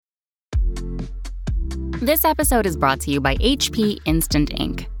This episode is brought to you by HP Instant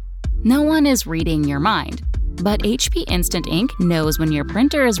Ink. No one is reading your mind, but HP Instant Ink knows when your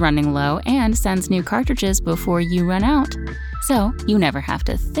printer is running low and sends new cartridges before you run out. So you never have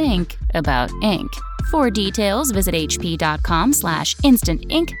to think about ink. For details, visit hp.com/instant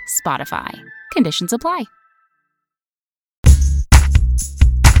ink Spotify. Conditions apply.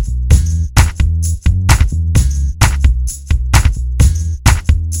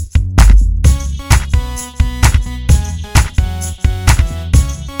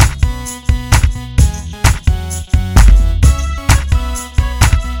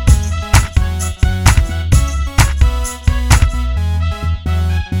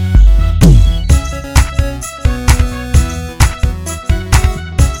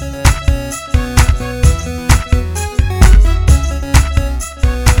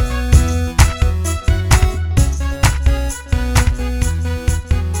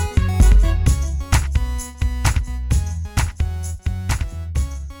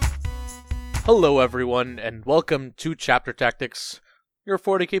 Hello everyone, and welcome to Chapter Tactics, your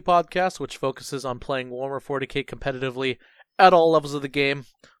 40k podcast which focuses on playing Warhammer 40k competitively at all levels of the game,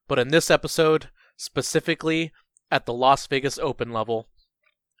 but in this episode, specifically at the Las Vegas Open level.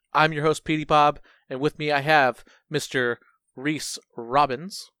 I'm your host, Petey Bob, and with me I have Mr. Reese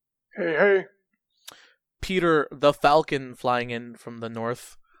Robbins. Hey, hey. Peter the Falcon flying in from the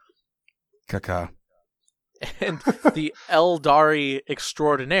north. Caca. And the Eldari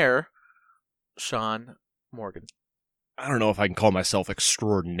extraordinaire, Sean Morgan. I don't know if I can call myself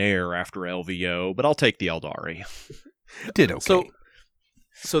extraordinaire after LVO, but I'll take the Eldari. Did okay.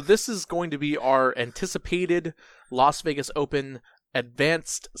 So this is going to be our anticipated Las Vegas Open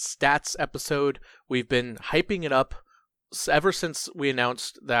advanced stats episode. We've been hyping it up ever since we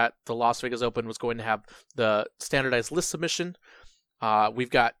announced that the Las Vegas Open was going to have the standardized list submission.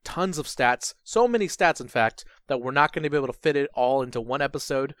 We've got tons of stats, so many stats, in fact, that we're not going to be able to fit it all into one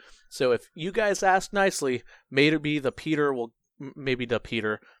episode. So if you guys ask nicely, maybe the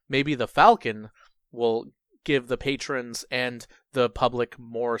Falcon will give the patrons and the public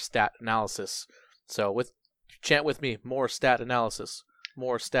more stat analysis. So chant with me, more stat analysis,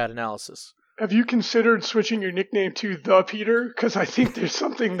 more stat analysis. Have you considered switching your nickname to The Peter? Because I think there's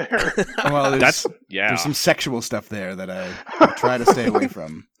something there. Well, there's some sexual stuff there that I try to stay away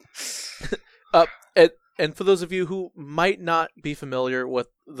from. And for those of you who might not be familiar with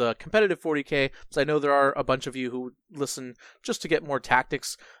the competitive 40K, because I know there are a bunch of you who listen just to get more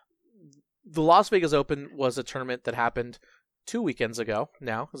tactics, the Las Vegas Open was a tournament that happened 2 weekends ago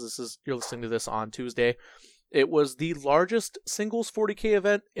now, because you're listening to this on Tuesday. It was the largest singles 40K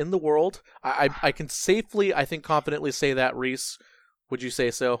event in the world. I can safely, I think confidently say that, Reese. Would you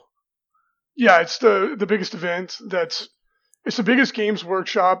say so? Yeah, it's the biggest event it's the biggest Games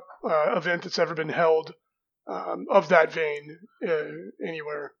Workshop event that's ever been held of that vein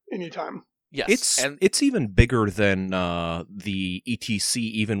anywhere, anytime. Yes. It's even bigger than the ETC,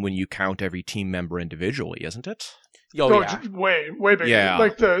 even when you count every team member individually, isn't it? Oh, yeah. Way bigger. Yeah.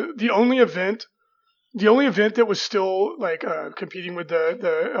 Like the only event that was still competing with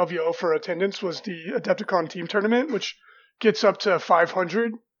the LVO for attendance was the Adepticon team tournament, which gets up to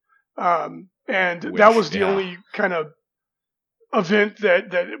 500. That was the only kind of event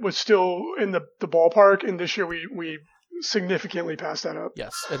that was still in the ballpark. And this year we significantly passed that up.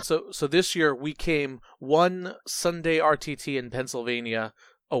 Yes. And so this year we came one Sunday RTT in Pennsylvania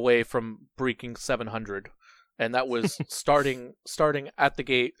away from breaking 700. And that was starting at the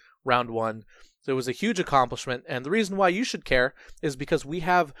gate, round one. So it was a huge accomplishment, and the reason why you should care is because we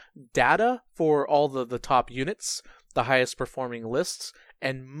have data for all the top units, the highest performing lists,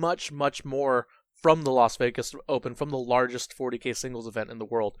 and much, much more from the Las Vegas Open, from the largest 40K singles event in the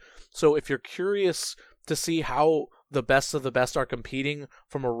world. So if you're curious to see how the best of the best are competing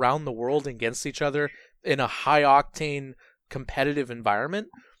from around the world against each other in a high-octane competitive environment,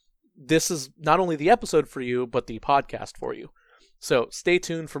 this is not only the episode for you, but the podcast for you. So stay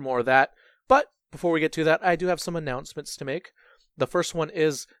tuned for more of that. But before we get to that, I do have some announcements to make. The first one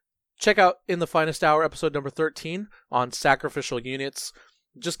is check out In the Finest Hour, episode number 13 on sacrificial units.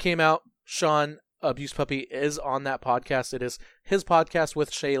 Just came out. Sean Abuse Puppy is on that podcast. It is his podcast with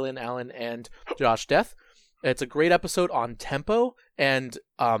Shaylin Allen and Josh Death. It's a great episode on tempo, and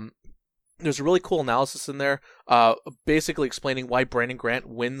there's a really cool analysis in there, basically explaining why Brandon Grant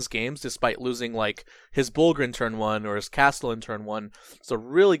wins games despite losing like his Bulgrin turn 1 or his Castle in turn 1. It's a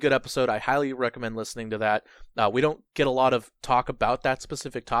really good episode. I highly recommend listening to that. We don't get a lot of talk about that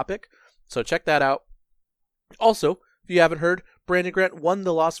specific topic, so check that out. Also, if you haven't heard, Brandon Grant won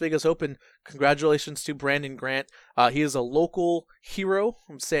the Las Vegas Open. Congratulations to Brandon Grant. He is a local hero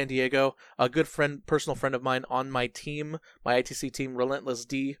from San Diego, a good friend, personal friend of mine on my team, my ITC team, Relentless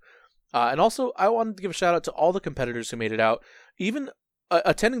D. And also, I wanted to give a shout out to all the competitors who made it out. Even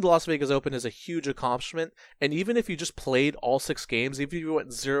attending the Las Vegas Open is a huge accomplishment, and even if you just played all 6 games, even if you went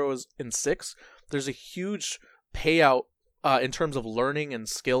 0-6, there's a huge payout in terms of learning and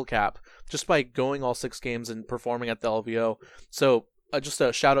skill cap just by going all 6 games and performing at the LVO. So just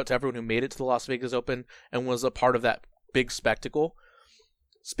a shout out to everyone who made it to the Las Vegas Open and was a part of that big spectacle.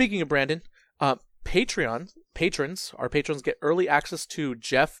 Speaking of Brandon, our patrons get early access to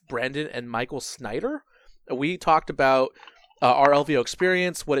Jeff, Brandon, and Michael Snyder. We talked about our LVO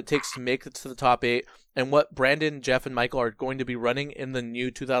experience, what it takes to make it to the top 8, and what Brandon, Jeff, and Michael are going to be running in the new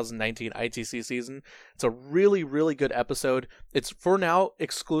 2019 ITC season. It's a really, really good episode. It's, for now,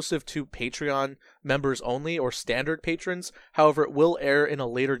 exclusive to Patreon members only, or standard patrons. However, it will air in a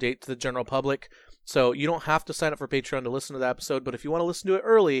later date to the general public, so you don't have to sign up for Patreon to listen to the episode, but if you want to listen to it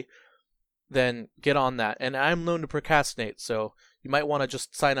early, then get on that. And I'm known to procrastinate, so you might want to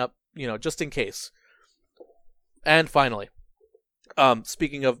just sign up, just in case. And finally,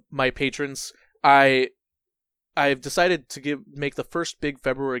 speaking of my patrons, I've decided to make the first big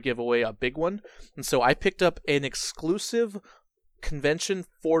February giveaway a big one, and so I picked up an exclusive convention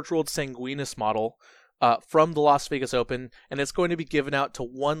Forge World Sanguinis model from the Las Vegas Open, and it's going to be given out to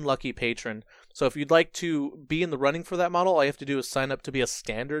one lucky patron. So if you'd like to be in the running for that model, all you have to do is sign up to be a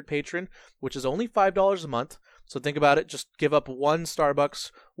standard patron, which is only $5 a month. So think about it, just give up one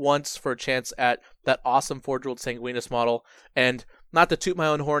Starbucks once for a chance at that awesome Forge World Sanguinis model. And not to toot my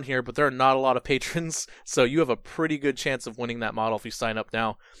own horn here, but there are not a lot of patrons, so you have a pretty good chance of winning that model if you sign up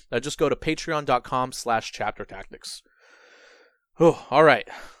now. Just go to patreon.com/chaptertactics. Oh, all right.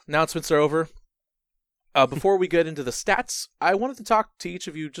 Announcements are over. Before we get into the stats, I wanted to talk to each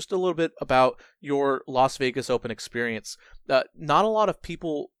of you just a little bit about your Las Vegas Open experience. Not a lot of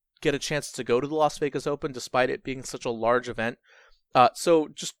people get a chance to go to the Las Vegas Open, despite it being such a large event. So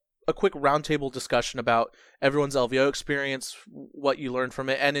just a quick roundtable discussion about everyone's LVO experience, what you learned from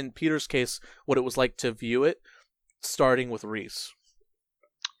it, and in Peter's case, what it was like to view it, starting with Reese.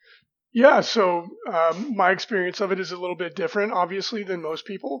 Yeah, so my experience of it is a little bit different, obviously, than most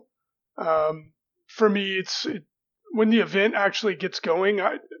people. For me, when the event actually gets going,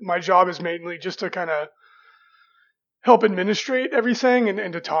 my job is mainly just to kind of help administrate everything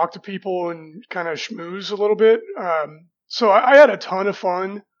and to talk to people and kind of schmooze a little bit. So I had a ton of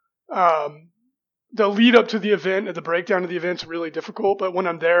fun. The lead up to the event and the breakdown of the event's really difficult, but when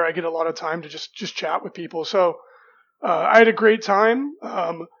I'm there, I get a lot of time to just chat with people. So I had a great time.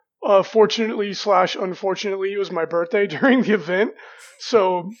 Fortunately / unfortunately, it was my birthday during the event.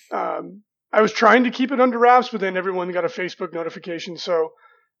 So I was trying to keep it under wraps, but then everyone got a Facebook notification. So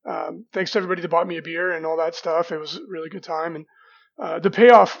thanks to everybody that bought me a beer and all that stuff. It was a really good time. And the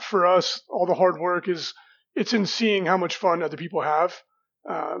payoff for us, all the hard work, it's in seeing how much fun other people have.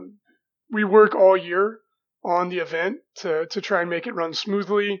 We work all year on the event to try and make it run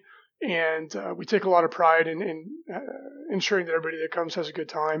smoothly, and we take a lot of pride in ensuring that everybody that comes has a good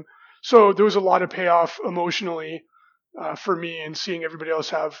time. So there was a lot of payoff emotionally for me in seeing everybody else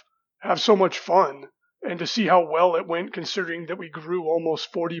have so much fun, and to see how well it went, considering that we grew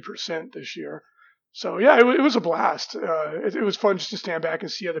almost 40% this year. So yeah, it was a blast. It was fun just to stand back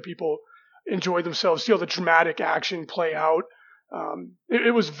and see other people enjoy themselves, see all the dramatic action play out.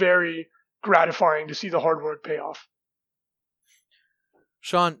 It was very gratifying to see the hard work pay off.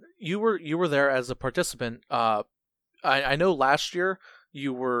 Sean, you were there as a participant. I know last year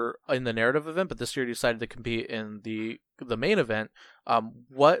you were in the narrative event, but this year you decided to compete in the main event.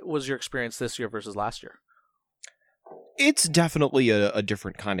 What was your experience this year versus last year? It's definitely a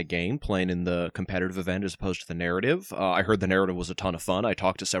different kind of game, playing in the competitive event as opposed to the narrative. I heard the narrative was a ton of fun. I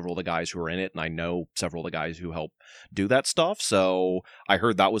talked to several of the guys who were in it, and I know several of the guys who help do that stuff, so I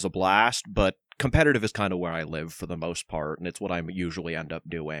heard that was a blast, but competitive is kind of where I live for the most part, and it's what I usually end up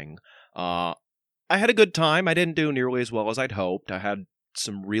doing. I had a good time. I didn't do nearly as well as I'd hoped. I had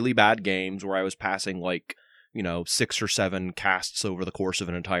some really bad games where I was passing 6 or 7 casts over the course of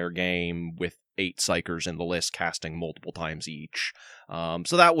an entire game with 8 psychers in the list casting multiple times each.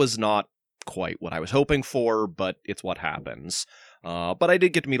 So that was not quite what I was hoping for, but it's what happens. But I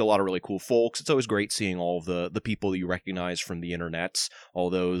did get to meet a lot of really cool folks. It's always great seeing all of the people you recognize from the internets, all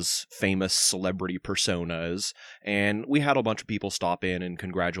those famous celebrity personas. And we had a bunch of people stop in and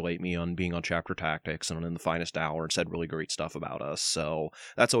congratulate me on being on Chapter Tactics and in the Finest Hour and said really great stuff about us. So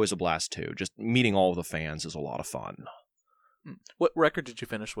that's always a blast too. Just meeting all of the fans is a lot of fun. What record did you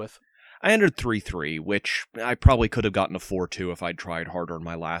finish with? I entered 3-3, which I probably could have gotten a 4-2 if I'd tried harder in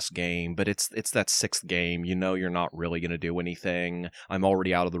my last game, but it's that 6th game. You know you're not really going to do anything. I'm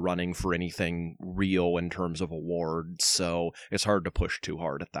already out of the running for anything real in terms of awards, so it's hard to push too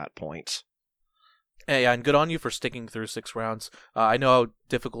hard at that point. Hey, and good on you for sticking through 6 rounds. I know how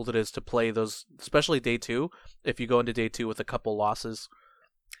difficult it is to play those, especially day 2, if you go into day 2 with a couple losses.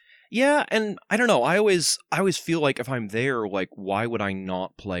 Yeah, and I don't know, I always feel like if I'm there, like, why would I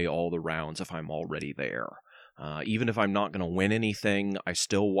not play all the rounds if I'm already there? Even if I'm not going to win anything, I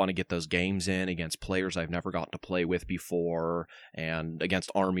still want to get those games in against players I've never gotten to play with before, and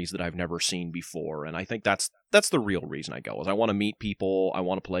against armies that I've never seen before, and I think that's the real reason I go, is I want to meet people, I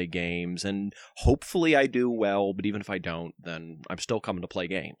want to play games, and hopefully I do well, but even if I don't, then I'm still coming to play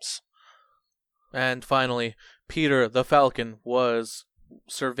games. And finally, Peter the Falcon was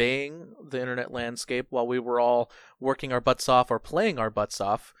surveying the internet landscape while we were all working our butts off or playing our butts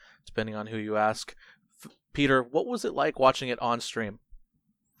off, depending on who you ask. Peter, what was it like watching it on stream?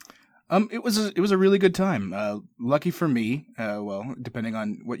 It was a really good time. Lucky for me, well, depending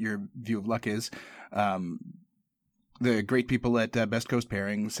on what your view of luck is, the great people at Best Coast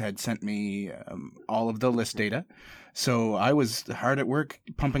Pairings had sent me all of the list data. So I was hard at work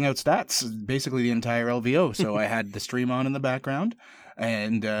pumping out stats, basically the entire LVO. So I had the stream on in the background,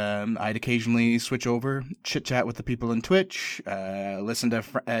 and I'd occasionally switch over, chit-chat with the people in Twitch, listen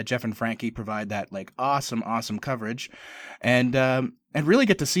to Jeff and Frankie provide that like awesome coverage, and really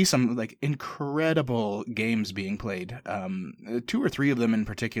get to see some like incredible games being played. 2 or 3 of them in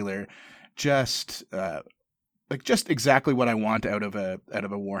particular, just exactly what I want out of a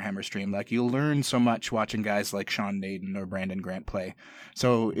Warhammer stream. Like, you'll learn so much watching guys like Sean Naden or Brandon Grant play.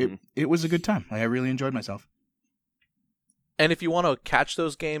 So it was a good time. I really enjoyed myself. And if you want to catch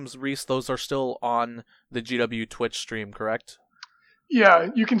those games, Reese, those are still on the GW Twitch stream, correct? Yeah,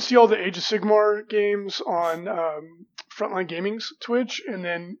 you can see all the Age of Sigmar games on Frontline Gaming's Twitch, and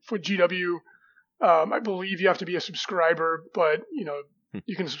then for GW, I believe you have to be a subscriber, but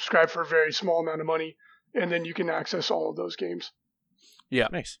you can subscribe for a very small amount of money, and then you can access all of those games. Yeah.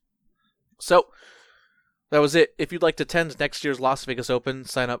 Nice. So, that was it. If you'd like to attend next year's Las Vegas Open,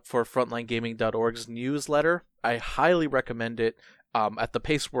 sign up for frontlinegaming.org's newsletter. I highly recommend it. At the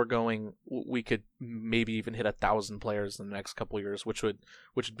pace we're going, we could maybe even hit 1,000 players in the next couple of years, which would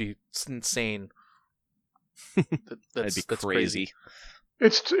be insane. That'd be crazy.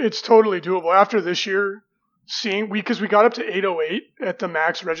 It's totally doable. After this year, because we got up to 808 at the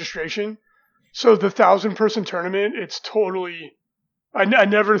max registration, so the 1,000-person tournament, it's totally. I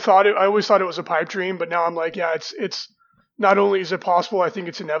never thought it. I always thought it was a pipe dream, but now I'm like, yeah, it's not only is it possible, I think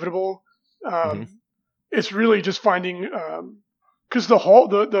it's inevitable. It's really just finding, because the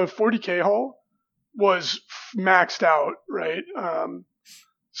 40K hall was maxed out, right?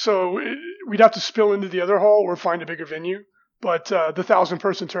 So we'd have to spill into the other hall or find a bigger venue. But the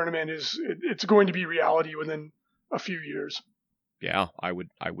 1,000-person tournament it's going to be reality within a few years. Yeah, I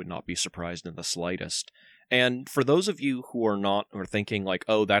would not be surprised in the slightest. And for those of you who are thinking like,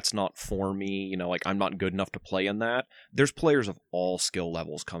 oh, that's not for me, like I'm not good enough to play in that, there's players of all skill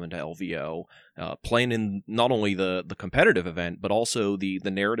levels coming to LVO, playing in not only the competitive event, but also the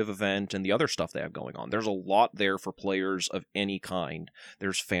narrative event and the other stuff they have going on. There's a lot there for players of any kind.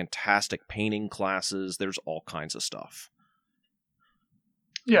 There's fantastic painting classes. There's all kinds of stuff.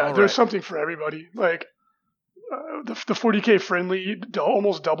 Yeah, there's something for everybody. Like the 40K friendly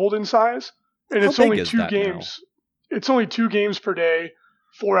almost doubled in size. And it's only 2 games. Now? It's only 2 games per day,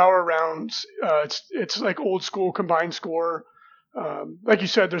 4-hour rounds. It's like old school combined score. Like you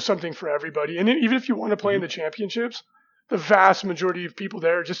said, there's something for everybody. And even if you want to play in the championships, the vast majority of people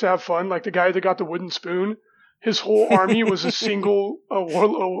there just to have fun. Like the guy that got the wooden spoon, his whole army was a single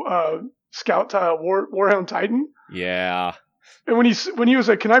scout Warhound Titan. Yeah. And when he was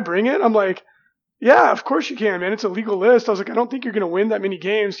like, "Can I bring it?" I'm like, "Yeah, of course you can, man. It's a legal list." I was like, "I don't think you're gonna win that many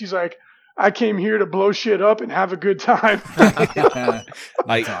games." He's like, "I came here to blow shit up and have a good time."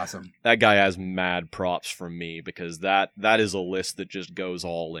 That's awesome. That guy has mad props from me because that is a list that just goes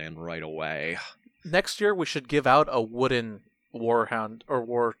all in right away. Next year we should give out a wooden Warhound or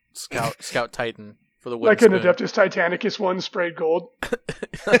War Scout Titan for the wooden spoon. An Adeptus Titanicus one sprayed gold.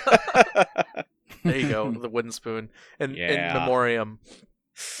 There you go, the wooden spoon in memoriam.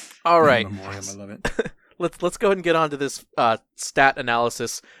 All right. In memoriam, I love it. Let's go ahead and get on to this stat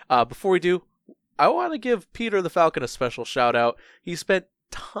analysis. Before we do, I want to give Peter the Falcon a special shout out. He spent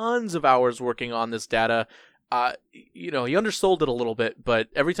tons of hours working on this data. He undersold it a little bit, but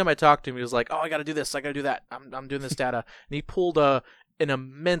every time I talked to him, he was like, "Oh, I got to do this, I got to do that. I'm doing this data," and he pulled an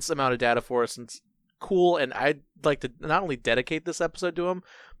immense amount of data for us. And cool, and I'd like to not only dedicate this episode to him,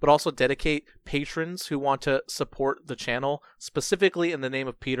 but also dedicate patrons who want to support the channel, specifically in the name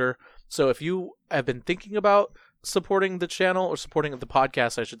of Peter. So if you have been thinking about supporting the channel, or supporting the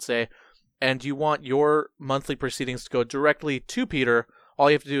podcast, I should say, and you want your monthly proceedings to go directly to Peter, all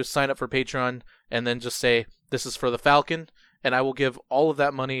you have to do is sign up for Patreon and then just say, this is for the Falcon, and I will give all of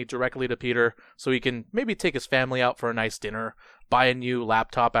that money directly to Peter so he can maybe take his family out for a nice dinner, buy a new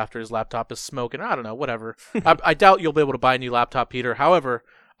laptop after his laptop is smoking. I don't know, whatever. I doubt you'll be able to buy a new laptop, Peter. However,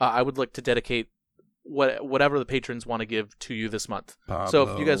 I would like to dedicate whatever the patrons want to give to you this month. Pablo. So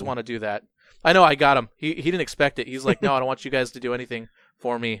if you guys want to do that. I know I got him. He didn't expect it. He's like, no, I don't want you guys to do anything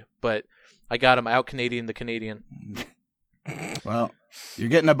for me. But I got him. Out Canadian the Canadian. Well, you're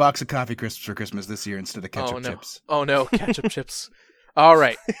getting a box of coffee crisps for Christmas this year instead of ketchup chips. Oh no, ketchup chips. All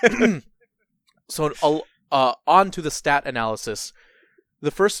right. So on to the stat analysis.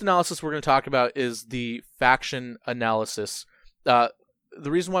 The first analysis we're going to talk about is the faction analysis. The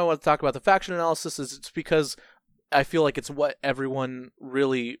reason why I want to talk about the faction analysis is it's because I feel like it's what everyone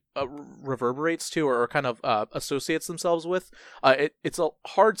really reverberates to, or kind of associates themselves with. It's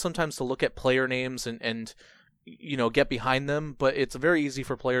hard sometimes to look at player names and get behind them, but it's very easy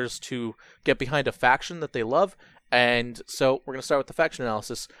for players to get behind a faction that they love. And so we're going to start with the faction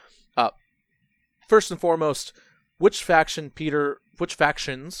analysis. First and foremost, which factions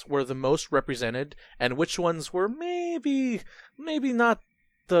were the most represented, and which ones were maybe not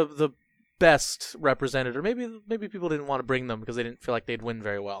the best represented, or maybe people didn't want to bring them because they didn't feel like they'd win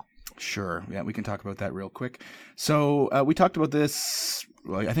very well. Sure. Yeah, we can talk about that real quick. So we talked about this.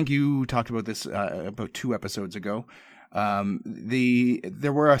 Well, I think you talked about this about 2 episodes ago.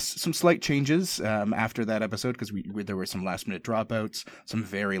 There were some slight changes after that episode because there were some last minute dropouts, some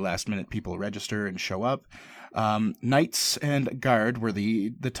very last minute people register and show up. Knights and Guard were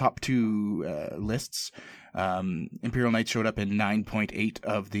the top 2 lists. Imperial Knights showed up in 9.8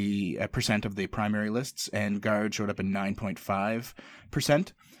 of the percent of the primary lists, and Guard showed up in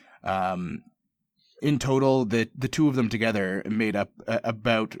 9.5%. In total, the 2 of them together made up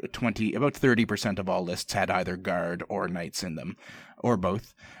about 30% of all lists had either Guard or Knights in them, or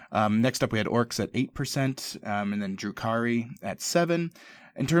both. Next up, we had Orcs at 8%, and then Drukhari at 7%.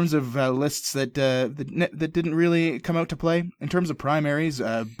 In terms of lists that didn't really come out to play, in terms of primaries,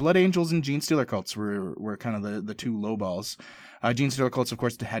 Blood Angels and Genestealer cults were kind of the 2 lowballs. Genestealer cults, of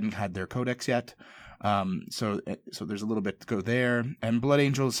course, hadn't had their codex yet. So there's a little bit to go there, and Blood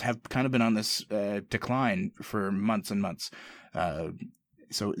Angels have kind of been on this decline for months and months.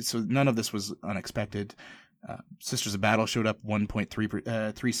 So none of this was unexpected. Sisters of Battle showed up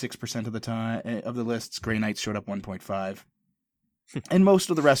 1.36% of the time of the lists. Grey Knights showed up 1.5%, and most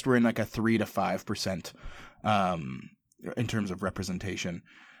of the rest were in like a 3 to 5% in terms of representation.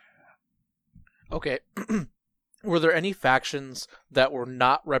 Okay. Were there any factions that were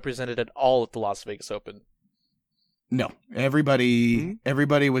not represented at all at the Las Vegas Open? No, everybody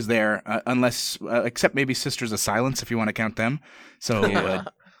was there, unless except maybe Sisters of Silence, if you want to count them. So,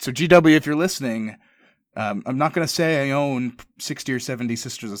 so GW, if you're listening, I'm not going to say I own 60 or 70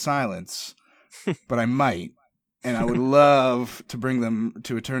 Sisters of Silence, but I might, and I would love to bring them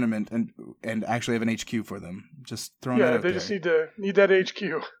to a tournament and actually have an HQ for them. Just throwing that out there. Yeah, they just need that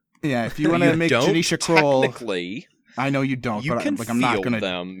HQ. Yeah, if you want to make Janisha Kroll, technically, I know you don't, you but can I'm not field gonna.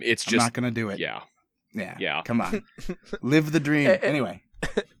 them. It's I'm just not gonna do it. Yeah. Come on, live the dream. Anyway,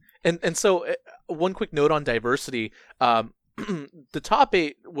 and so one quick note on diversity. The top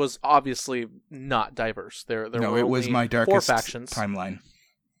 8 was obviously not diverse. There were it was only my 4 darkest factions. timeline.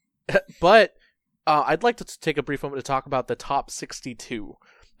 But I'd like to take a brief moment to talk about the top 62.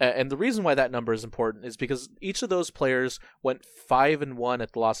 And the reason why that number is important is because each of those players went 5-1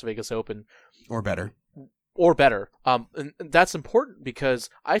 at the Las Vegas Open, or better. And that's important because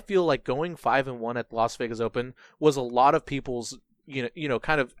I feel like going 5-1 at the Las Vegas Open was a lot of people's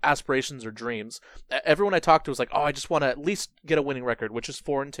kind of aspirations or dreams. Everyone I talked to was like, "Oh, I just want to at least get a winning record," which is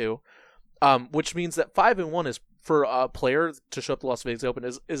 4-2, which means that 5-1 is, for a player to show up to the Las Vegas Open,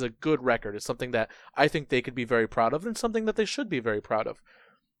 is a good record. It's something that I think they could be very proud of, and something that they should be very proud of.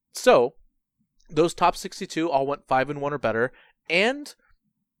 So, those top 62 all went 5-1 or better, and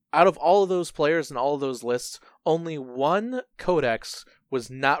out of all of those players and all of those lists, only one codex was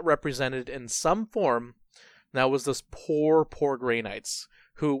not represented in some form. And that was this poor Grey Knights,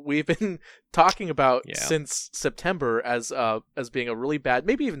 who we've been talking about since September as being a really bad,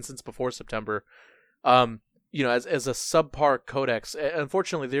 maybe even since before September, as a subpar codex.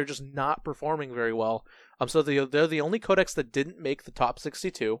 Unfortunately, they're just not performing very well. So they're the only codex that didn't make the top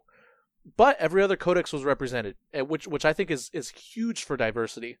 62, but every other codex was represented, which I think is huge for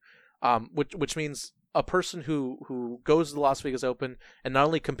diversity. Which means a person who goes to the Las Vegas Open and not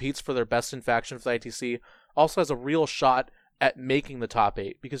only competes for their best in faction for the ITC, also has a real shot at making the top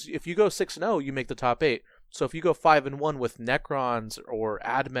 8. Because if you go 6-0, you make the top 8. So if you go 5-1 with Necrons or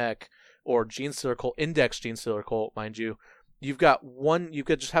Admech or Genestealer Index Genestealer Cult, mind you, you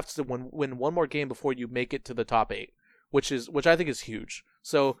could just have to win one more game before you make it to the top 8, which I think is huge.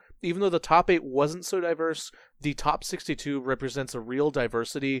 So even though the top 8 wasn't so diverse, the top 62 represents a real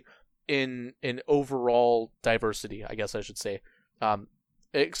diversity in overall diversity, I guess I should say,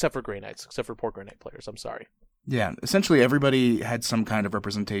 except for Grey Knights, except for poor Grey Knight players. I'm sorry. Yeah, essentially everybody had some kind of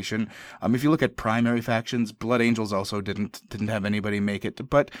representation. If you look at primary factions, Blood Angels also didn't have anybody make it,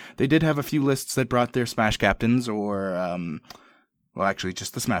 but they did have a few lists that brought their Smash Captains or, well, actually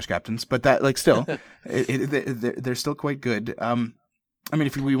just the Smash Captains, but that, like, still, they're still quite good. I mean,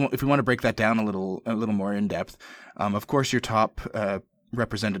 if we want to break that down a little more in depth, of course your top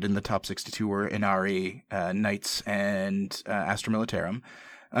represented in the top 62 were Inari, Knights, and Astra Militarum,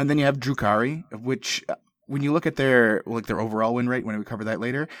 and then you have Drukhari, which when you look at their overall win rate, when we cover that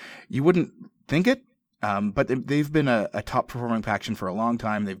later, you wouldn't think it, but they've been a top performing faction for a long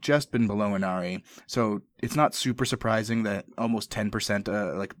time. They've just been below Inari, so it's not super surprising that almost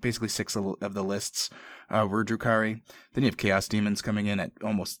 10%, like basically 6 of the lists, were Drukhari. Then you have Chaos Demons coming in at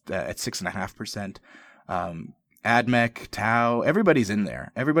almost at 6.5%. Admech, Tau, everybody's in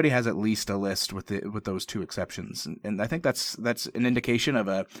there. Everybody has at least a list with those 2 exceptions, and I think that's an indication of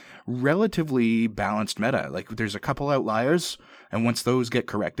a relatively balanced meta. Like, there's a couple outliers, and once those get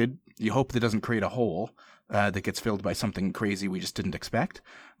corrected, you hope that doesn't create a hole that gets filled by something crazy we just didn't expect.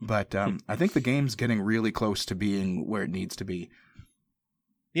 But I think the game's getting really close to being where it needs to be.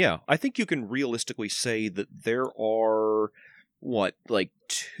 Yeah, I think you can realistically say that there are,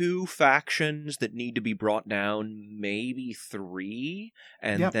 2 factions that need to be brought down, maybe 3,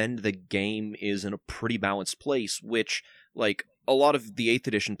 and then the game is in a pretty balanced place, which, a lot of the 8th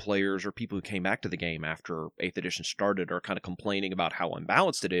edition players or people who came back to the game after 8th edition started are kind of complaining about how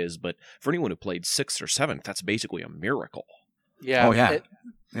unbalanced it is, but for anyone who played 6th or 7th, that's basically a miracle. Yeah. Oh,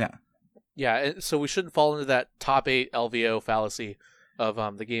 yeah. Yeah, so we shouldn't fall into that top 8 LVO fallacy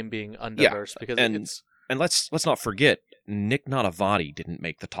of the game being undiverse, because it's... And let's not forget, Nick Nadavati didn't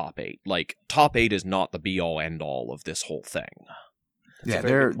make the top 8. Top 8 is not the be-all, end-all of this whole thing. Yeah,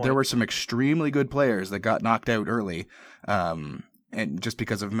 there were some extremely good players that got knocked out early, and just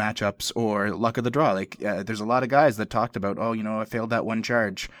because of matchups or luck of the draw. There's a lot of guys that talked about, I failed that one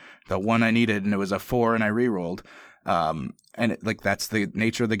charge, the one I needed, and it was a 4, and I re-rolled. And that's the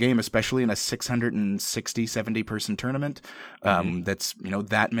nature of the game, especially in a 660, 70-person tournament. That's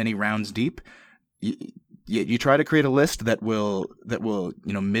that many rounds deep. You try to create a list that will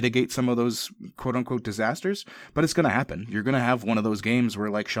mitigate some of those quote unquote disasters, but it's going to happen. You're going to have one of those games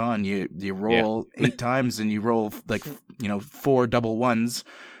where, like Sean, you roll 8 times and you roll 4 double ones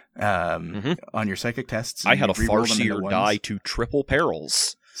on your psychic tests. I had a Farseer die to triple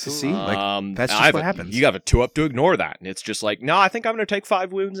perils. See, that's just what happens. You have a 2-up to ignore that, and it's just no, I think I'm going to take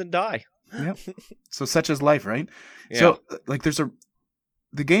 5 wounds and die. Yep. So such is life, right? Yeah. So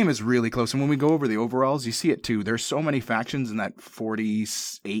the game is really close, and when we go over the overalls, you see it too. There's so many factions in that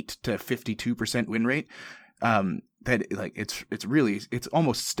 48 to 52% win rate that it's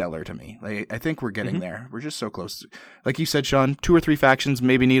almost stellar to me. I think we're getting there. We're just so close. Like you said, Sean, 2 or 3 factions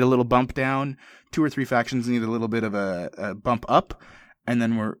maybe need a little bump down. 2 or 3 factions need a little bit of a bump up, and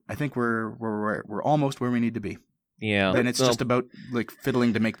then we're almost where we need to be. Yeah, and it's just about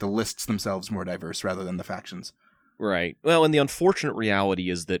fiddling to make the lists themselves more diverse rather than the factions. Right. Well, and the unfortunate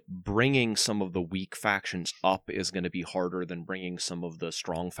reality is that bringing some of the weak factions up is going to be harder than bringing some of the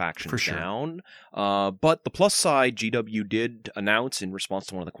strong factions down. But the plus side, GW did announce in response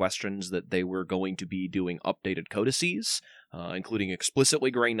to one of the questions that they were going to be doing updated codices, including explicitly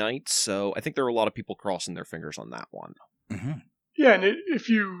Grey Knights. So I think there are a lot of people crossing their fingers on that one. Mm-hmm. Yeah, and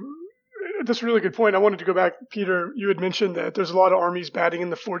that's a really good point. I wanted to go back, Peter. You had mentioned that there's a lot of armies batting in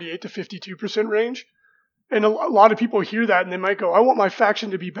the 48 to 52% range. And a lot of people hear that and they might go, I want my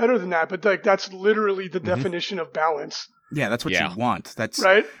faction to be better than that. But that's literally the definition of balance. Yeah, that's what you want. That's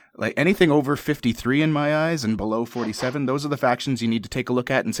right. Anything over 53 in my eyes and below 47, those are the factions you need to take a look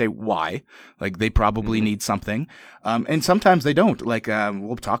at and say why. They probably need something. And sometimes they don't.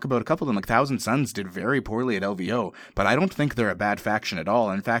 We'll talk about a couple of them. Thousand Sons did very poorly at LVO, but I don't think they're a bad faction at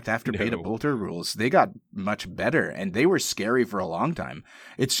all. In fact, after Beta Bolter rules, they got much better and they were scary for a long time.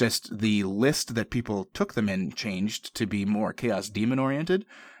 It's just the list that people took them in changed to be more Chaos Demon oriented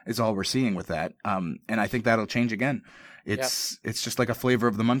is all we're seeing with that. And I think that'll change again. It's just like a flavor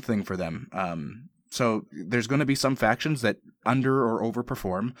of the month thing for them. So there's going to be some factions that under or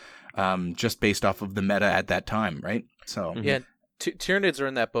overperform, just based off of the meta at that time, right? So Yeah, Tyranids are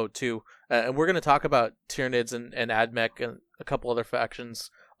in that boat too, and we're going to talk about Tyranids and AdMech and a couple other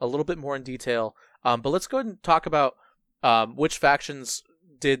factions a little bit more in detail. But let's go ahead and talk about which factions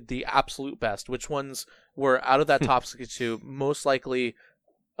did the absolute best, which ones were out of that top 62 most likely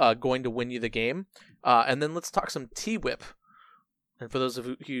going to win you the game, and then let's talk some T-Whip. And for those of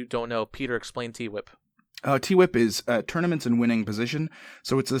you who don't know, Peter, explain T-Whip. T-Whip is tournaments and winning position.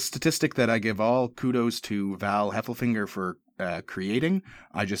 So it's a statistic that I give all kudos to Val Heffelfinger for creating.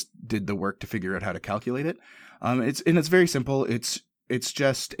 I just did the work to figure out how to calculate it. It's very simple. It's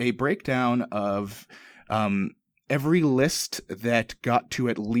just a breakdown of every list that got to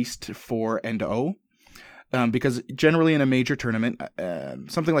at least 4-0. Because generally in a major tournament,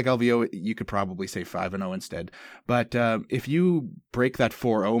 something like LVO, you could probably say 5-0 instead. But if you break that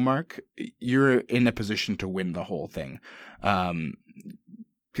 4-0 mark, you're in a position to win the whole thing.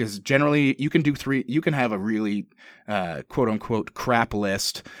 Because generally you can do you can have a really quote unquote crap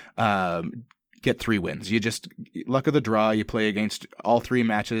list, get 3 wins. You just luck of the draw. You play against all 3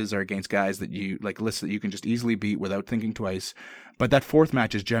 matches or against guys that you like, lists that you can just easily beat without thinking twice. But that 4th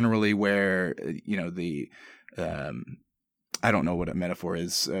match is generally where, the I don't know what a metaphor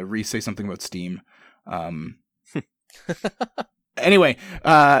is. Reese, say something about Steam. Anyway,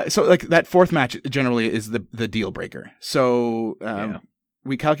 so like that 4th match generally is the deal breaker. So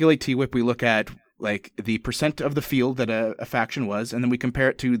we calculate T-Whip. We look at like the percent of the field that a faction was, and then we compare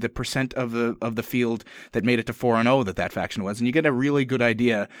it to the percent of the field that made it to 4-0 that faction was, and you get a really good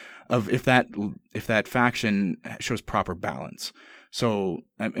idea of if that faction shows proper balance. So,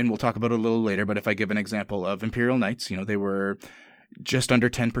 and we'll talk about it a little later, but if I give an example of Imperial Knights, they were just under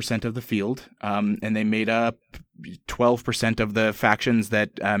 10% of the field, and they made up 12% of the factions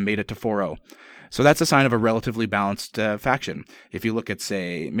that made it to 4-0. So that's a sign of a relatively balanced faction. If you look at,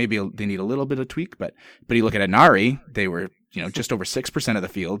 say, maybe they need a little bit of tweak, but you look at Inari, they were just over 6% of the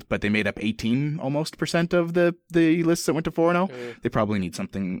field, but they made up 18 almost % of the lists that went to 4-0. They probably need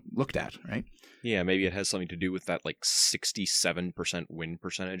something looked at, right? Yeah, maybe it has something to do with that 67% win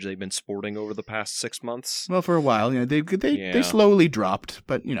percentage they've been sporting over the past 6 months. Well, for a while, they slowly dropped,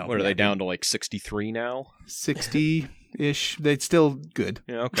 but What are they down to 63 now? 60-ish. They're still good.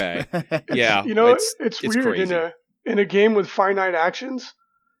 Yeah, okay. Yeah. It's weird crazy. in a game with finite actions.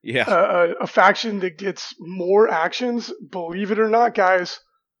 Yeah. A faction that gets more actions, believe it or not, guys,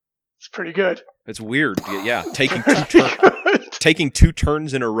 it's pretty good. It's weird. Yeah, taking 2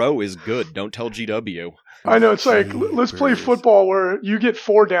 turns in a row is good. Don't tell GW. I know, it's like, let's play football where you get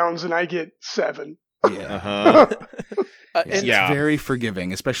 4 downs and I get 7. Yeah. Uh-huh. It's very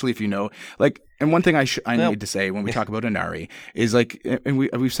forgiving, especially if and one thing I need to say when we talk about Inari is and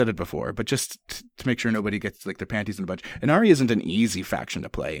we've said it before, but just to make sure nobody gets their panties in a bunch, Inari isn't an easy faction to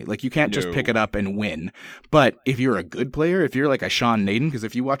play. You can't just pick it up and win. But if you're a good player, if you're like a Sean Naden, because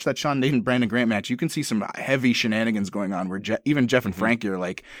if you watch that Sean Naden Brandon Grant match, you can see some heavy shenanigans going on where even Jeff and Frankie are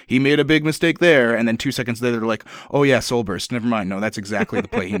like, he made a big mistake there, and then 2 seconds later they're like, oh yeah, soul burst, never mind. No, that's exactly the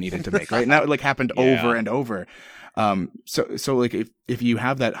play he needed to make, right? And that happened over and over. So if you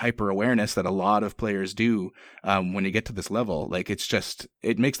have that hyper awareness that a lot of players do, when you get to this level,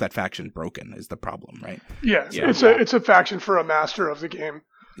 it makes that faction broken is the problem, right? Yes, it's a faction for a master of the game.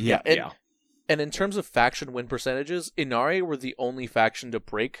 Yeah. And in terms of faction win percentages, Inari were the only faction to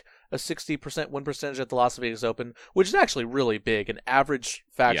break a 60% win percentage at the Las Vegas Open, which is actually really big. An average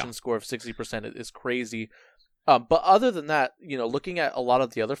faction score of 60% is crazy. But other than that, looking at a lot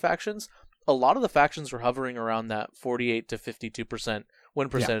of the other factions, a lot of the factions were hovering around that 48 to 52% win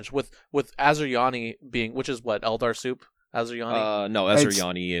percentage, with Asuryani being, which is what, Eldar Soup? Asuryani? No,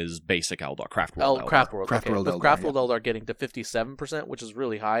 Asuryani is basic Eldar, Craftworld Eldar. Craftworld Eldar, Craftworld Eldar getting to 57%, which is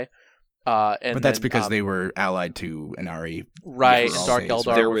really high. But that's because they were allied to Inari. Right, Dark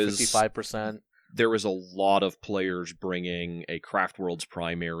Eldar was 55%. There was a lot of players bringing a Craftworld's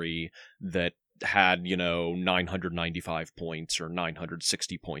primary that had 995 points or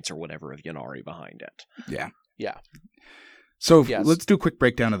 960 points or whatever of Ynnari behind it. Yeah. So let's do a quick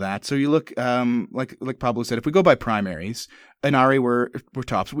breakdown of that. So you look, like Pablo said, if we go by primaries, Inari were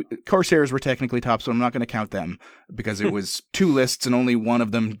tops. Corsairs were technically tops, so I'm not going to count them because it was 2 lists and only one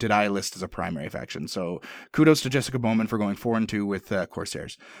of them did I list as a primary faction. So kudos to Jessica Bowman for going 4-2 with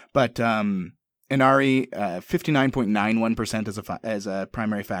Corsairs. But Inari, 59.91% as a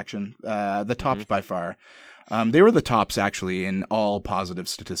primary faction, the tops by far. They were the tops actually in all positive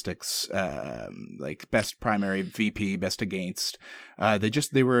statistics, like best primary, VP, best against.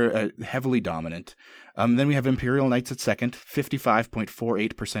 They were heavily dominant. Then we have Imperial Knights at second,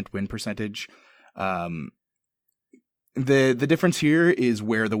 55.48% win percentage. The difference here is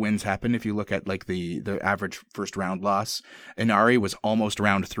where the wins happen. If you look at like the average first round loss, Inari was almost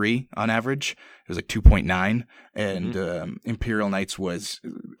round 3 on average. It was like 2.9, and Imperial Knights was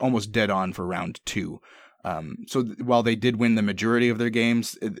almost dead on for round 2. So while they did win the majority of their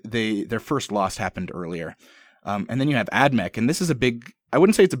games, their first loss happened earlier. And then you have AdMech, and this is I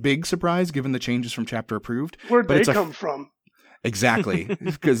wouldn't say it's a big surprise given the changes from Chapter Approved. Where'd but they come from? Exactly,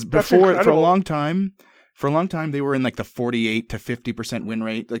 because before for a long time they were in like the 48 to 50% win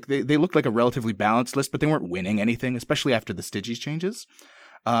rate. Like they looked like a relatively balanced list, but they weren't winning anything, especially after the Stygies changes.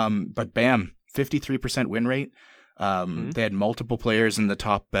 But bam, 53% win rate. They had multiple players in the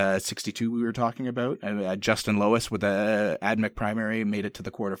top 62 we were talking about. Justin Lois with the AdMech primary made it to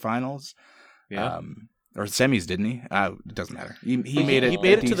the quarterfinals. Yeah. Or semis, didn't he? It doesn't matter. He made it. He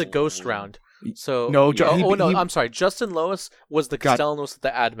made it to the ghost round. So no, I'm sorry. Justin Lois was the Castellanos at the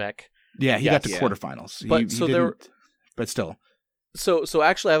AdMech. Yeah, he got to quarterfinals. But still. So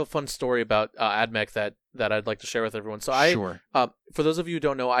actually, I have a fun story about AdMech that I'd like to share with everyone. So for those of you who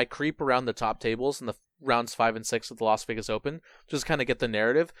don't know, I creep around the top tables in the rounds 5 and 6 of the Las Vegas Open, just kind of get the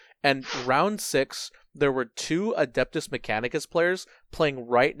narrative. And round 6, there were 2 Adeptus Mechanicus players playing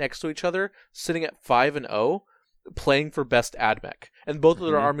right next to each other, sitting at 5-0, playing for best AdMech, and both of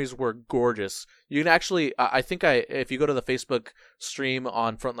their armies were gorgeous. You can actually, if you go to the Facebook stream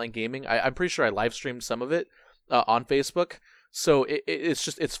on Frontline Gaming, I'm pretty sure I live streamed some of it on Facebook. So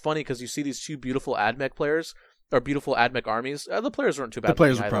it's funny because you see these 2 beautiful AdMech players or beautiful AdMech armies. The players weren't too bad. The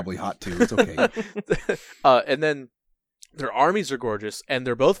players were probably hot too. It's okay. And then their armies are gorgeous, and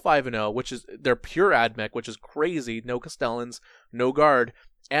they're both 5-0, which is they're pure AdMech, which is crazy. No Castellans, no Guard.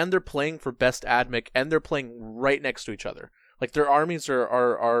 And they're playing for best AdMech, and they're playing right next to each other. Like their armies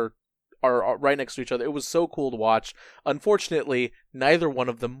are right next to each other. It was so cool to watch. Unfortunately, neither one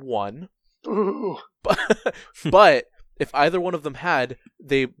of them won. Ooh. But if either one of them had,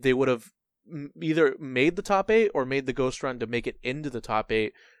 they would have either made the top 8 or made the ghost run to make it into the top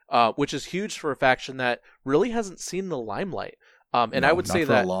 8, which is huge for a faction that really hasn't seen the limelight. I would say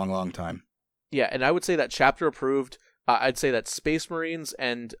that for a long time. Yeah, and I would say that Chapter Approved. I'd say that Space Marines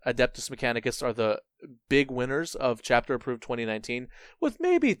and Adeptus Mechanicus are the big winners of Chapter Approved 2019, with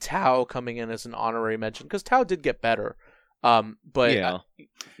maybe Tau coming in as an honorary mention, because Tau did get better. Peter,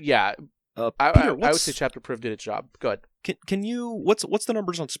 I would say Chapter Approved did its job. Go ahead. Can you what's the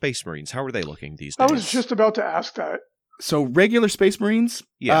numbers on Space Marines? How are they looking these days? I was just about to ask that. So regular Space Marines,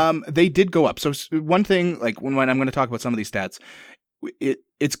 they did go up. So one thing, like when I'm going to talk about some of these stats,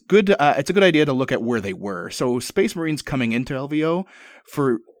 it's good. It's a good idea to look at where they were. So Space Marines coming into LVO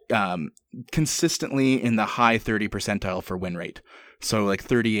for consistently in the high 30 percentile for win rate. So like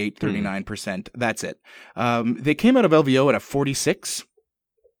 38, 39%. That's it. They came out of LVO at a 46.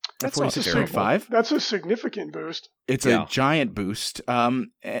 That's 46.5. That's a significant boost. It's a giant boost. I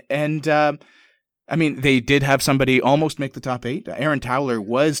mean, they did have somebody almost make the top 8. Aaron Towler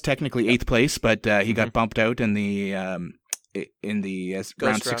was technically 8th place, but he got bumped out in the round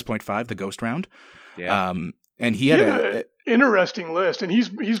 6.5, the ghost round. Yeah. And he had an interesting list, and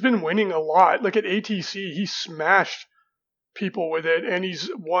he's been winning a lot. Like at ATC, he smashed people with it, and he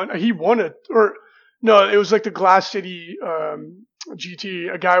won it. Or no, it was like the Glass City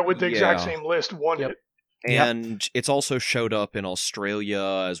GT. A guy with the exact same list won it. And it's also showed up in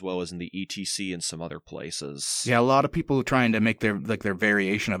Australia as well as in the ETC and some other places. Yeah, a lot of people trying to make their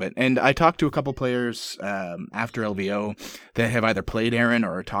variation of it. And I talked to a couple players after LVO that have either played Aaron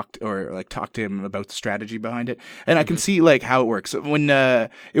or talked to him about the strategy behind it. And I can see like how it works. When it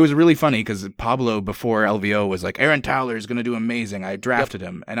was really funny because Pablo before LVO was like, Aaron Towler is going to do amazing. I drafted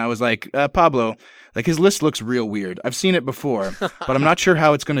him, and I was like, Pablo, like his list looks real weird. I've seen it before, but I'm not sure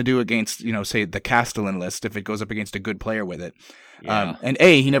how it's going to do against, say the Castellan list if it goes up against a good player with it. Yeah. And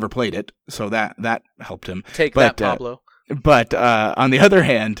he never played it, so that helped him. Take that, Pablo. But on the other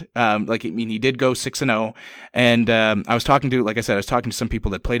hand, he did go 6-0, and I was talking to some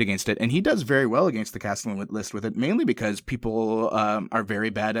people that played against it, and he does very well against the Castellan list with it, mainly because people are very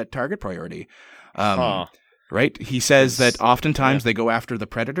bad at target priority. Right? He says that oftentimes they go after the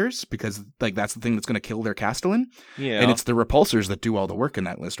Predators because that's the thing that's going to kill their Castellan. Yeah. And it's the Repulsors that do all the work in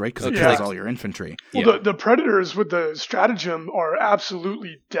that list, right? Because it kills all your infantry. Well, the Predators with the stratagem are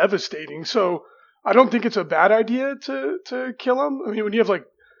absolutely devastating. So I don't think it's a bad idea to kill them. I mean, when you have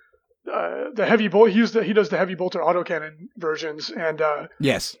the heavy bolt, he does the heavy bolter autocannon versions, and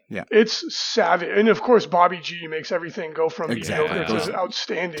it's savage. And of course, Bobby G makes everything go from mediocre to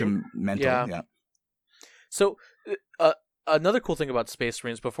outstanding to mental. Yeah. So another cool thing about Space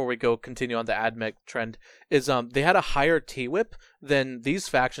Marines before we continue on the AdMech trend is they had a higher T-Whip than these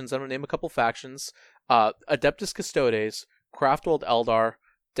factions. I'm going to name a couple factions. Adeptus Custodes, Craftworld Eldar,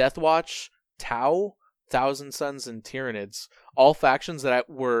 Deathwatch, Tau, Thousand Sons, and Tyranids. All factions that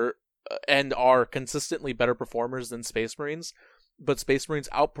were and are consistently better performers than Space Marines, but Space Marines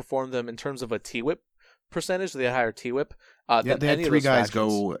outperform them in terms of a T-Whip percentage. They had higher T-Whip. They had 3 guys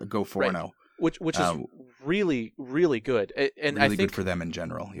go 4-0. Which is really, really good. And really I think good for them in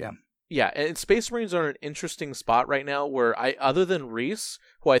general, yeah. Yeah, and Space Marines are in an interesting spot right now where other than Reese,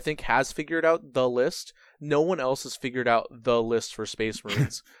 who I think has figured out the list, no one else has figured out the list for Space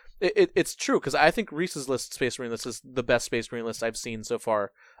Marines. It's true, because I think Reese's Space Marine list is the best Space Marine list I've seen so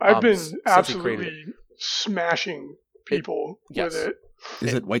far. I've been absolutely smashing people with it.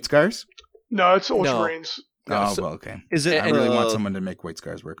 Is it White Scars? No, it's Ultramarines. Oh, well, okay. Is it? I really want someone to make White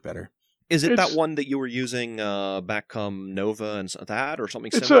Scars work better. Is it that one that you were using back Nova and that, or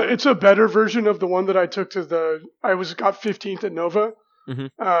something similar? It's a better version of the one that I took to got 15th at Nova. Mm-hmm.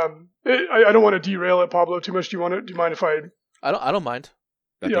 I don't want to derail it, Pablo, too much. Do you mind if I don't mind.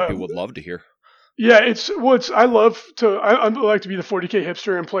 I think people would love to hear. Yeah, I like to be the 40k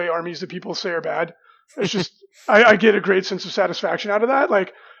hipster and play armies that people say are bad. It's just I get a great sense of satisfaction out of that.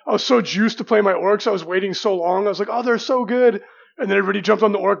 Like, I was so juiced to play my orcs, I was waiting so long. I was like, oh, they're so good. And then everybody jumped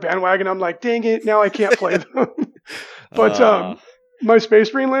on the orc bandwagon. I'm like, dang it, now I can't play them. But my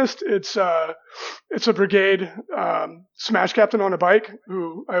Space Marine list, it's a brigade, Smash Captain on a bike,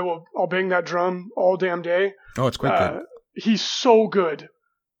 who I'll bang that drum all damn day. Oh, it's quite good. He's so good.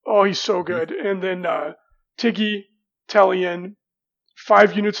 Oh, he's so good. And then Tiggy, Telian,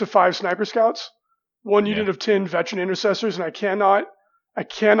 5 units of 5 sniper scouts, 1 unit of 10 veteran intercessors, and I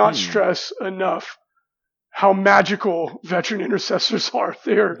cannot stress enough how magical veteran intercessors are.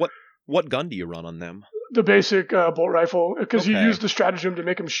 What gun do you run on them? The basic bolt rifle, because you use the stratagem to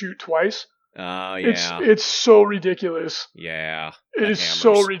make them shoot twice. Oh, yeah. It's so ridiculous. Yeah. It is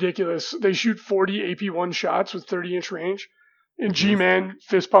so ridiculous. They shoot 40 AP1 shots with 30-inch range, and G-Man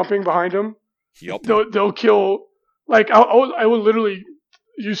fist pumping behind them. Yep. They'll kill, like, I will literally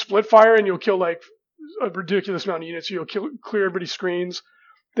use split fire, and you'll kill, like, a ridiculous amount of units. You'll clear everybody's screens.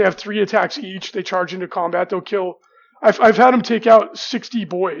 They have 3 attacks each. They charge into combat. They'll kill. I've had them take out 60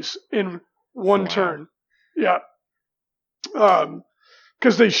 boys in one turn. Yeah.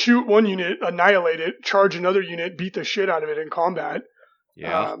 Because they shoot one unit, annihilate it, charge another unit, beat the shit out of it in combat.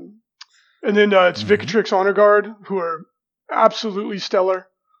 Yeah. And then it's Vicatrix Honor Guard, who are absolutely stellar.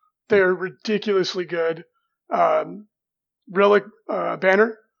 They're ridiculously good. Relic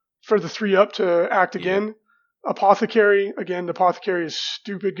Banner for the 3-up to act again. Apothecary, again, the Apothecary is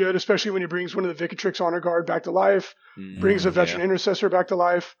stupid good, especially when he brings one of the Vicatrix Honor Guard back to life, brings a Veteran Intercessor back to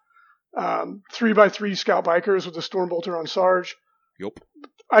life, 3x3 Scout Bikers with a Stormbolter on Sarge. Yep.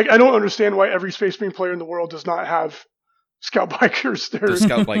 I don't understand why every Space Marine player in the world does not have Scout Bikers. The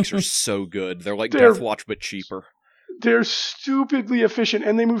Scout Bikes are so good. They're like Deathwatch, but cheaper. They're stupidly efficient,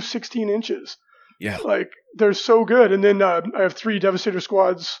 and they move 16 inches. Yeah. Like, they're so good. And then I have 3 Devastator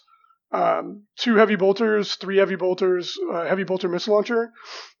Squads, 2 Heavy Bolters, 3 Heavy Bolters, Heavy Bolter Missile Launcher,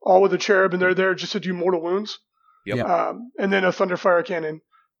 all with a Cherub, and they're there just to do mortal wounds. Yep. And then a Thunderfire Cannon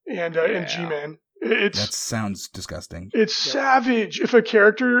and G-Man. That sounds disgusting. It's savage. If a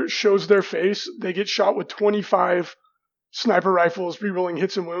character shows their face, they get shot with 25 sniper rifles, rerolling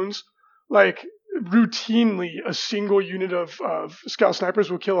hits and wounds. Like, routinely, a single unit of Scout Snipers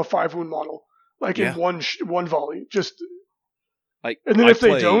will kill a 5-wound model. Like, in one volley. Just... Like, and then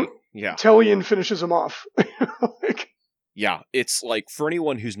they don't, Telian finishes them off. Yeah, it's like, for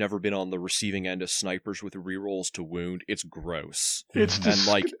anyone who's never been on the receiving end of snipers with rerolls to wound, it's gross. And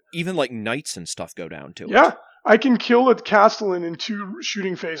like, even like knights and stuff go down to it. Yeah, I can kill a Castellan in 2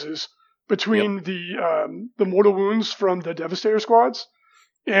 shooting phases between the mortal wounds from the Devastator squads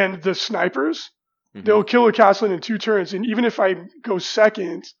and the snipers. They'll kill a Castellan in 2 turns, and even if I go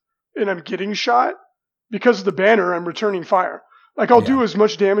second and I'm getting shot, because of the banner, I'm returning fire. Like, I'll do as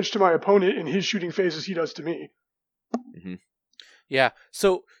much damage to my opponent in his shooting phase as he does to me. Yeah.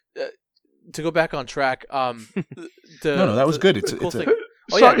 So to go back on track, no, that was good. It's cool thing.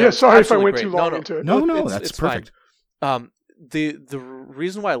 Sorry if I went too long into it. No, that's perfect. The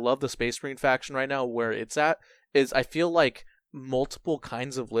reason why I love the Space Marine faction right now, where it's at, is I feel like multiple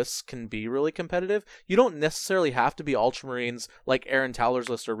kinds of lists can be really competitive. You don't necessarily have to be Ultramarines like Aaron Towler's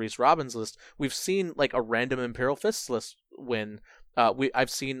list or Reese Robbins' list. We've seen like a random Imperial Fists list win. I've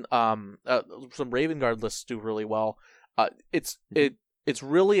seen some Raven Guard lists do really well. It's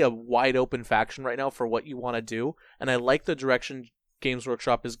really a wide open faction right now for what you want to do, and I like the direction Games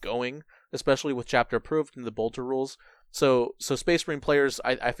Workshop is going especially with chapter approved and the bolter rules. So Space Marine players,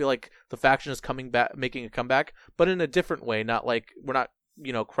 I feel like the faction is coming back, making a comeback, but in a different way. Not like we're not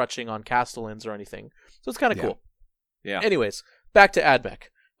crutching on Castellans or anything. So it's kind of cool. Yeah. Anyways, back to AdMech.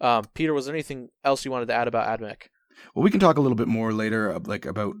 Peter, was there anything else you wanted to add about AdMech? Well, we can talk a little bit more later,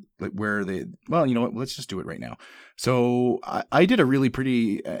 about where they. Well, you know what? Let's just do it right now. So I did a really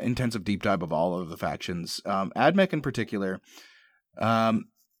pretty intensive deep dive of all of the factions, AdMech in particular. So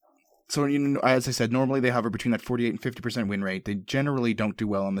as I said, normally they hover between that 48 and 50% win rate. They generally don't do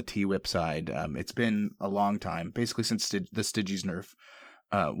well on the T-Whip side. It's been a long time, basically since the Stygies nerf,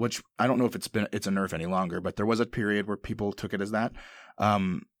 which I don't know if it's a nerf any longer, but there was a period where people took it as that.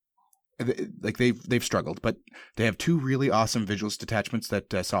 They've struggled, but they have two really awesome Vigilus detachments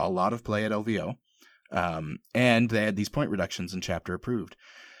that saw a lot of play at LVO, and they had these point reductions in chapter approved.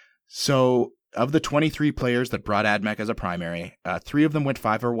 So of the 23 players that brought AdMech as a primary, 3 of them went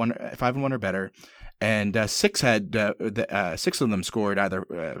 5-1 or better, and 6 of them scored either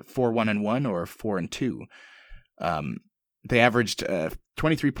 4-1-1 or 4-2. They averaged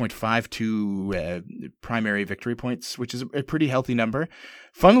 23.52 primary victory points, which is a pretty healthy number.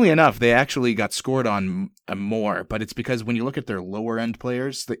 Funnily enough, they actually got scored on more, but it's because when you look at their lower end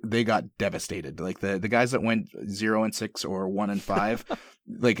players, they got devastated. Like the guys that went 0-6 or 1-5,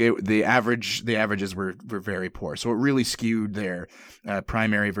 the averages were very poor. So it really skewed their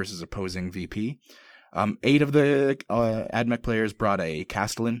primary versus opposing VP. 8 of the AdMech players brought a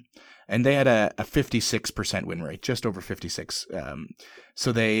Castellan, and they had a 56% win rate, just over 56.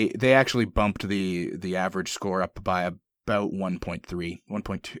 So they actually bumped the average score up by about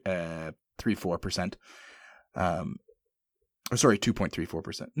 1.34%. Sorry,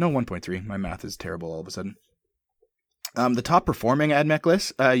 2.34%. No, 1.3. My math is terrible all of a sudden. The top performing AdMech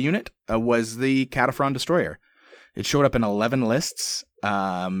list unit was the Cataphren Destroyer. It showed up in 11 lists.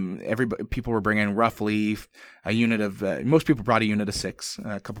 People were bringing roughly a unit of. Most people brought a unit of 6.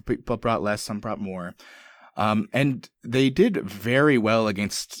 A couple people brought less. Some brought more. And they did very well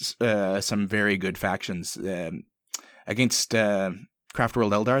against some very good factions. Against Craft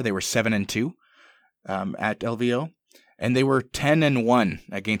World Eldar, they were 7-2 at LVO, and they were 10-1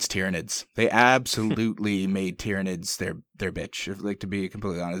 against Tyranids. They absolutely made Tyranids their bitch. To be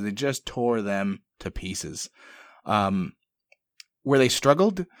completely honest, they just tore them to pieces. Where they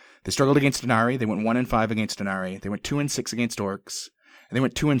struggled against Denari. They went 1-5 against Denari. They went 2-6 against Orcs, and they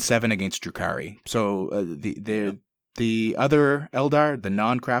went 2-7 against Drukhari. So the other Eldar, the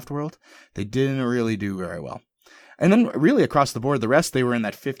non-Craft World, they didn't really do very well. And then really across the board, the rest, they were in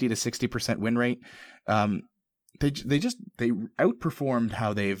that 50 to 60% win rate. They outperformed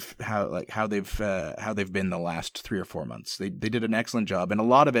how they've been the last 3 or 4 months. They did an excellent job, and a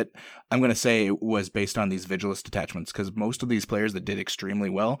lot of it, I'm going to say, was based on these Vigilus detachments, because most of these players that did extremely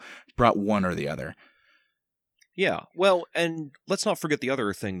well brought one or the other. Yeah, well, and let's not forget the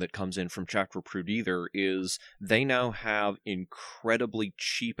other thing that comes in from Chapter Approved either is they now have incredibly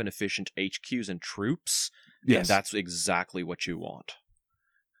cheap and efficient HQs and troops. Yes. And that's exactly what you want.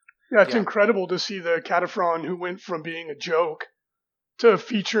 Yeah, it's incredible to see the Cataphren who went from being a joke to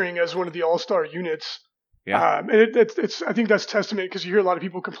featuring as one of the all-star units. Yeah. And it's I think that's testament, because you hear a lot of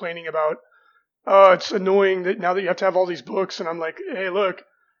people complaining about, it's annoying that now that you have to have all these books. And I'm like, hey, look,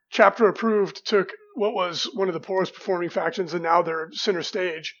 Chapter Approved took what was one of the poorest performing factions, and now they're center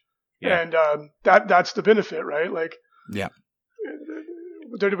stage. Yeah. And that's the benefit, right? Like, yeah,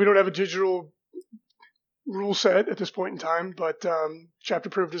 we don't have a digital rule set at this point in time, but Chapter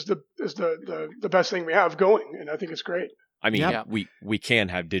Approved is the best thing we have going, and I think it's great. I mean, Yeah. we can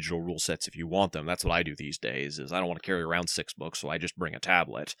have digital rule sets if you want them. That's what I do these days. Is I don't want to carry around 6 books, so I just bring a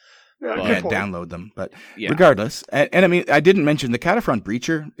tablet. Yeah, But- good and point. download them. But Yeah. regardless, and I mean, I didn't mention the Cataphren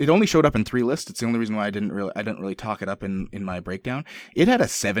Breacher. It only showed up in 3 lists. It's the only reason why I didn't really talk it up in my breakdown. It had a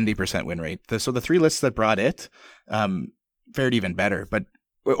 70% win rate. So the 3 lists that brought it fared even better. But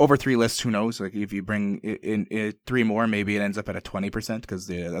over 3 lists, who knows? Like if you bring in 3 more, maybe it ends up at a 20% because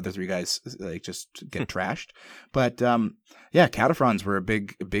the other 3 guys just get trashed. But Cataphrons were a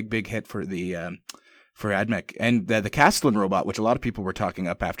big hit for the. For AdMech, and the Castellan robot, which a lot of people were talking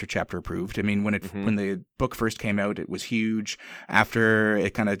up after Chapter Approved. I mean, when the book first came out, it was huge. After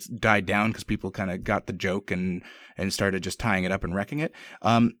it kind of died down because people kind of got the joke and started just tying it up and wrecking it.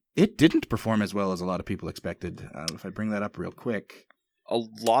 It didn't perform as well as a lot of people expected. If I bring that up real quick, A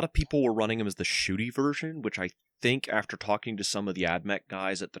lot of people were running him as the shooty version, which I think, after talking to some of the AdMech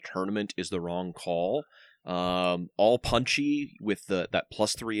guys at the tournament, is the wrong call. All punchy with that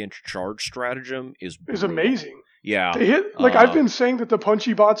 +3 inch charge stratagem is amazing. Yeah. They hit, I've been saying that the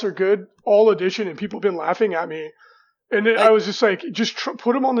punchy bots are good all edition, and people have been laughing at me. And I was just like, just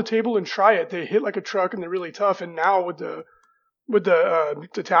put them on the table and try it. They hit like a truck and they're really tough. And now with the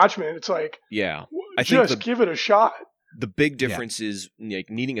detachment, it's like, yeah, just give it a shot. The big difference is like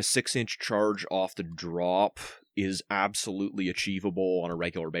needing a 6-inch charge off the drop is absolutely achievable on a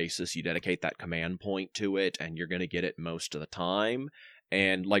regular basis. You dedicate that command point to it, and you're going to get it most of the time.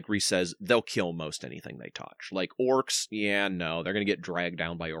 And like Reese says, they'll kill most anything they touch. Like orcs, they're going to get dragged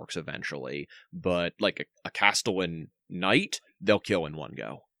down by orcs eventually. But like a Castellan knight, they'll kill in one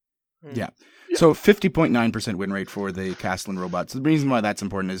go. Yeah. So 50.9% win rate for the Castellan robots. The reason why that's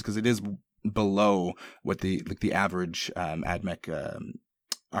important is because it is below what the average AdMech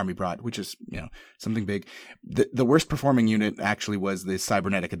army brought, which is something big. The worst performing unit actually was the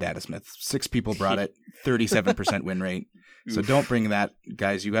Cybernetic Adatasmith. 6 people brought it, 37% win rate. So don't bring that,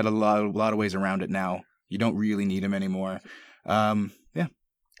 guys. You got a lot of ways around it now. You don't really need them anymore. Yeah. All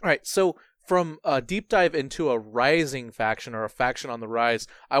right. So from a deep dive into a rising faction or a faction on the rise,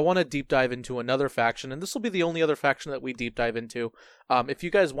 I want to deep dive into another faction, and this will be the only other faction that we deep dive into. If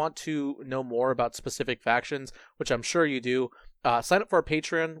you guys want to know more about specific factions, which I'm sure you do, sign up for our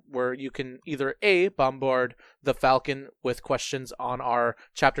Patreon, where you can either A, bombard the Falcon with questions on our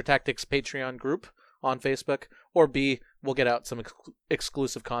Chapter Tactics Patreon group on Facebook, or B, we'll get out some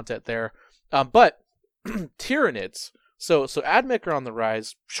exclusive content there. But Tyranids. So AdMech are on the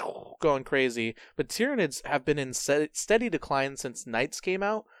rise, going crazy, but Tyranids have been in steady decline since Knights came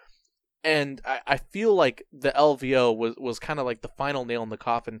out, and I feel like the LVO was kind of like the final nail in the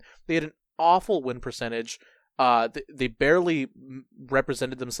coffin. They had an awful win percentage. They barely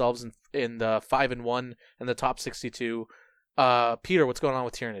represented themselves in the 5-1 and the top 62. Peter, what's going on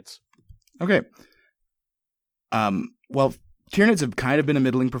with Tyranids? Okay. Well, Tyranids have kind of been a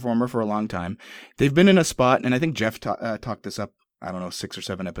middling performer for a long time. They've been in a spot, and I think Jeff talked this up, 6 or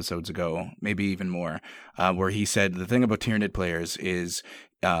 7 episodes ago, maybe even more, where he said the thing about Tyranid players is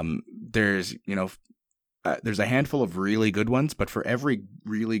there's a handful of really good ones, but for every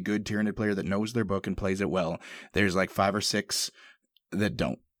really good Tyranid player that knows their book and plays it well, there's like 5 or 6 that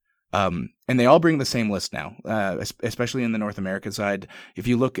don't. And they all bring the same list now, especially in the North American side. If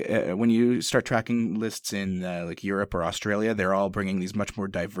you look when you start tracking lists in like Europe or Australia, they're all bringing these much more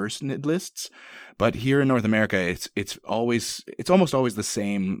diverse lists. But here in North America, it's almost always the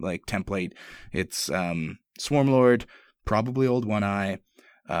same like template. It's Swarmlord, probably Old One Eye,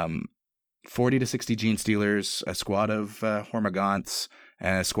 40 to 60 Gene Stealers, a squad of Hormagaunts,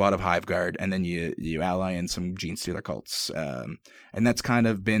 and a squad of Hiveguard, and then you ally in some Gene Stealer cults. And that's kind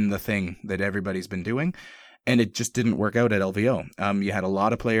of been the thing that everybody's been doing, and it just didn't work out at LVO. You had a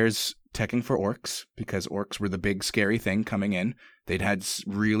lot of players teching for orcs, because orcs were the big scary thing coming in. They'd had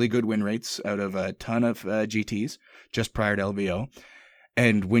really good win rates out of a ton of GTs just prior to LVO.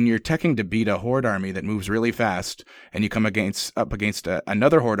 And when you're teching to beat a Horde army that moves really fast, and you come up against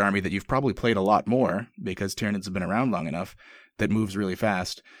another Horde army that you've probably played a lot more, because Tyranids have been around long enough, that moves really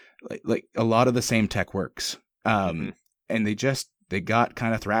fast, like a lot of the same tech works. And they got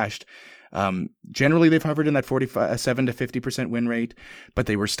kind of thrashed. Generally, they've hovered in that 47 to 50% win rate, but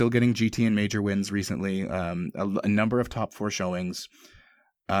they were still getting GT and major wins recently, a number of top 4 showings.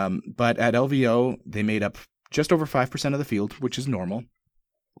 But at LVO, they made up just over 5% of the field, which is normal.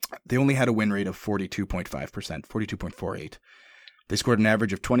 They only had a win rate of 42.5%, 42.48. They scored an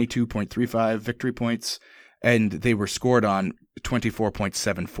average of 22.35 victory points, and they were scored on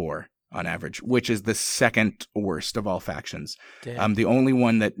 24.74 on average, which is the second worst of all factions. The only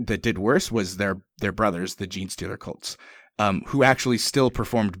one that did worse was their brothers, the Gene Stealer cults, who actually still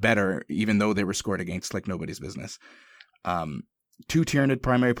performed better, even though they were scored against like nobody's business. 2 Tyranid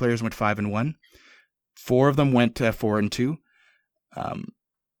primary players went 5-1. 4 of them went 4-2.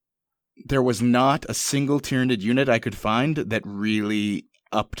 There was not a single Tyranid unit I could find that really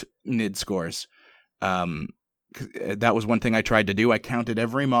upped NID scores. That was one thing I tried to do. I counted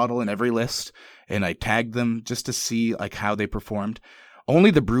every model in every list, and I tagged them just to see like how they performed. Only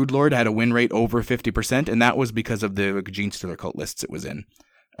the Broodlord had a win rate over 50%, and that was because of the Gene Stealer cult lists it was in.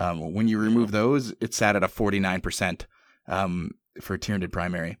 When you remove those, it sat at a 49% for Tyranid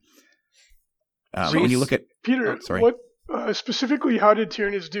primary. When you look at Peter, what specifically, how did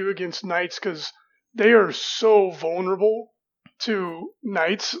Tyranids do against Knights? Because they are so vulnerable to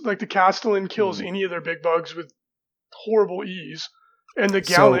Knights. Like the Castellan kills any of their big bugs with horrible ease, and the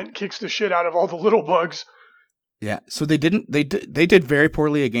Gallant kicks the shit out of all the little bugs. Yeah, so they did very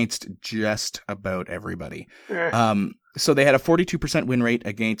poorly against just about everybody. So they had a 42% win rate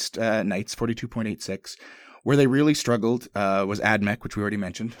against Knights, 42.86. Where they really struggled was AdMech, which we already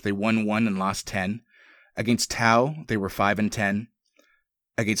mentioned. They won 1 and lost 10. Against Tau, they were 5-10.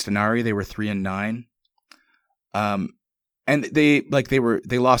 Against Inari, they were 3-9. And they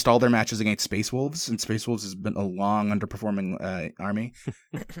lost all their matches against Space Wolves, and Space Wolves has been a long underperforming army.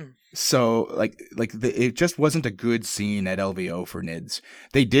 So it just wasn't a good scene at LVO for NIDS.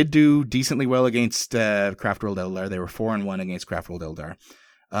 They did do decently well against Craftworld Eldar. They were 4-1 against Craftworld Eldar.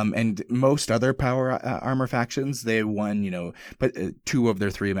 And most other power armor factions, they won, but 2 of their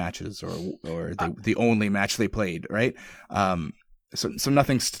 3 matches, or the only match they played, right? So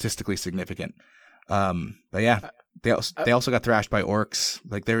nothing statistically significant. But yeah. They also got thrashed by orcs.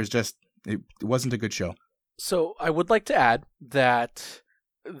 Like there was it wasn't a good show. So I would like to add that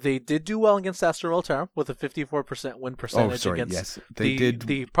they did do well against Astra Militarum with a 54% win percentage. Oh, sorry, against yes, they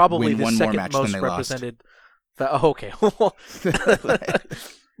did. Probably win the one second more match most than they represented. Okay,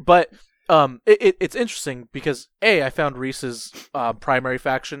 but it's interesting because I found Reese's primary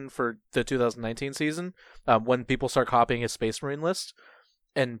faction for the 2019 season when people start copying his Space Marine list,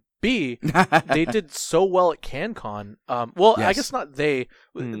 and B, they did so well at CanCon. Yes. I guess not they.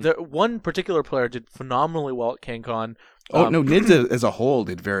 The one particular player did phenomenally well at CanCon. NIDS as a whole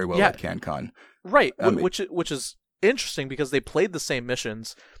did very well at CanCon. Right, which is interesting because they played the same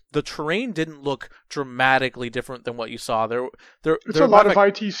missions. The terrain didn't look dramatically different than what you saw. It's a lot of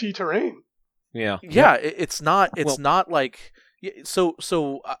ITC terrain. Yeah. Yeah, it's not. It's not like. So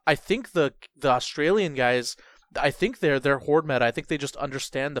I think the Australian guys. I think they're horde meta. I think they just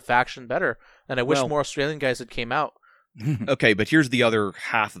understand the faction better, and I wish more Australian guys had came out. Okay, but here's the other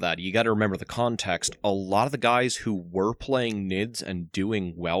half of that. You got to remember the context. A lot of the guys who were playing NIDS and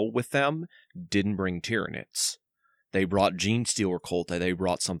doing well with them didn't bring Tyranids. They brought Genestealer Colta. They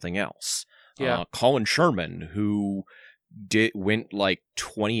brought something else. Yeah. Colin Sherman, who went like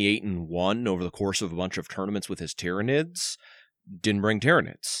 28-1 over the course of a bunch of tournaments with his Tyranids, didn't bring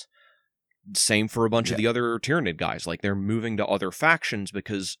Tyranids. Same for a bunch of the other Tyranid guys. Like, they're moving to other factions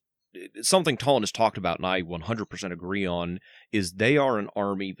because something Talon has talked about, and I 100% agree on, is they are an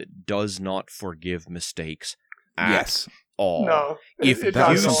army that does not forgive mistakes at all. No. If that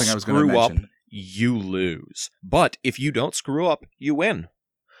you was something I was going to screw up, mention. you lose. But if you don't screw up, you win.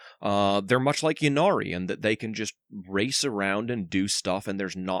 They're much like Ynnari in that they can just race around and do stuff, and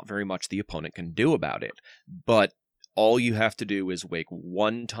there's not very much the opponent can do about it. But all you have to do is make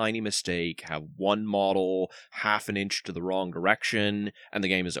one tiny mistake, have one model half an inch to the wrong direction, and the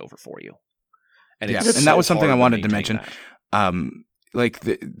game is over for you. And and that was something I wanted to mention.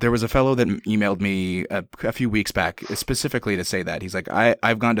 There was a fellow that emailed me a few weeks back specifically to say that. He's like,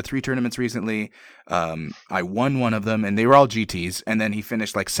 I've gone to 3 tournaments recently. I won one of them, and they were all GTs. And then he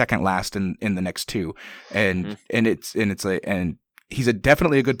finished like second last in the next 2, and he's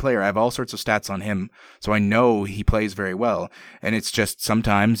definitely a good player. I have all sorts of stats on him, so I know he plays very well. And it's just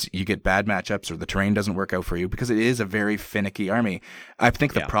sometimes you get bad matchups or the terrain doesn't work out for you because it is a very finicky army. I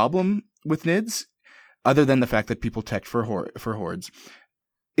think the problem with NIDS, other than the fact that people tech for hordes,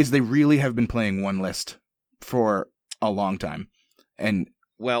 is they really have been playing one list for a long time, and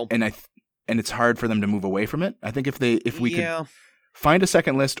it's hard for them to move away from it. I think if we could find a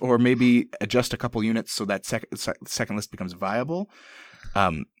second list, or maybe adjust a couple units so that second list becomes viable,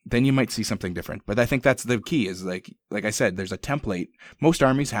 then you might see something different. But I think that's the key. Is like I said, there's a template. Most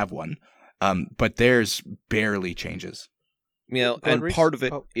armies have one, but theirs barely changes. And part of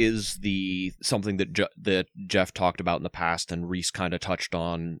it is something that Jeff talked about in the past, and Reese kind of touched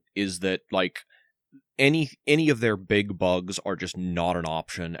on, is that like any of their big bugs are just not an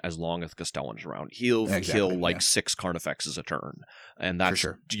option as long as Castellan is around. He'll kill like 6 Carnifexes a turn, and that's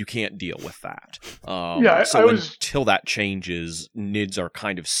you can't deal with that. Until that changes, NIDS are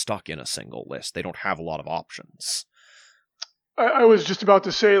kind of stuck in a single list. They don't have a lot of options. I was just about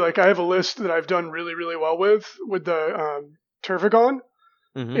to say, like, I have a list that I've done really, really well with the Tervagon.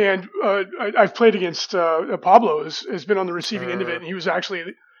 Mm-hmm. And I've played against Pablo has been on the receiving end of it, and he was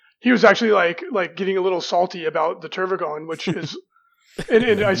actually like getting a little salty about the Tervagon, which is,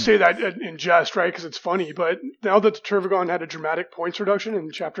 and I say that in jest, right? Because it's funny. But now that the Tervagon had a dramatic points reduction in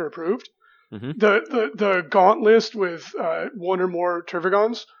chapter approved, the gaunt list with 1 or more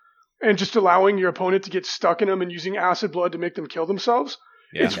Tervagons, and just allowing your opponent to get stuck in them and using acid blood to make them kill themselves.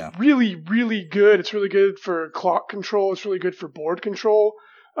 Yeah. It's really, really good. It's really good for clock control. It's really good for board control.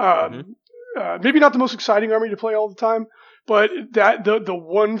 Maybe not the most exciting army to play all the time, but that the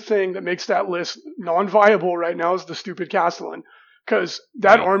one thing that makes that list non-viable right now is the stupid Castellan, because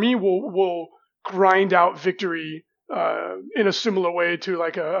that army will grind out victory in a similar way to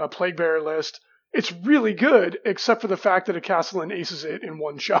like a Plague Bearer list. It's really good, except for the fact that a Castellan aces it in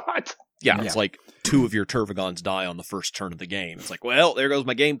one shot. Yeah, it's like 2 of your Tervagons die on the first turn of the game. It's like, well, there goes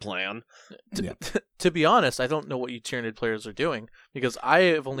my game plan. To be honest, I don't know what you Tyranid players are doing, because I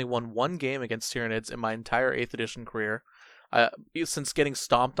have only won 1 game against Tyranids in my entire 8th edition career. Since getting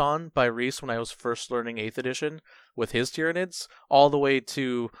stomped on by Reese when I was first learning 8th edition with his Tyranids, all the way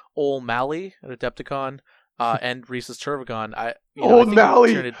to Ol Mally at Adepticon, and Reese's Turvagon. I think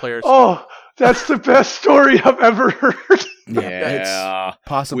Mally. Tyranid players. Oh, that's the best story I've ever heard. It's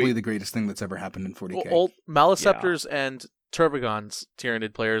possibly the greatest thing that's ever happened in 40k. Old Maliceptors and Turbagons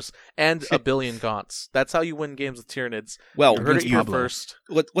Tyranid players, and a billion Gaunts. That's how you win games with Tyranids. Well, you heard it here first.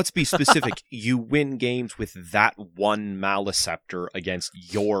 Let's be specific. You win games with that one Maliceptor against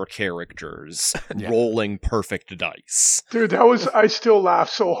your characters, rolling perfect dice. Dude, I still laugh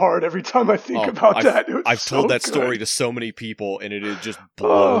so hard every time I think about that. I've told that story to so many people, and it just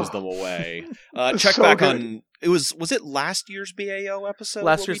blows them away. Check back good. On... Was it last year's BAO episode?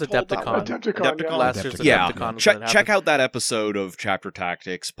 Last year's Adepticon. Adepticon. Last year's yeah. Adepticon. Check out that episode of Chapter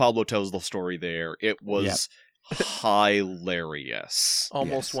Tactics. Pablo tells the story there. It was hilarious.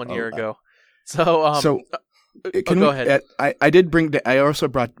 Almost 1 year ago. So go ahead. I also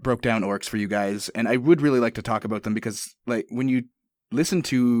broke down orcs for you guys, and I would really like to talk about them because, like, when you listen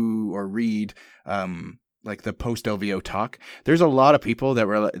to or read, like the post LVO talk, there's a lot of people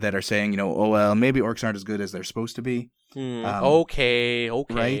that are saying, oh well, maybe orcs aren't as good as they're supposed to be. Okay,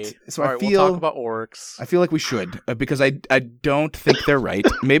 right. So we'll talk about orcs. I feel like we should because I don't think they're right.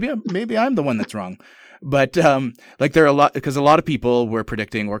 Maybe I'm the one that's wrong. But like there are a lot because a lot of people were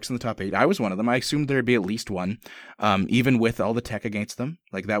predicting orcs in the top 8. I was one of them. I assumed there'd be at least one, even with all the tech against them.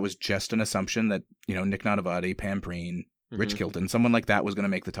 Like that was just an assumption that Nick Nanavati, Pam Preen, Rich Kilton, someone like that was going to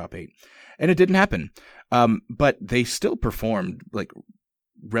make the top 8, and it didn't happen. But they still performed like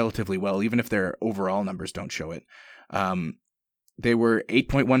relatively well, even if their overall numbers don't show it. They were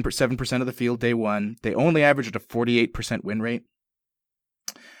 8.17% of the field day one. They only averaged a 48% win rate.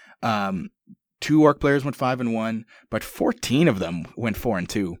 2 orc players went 5-1, but 14 of them went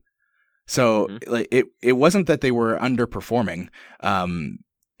 4-2. So like it wasn't that they were underperforming.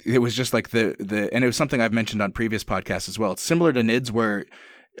 It was just like and it was something I've mentioned on previous podcasts as well. It's similar to NIDS where,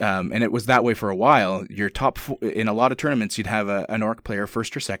 and it was that way for a while. Your top in a lot of tournaments, you'd have an orc player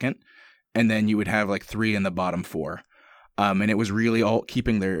first or second, and then you would have like 3 in the bottom 4. And it was really all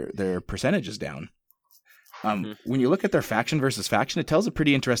keeping their percentages down. When you look at their faction versus faction, it tells a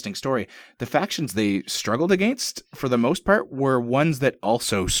pretty interesting story. The factions they struggled against, for the most part, were ones that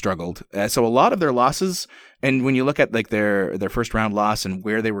also struggled. So a lot of their losses, and when you look at like their first round loss and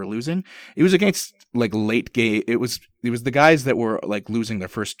where they were losing, it was against like late game. It was the guys that were like losing their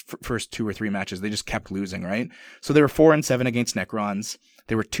first 2 or 3 matches. They just kept losing, right? So they were 4-7 against Necrons.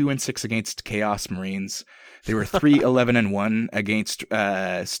 They were 2-6 against Chaos Marines. They were 3-11-1 against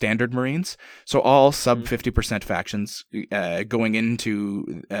Standard Marines. So all sub 50% factions going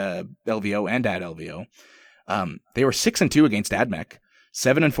into LVO and at LVO. They were 6-2 against AdMech,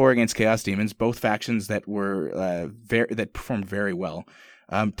 7-4 against Chaos Demons, both factions that were that performed very well.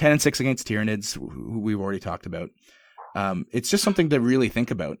 10-6 against Tyranids, who we've already talked about. It's just something to really think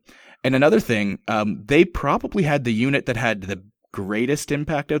about. And another thing, they probably had the unit that had the greatest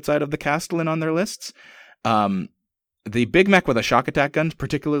impact outside of the Castellan on their lists. The Big Mech with a shock attack gun,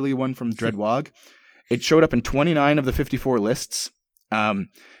 particularly one from Dreadwog, it showed up in 29 of the 54 lists.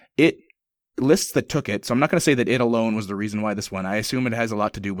 Lists that took it, so I'm not going to say that it alone was the reason why this won. I assume it has a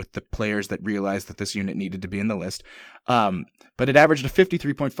lot to do with the players that realized that this unit needed to be in the list. But it averaged a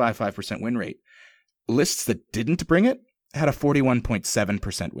 53.55% win rate. Lists that didn't bring it had a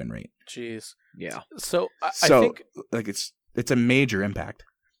 41.7% win rate. Jeez. Yeah. So I think like it's a major impact.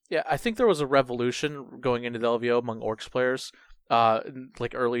 Yeah, I think there was a revolution going into the LVO among orcs players,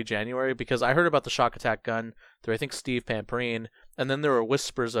 like early January, because I heard about the shock attack gun through I think Steve Pamperine, and then there were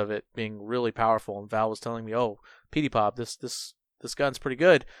whispers of it being really powerful, and Val was telling me, "Oh, PD Pop, this gun's pretty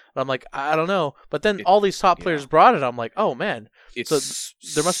good." And I'm like, I don't know, but then all these top players brought it. I'm like, oh man, so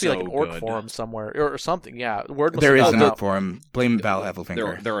there must be like an orc forum somewhere or something. Yeah, word must there is have an out. orc forum. Blame Val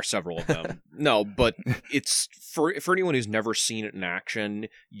Heffelfinger. There are several of them. No, but it's for anyone who's never seen it in action,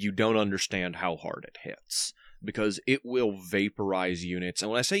 you don't understand how hard it hits. Because it will vaporize units.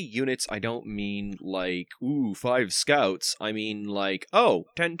 And when I say units, I don't mean like, 5 scouts. I mean like, 10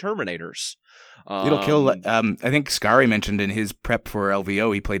 Terminators. It'll kill, I think Scary mentioned in his prep for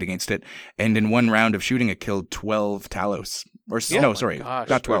LVO, he played against it, and in one round of shooting, it killed 12 Talos.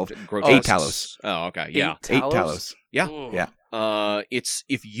 Not 12. 8 Talos. Oh, okay, yeah. 8 Talos. Yeah. Ooh. Yeah. It's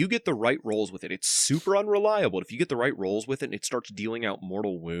if you get the right rolls with it, it's super unreliable. If you get the right rolls with it and it starts dealing out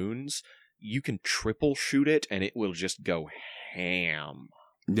mortal wounds, you can triple shoot it and it will just go ham.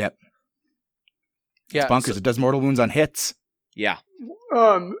 Yep. Yeah, it's bonkers. It does mortal wounds on hits. Yeah.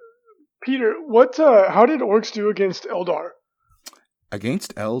 Peter, how did orcs do against Eldar?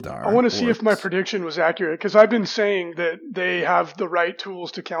 Against Eldar. I want to see if my Orcs. prediction was accurate, because I've been saying that they have the right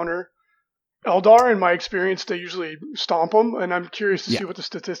tools to counter Eldar. In my experience, they usually stomp them, and I'm curious to see what the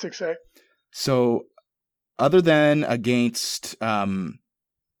statistics say. So, other than against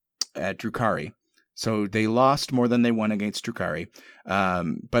Drukhari, so they lost more than they won against Drukhari,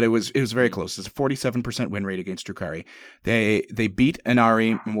 but it was very close. It's a 47% win rate against Drukhari. They beat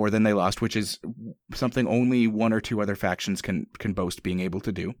Inari more than they lost, which is something only one or two other factions can boast being able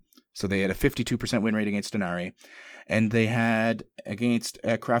to do. So they had a 52% win rate against Inari, and they had against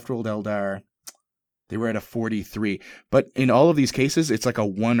Craftworld Eldar, they were at a 43. But in all of these cases, it's like a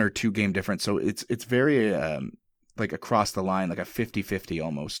 1 or 2 game difference. So it's very like across the line, like a 50-50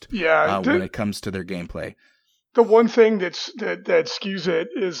 almost. Yeah, when it comes to their gameplay. The one thing that skews it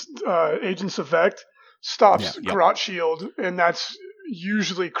is Agents of Vect stops Garrote Shield, and that's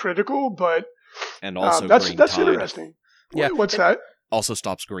usually critical. But and also that's Green Tide. interesting. Yeah. What's that? Also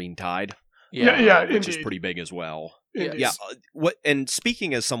stops Green Tide. Yeah, which indeed. is pretty big as well. Indeed. Yeah. And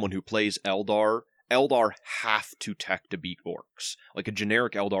speaking as someone who plays Eldar have to tech to beat orcs. Like a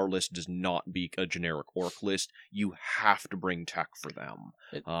generic Eldar list does not beat a generic orc list. You have to bring tech for them.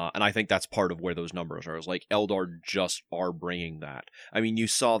 And I think that's part of where those numbers are. It's like Eldar just are bringing that. I mean, you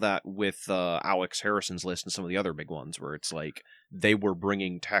saw that with Alex Harrison's list and some of the other big ones where it's like they were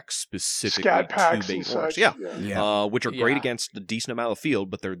bringing tech specifically Scat to packs bait and orcs. such. Yeah. Which are great Yeah. against a decent amount of the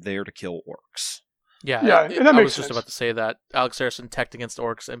field, but they're there to kill orcs. And that I makes was just sense. about to say that Alex Harrison teched against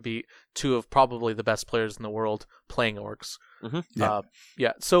orcs and beat 2 of probably the best players in the world playing orcs. Mhm.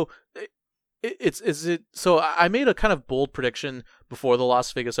 So so I made a kind of bold prediction before the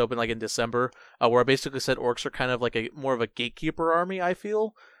Las Vegas Open, like in December, where I basically said orcs are kind of like more of a gatekeeper army. I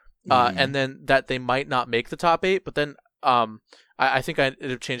feel, and then that they might not make the top 8, but then I think I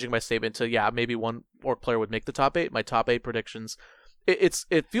ended up changing my statement to maybe one orc player would make the top 8. My top 8 predictions.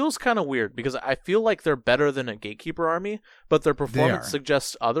 It feels kind of weird because I feel like they're better than a gatekeeper army, but their performance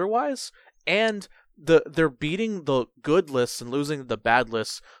suggests otherwise, and they're beating the good lists and losing the bad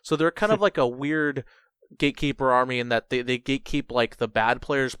lists, so they're kind of like a weird gatekeeper army in that they gatekeep like the bad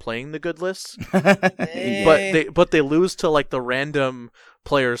players playing the good lists, but they lose to like the random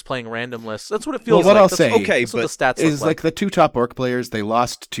players playing random lists. That's what it feels Well, what like. I'll That's say, that's what the stats is look like the 2 top orc players, they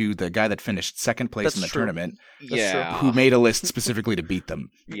lost to the guy that finished second place That's in the true. tournament, Yeah. who made a list specifically to beat them.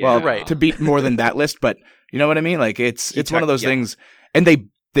 Yeah. Well, Right. to beat more than that list, but you know what I mean? Like it's one of those things, and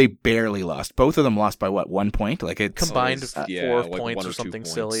they barely lost. Both of them lost by what, 1 point? Like it's Combined 4 like points 1 or 2 something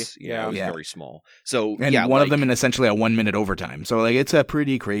points. silly. Yeah, it was Yeah. very small. So and one like, of them in essentially a 1 minute overtime. So like it's a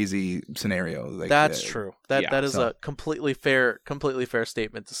pretty crazy scenario. Like, That's true. That is so- a completely fair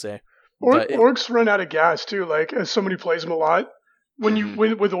statement to say. Orcs run out of gas too. Like as somebody plays them a lot, when you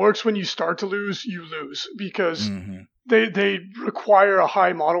with orcs, when you start to lose, you lose because Mhm. they require a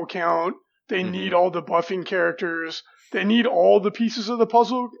high model count. They need all the buffing characters. They need all the pieces of the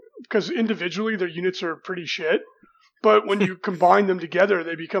puzzle because individually their units are pretty shit. But when you combine them together,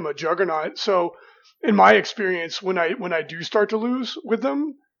 they become a juggernaut. So, in my experience, when I do start to lose with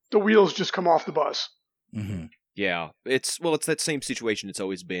them, the wheels just come off the bus. Mhm. Yeah, it's that same situation it's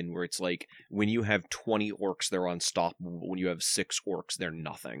always been, where it's like when you have 20 orcs, they're unstoppable. When you have 6 orcs, they're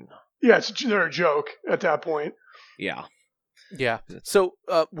nothing. Yeah, they're a joke at that point. Yeah. Yeah. So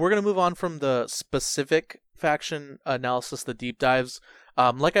we're going to move on from the specific faction analysis, the deep dives.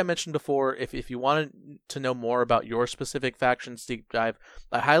 Like I mentioned before, if you wanted to know more about your specific faction's deep dive,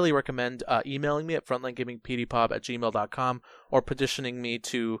 I highly recommend emailing me at frontlinegamingpdpop@gmail.com or petitioning me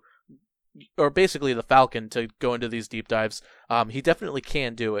or basically the Falcon to go into these deep dives. He definitely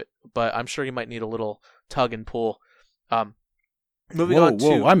can do it, but I'm sure he might need a little tug and pull. Moving on to...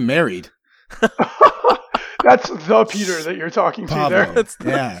 Whoa, I'm married. That's the Peter that you're talking to there. Pablo.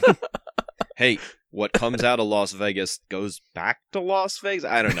 Yeah. Hey, what comes out of Las Vegas goes back to Las Vegas?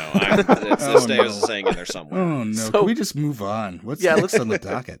 I don't know. This day is saying in there somewhere. Oh no! So- Can we just move on? What's Yeah, next on the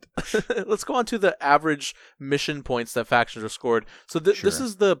docket? Let's go on to the average mission points that factions are scored. So this Sure.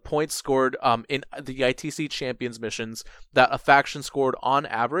 is the points scored in the ITC Champions missions that a faction scored on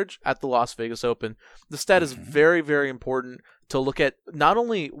average at the Las Vegas Open. The stat is very, very important to look at not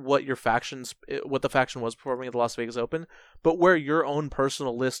only what the faction was performing at the Las Vegas Open, but where your own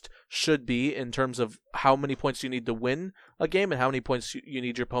personal list should be in terms of how many points you need to win a game and how many points you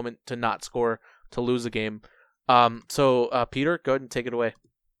need your opponent to not score to lose a game. So Peter, go ahead and take it away.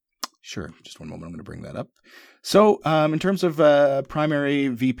 Sure. Just one moment. I'm going to bring that up. So, in terms of primary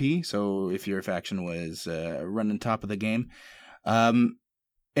VP, so if your faction was running top of the game,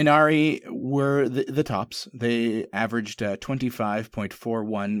 Inari were the tops. They averaged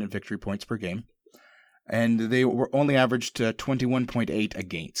 25.41 victory points per game. and they were only averaged 21.8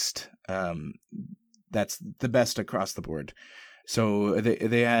 against. That's the best across the board. So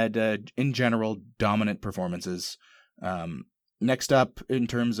they had, in general, dominant performances. Next up, in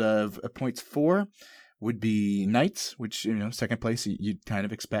terms of points for, would be Knights, which, second place you'd kind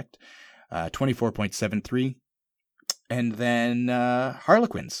of expect, 24.73. And then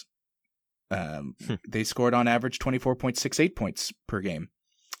Harlequins. They scored on average 24.68 points per game.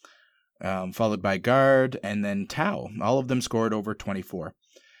 Followed by Guard and then Tau. All of them scored over 24.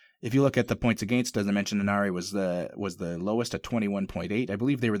 If you look at the points against, as I mentioned, Inari was the lowest at 21.8. I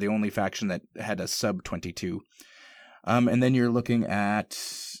believe they were the only faction that had a sub 22. And then you're looking at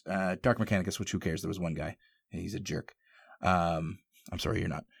Dark Mechanicus, which who cares? There was one guy. He's a jerk. I'm sorry, you're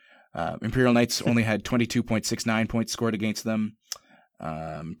not. Imperial Knights only had 22.69 points scored against them.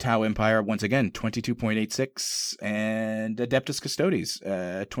 Tau Empire, once again, 22.86. And Adeptus Custodes,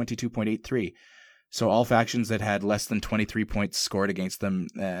 22.83. So all factions that had less than 23 points scored against them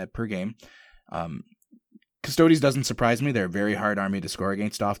per game. Custodes doesn't surprise me. They're a very hard army to score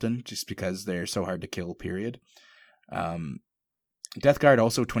against often, just because they're so hard to kill, period. Death Guard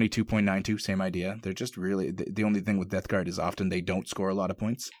also 22.92, same idea. They're just really, the only thing with Death Guard is often they don't score a lot of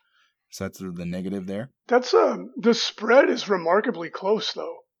points. So that's the negative there. That's the spread is remarkably close,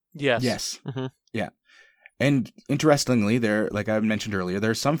 though. Yes. Mm-hmm. Yeah. And interestingly, like I mentioned earlier,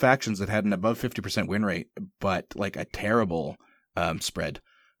 there are some factions that had an above 50% win rate, but like a terrible spread.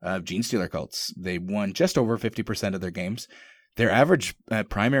 Genestealer cults, they won just over 50% of their games. Their average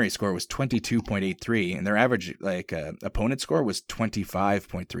primary score was 22.83, and their average opponent score was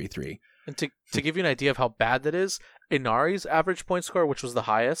 25.33. And to give you an idea of how bad that is, Inari's average point score, which was the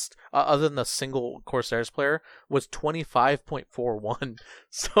highest, other than the single Corsairs player, was 25.41.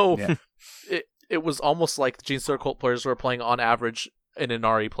 So Yeah. It was almost like the Genestealer cult players were playing on average an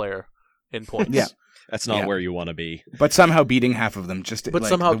Inari player in points. Yeah. That's not where you want to be. But somehow beating half of them, But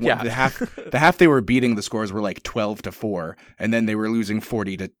somehow, the half they were beating, the scores were like 12-4, and then they were losing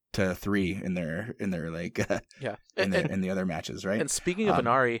 40-3 in their in the other matches, right? And speaking of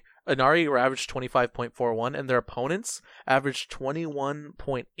Inari averaged 25.41, and their opponents averaged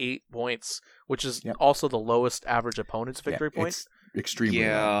 21.8 points, which is also the lowest average opponent's victory point. It's extremely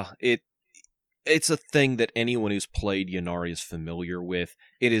low. Yeah, it's a thing that anyone who's played Ynnari is familiar with.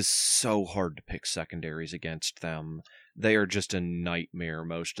 It is so hard to pick secondaries against them. They are just a nightmare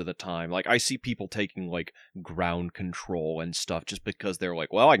most of the time. Like, I see people taking, like, ground control and stuff just because they're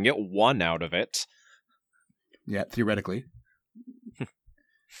like, well, I can get one out of it. Yeah, theoretically.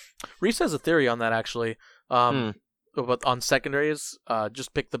 Reese has a theory on that, actually. But on secondaries,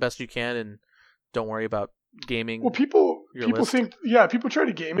 just pick the best you can and don't worry about gaming. Well, people list. think, people try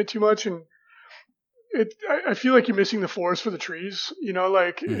to game it too much, and I feel like you're missing the forest for the trees.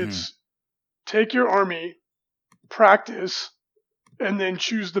 It's take your army, practice, and then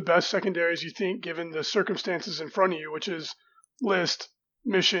choose the best secondaries you think given the circumstances in front of you, which is list,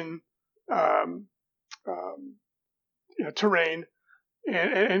 mission, terrain,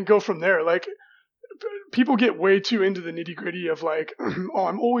 and go from there. Like, people get way too into the nitty gritty of like, oh,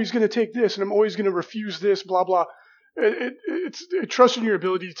 I'm always going to take this and I'm always going to refuse this, blah blah. It's trust in your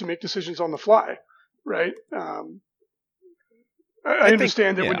ability to make decisions on the fly. Right. I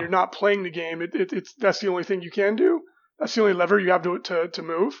understand that when you're not playing the game, it's that's the only thing you can do. That's the only lever you have to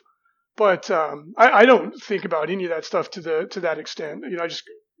move. But I don't think about any of that stuff to that extent. I just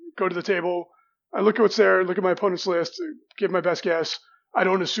go to the table, I look at what's there, look at my opponent's list, give my best guess. I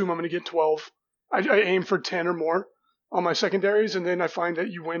don't assume I'm going to get 12. I aim for 10 or more on my secondaries, and then I find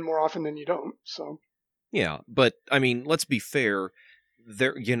that you win more often than you don't. So yeah, but I mean, let's be fair.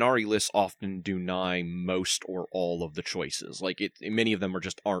 Their Ynnari lists often deny most or all of the choices. Like, many of them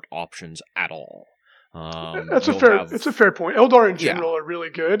aren't options at all. It's a fair point. Eldar in general are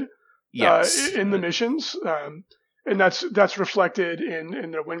really good in the missions, and that's reflected in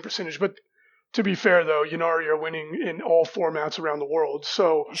their win percentage. But to be fair, though, Ynnari are winning in all formats around the world.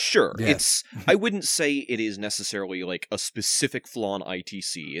 So sure, I wouldn't say it is necessarily like a specific flaw in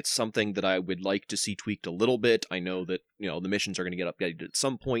ITC. It's something that I would like to see tweaked a little bit. I know that the missions are going to get updated at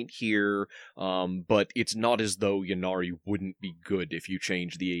some point here, but it's not as though Ynnari wouldn't be good if you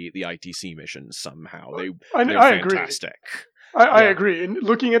change the ITC missions somehow. They're fantastic. I agree. And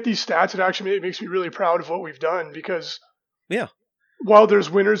looking at these stats, it makes me really proud of what we've done because while there's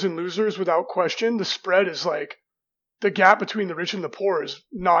winners and losers without question, the spread is like the gap between the rich and the poor is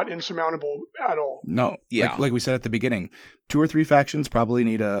not insurmountable at all. No, like we said at the beginning, 2 or 3 factions probably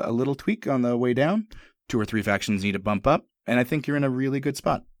need a little tweak on the way down. 2 or 3 factions need a bump up, and I think you're in a really good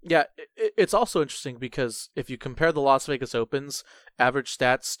spot. Yeah, it's also interesting because if you compare the Las Vegas Open's average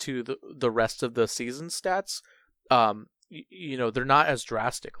stats to the rest of the season stats, they're not as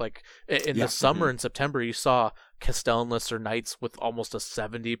drastic. Like in the summer in September, you saw Castell and Lister Knights with almost a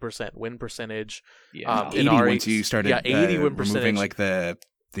 70% win percentage. Yeah, 80 once you started 80 win removing percentage. like the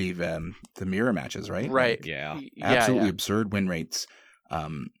mirror matches, right? Right. Yeah. Absolutely absurd win rates.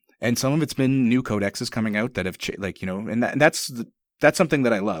 And some of it's been new codexes coming out that have and that's something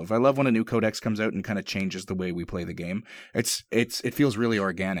that I love. I love when a new codex comes out and kind of changes the way we play the game. It feels really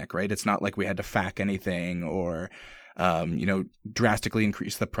organic, right? It's not like we had to FAQ anything or drastically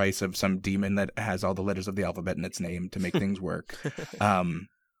increase the price of some demon that has all the letters of the alphabet in its name to make things work.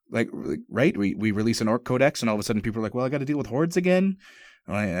 Right? We release an orc codex and all of a sudden people are like, well, I got to deal with hordes again.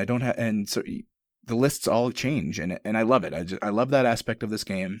 I don't have, and so the lists all change, and I love it. I love that aspect of this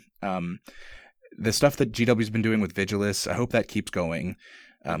game. The stuff that GW's been doing with Vigilus, I hope that keeps going,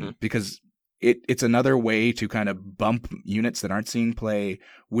 because it's another way to kind of bump units that aren't seeing play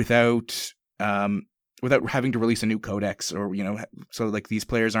without having to release a new codex, or so like these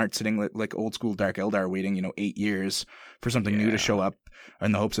players aren't sitting like old school Dark Eldar waiting 8 years for something new to show up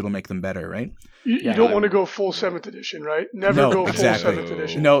in the hopes it'll make them better, right? You don't want to go full 7th edition, right? Never go full 7th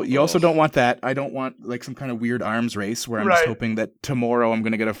edition. No, you also don't want that. I don't want like some kind of weird arms race where I'm just hoping that tomorrow I'm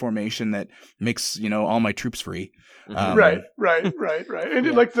going to get a formation that makes all my troops free. Right.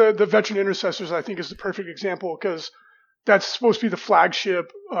 And like the Veteran Intercessors, I think, is the perfect example, because that's supposed to be the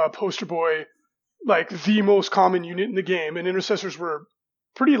flagship poster boy, like the most common unit in the game, and Intercessors were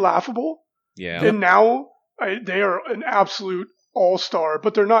pretty laughable. Yeah. And now they are an absolute all-star,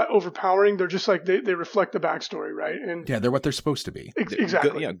 but they're not overpowering. They're just like they reflect the backstory, right? And yeah, they're what they're supposed to be.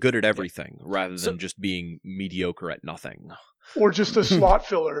 Exactly. Good at everything rather than just being mediocre at nothing. Or just a slot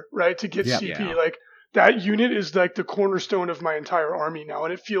filler, right? To get CP. Yeah. Like that unit is like the cornerstone of my entire army now,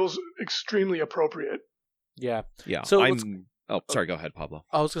 and it feels extremely appropriate. Yeah. Yeah. So sorry, go ahead, Pablo.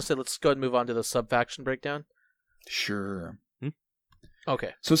 I was going to say, let's go ahead and move on to the sub-faction breakdown. Sure.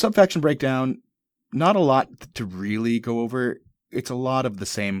 Okay. So sub-faction breakdown, not a lot to really go over. It's a lot of the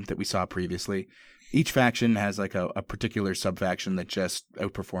same that we saw previously. Each faction has like a particular sub-faction that just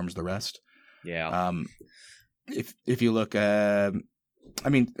outperforms the rest. Yeah. If you look, Adeptus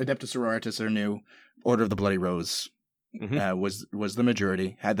Sororitas are new. Order of the Bloody Rose was the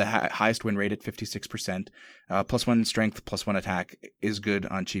majority, had the highest win rate at 56%. +1 strength, +1 attack is good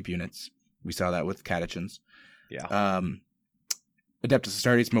on cheap units. We saw that with Catechins. Yeah. Adeptus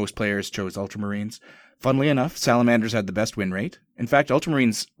Astartes, most players chose Ultramarines. Funnily enough, Salamanders had the best win rate. In fact,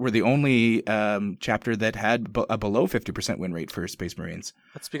 Ultramarines were the only chapter that had a below 50% win rate for Space Marines.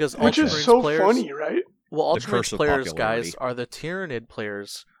 That's because Which Ultramarines is so players, funny, right? Well, The curse Ultramarines of players, popularity. guys, are the Tyranid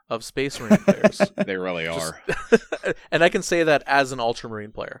players of Space Marine players. They really are. And I can say that as an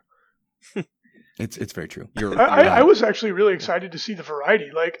Ultramarine player. It's very true. I was actually really excited to see the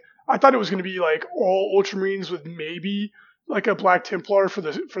variety. Like, I thought it was going to be like all Ultramarines with maybe like a Black Templar for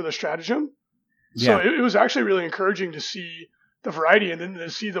the stratagem. So it was actually really encouraging to see the variety, and then to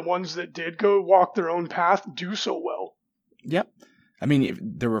see the ones that did go walk their own path do so well. Yep. I mean,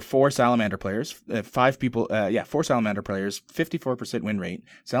 there were 4 Salamander players, 4 Salamander players, 54% win rate.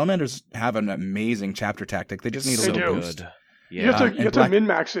 Salamanders have an amazing chapter tactic. They just need a They little do. boost. Yeah. You have to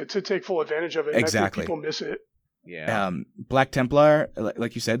min-max it to take full advantage of it. And Exactly. I think people miss it. Yeah. Black Templar,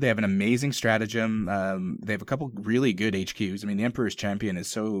 like you said, they have an amazing stratagem. They have a couple really good HQs. I mean, the Emperor's Champion is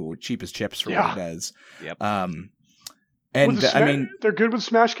so cheap as chips for what he does. Yep. They're good with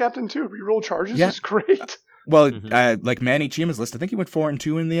Smash Captain too. Reroll charges is great. Well, like Manny Chima's list, I think he went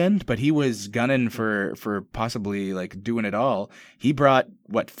 4-2 in the end, but he was gunning for possibly like doing it all. He brought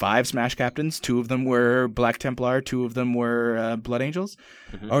 5 Smash Captains? 2 of them were Black Templar, 2 of them were Blood Angels.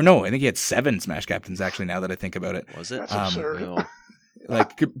 Or no, I think he had 7 Smash Captains actually. Now that I think about it, Was it? That's absurd. No.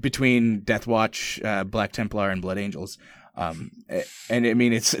 like between Death Watch, Black Templar, and Blood Angels. And I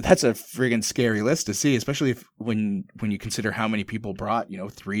mean, that's a friggin' scary list to see, especially when you consider how many people brought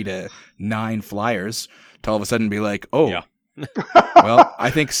 3 to 9 flyers to all of a sudden be like, oh, Yeah. well,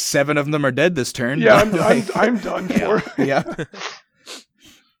 I think 7 of them are dead this turn. Yeah, I'm done for. Yeah.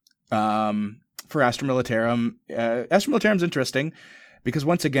 For Astra Militarum, Astra Militarum's interesting because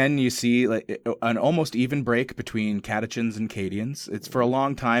once again you see like an almost even break between Catechins and Cadians. It's for a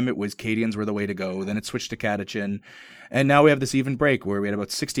long time it was Cadians were the way to go. Then it switched to Catechin, and now we have this even break where we had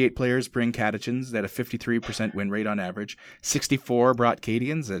about 68 players bring Catechins at a 53% win rate on average. 64 brought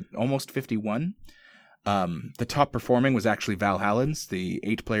Cadians at almost 51. The top performing was actually Valhallans, the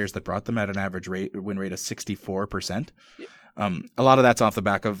 8 players that brought them at an average win rate of 64%. A lot of that's off the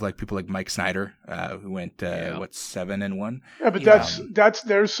back of like people like Mike Snyder, who went 7-1. Yeah, but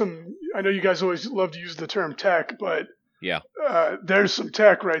there's some I know you guys always love to use the term tech, but Yeah. there's some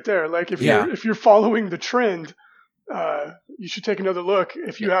tech right there. Like if Yeah. you're following the trend, you should take another look.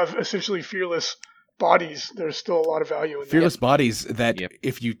 If you have essentially fearless bodies, there's still a lot of value in Fearless bodies that Yep.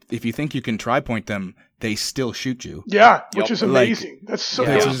 if you think you can tri-point them, they still shoot you. that. Yeah, which Yep. is Like, amazing. That's so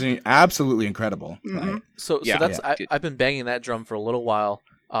Yeah. Which good. is absolutely incredible. Mhm. Right? So Yeah. that's Yeah. I've been banging that drum for a little while,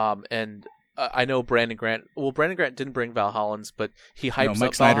 and I know Brandon Grant. Well, Brandon Grant didn't bring Valhallans, but he hypes Mike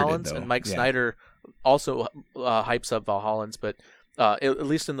up Snyder did, Valhallans, though. and Mike Yeah. Snyder also hypes up Valhallans. But at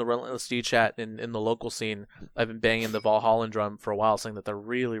least in the Relentless D chat and in the local scene, I've been banging the Valhallan drum for a while, saying that they're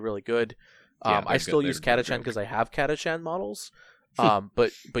really, really good. Yeah, I they're still good. use They're Catachan good. because I have Catachan models.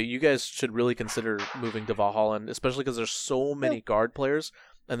 But you guys should really consider moving to Valhallan, especially because there's so many guard players,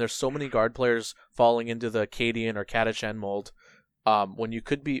 and there's so many guard players falling into the Cadian or Catachan mold. When you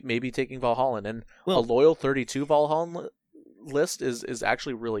could be maybe taking Valhallan, and a loyal 32 Valhallan list is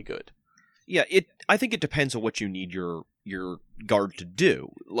actually really good. Yeah, I think it depends on what you need your guard to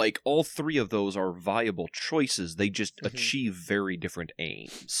do. Like, all three of those are viable choices. They just achieve very different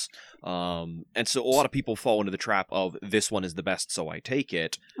aims. And so a lot of people fall into the trap of, this one is the best, so I take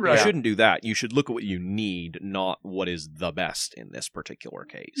it. Right. You shouldn't do that. You should look at what you need, not what is the best in this particular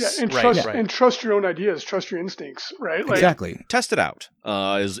case. Yeah, and Right, trust right. and trust your own ideas, trust your instincts, right? Like, Exactly. Test it out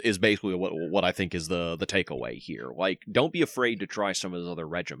is basically what I think is the takeaway here. Like, don't be afraid to try some of those other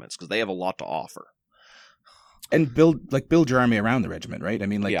regiments, because they have a lot to offer. And build your army around the regiment, right? I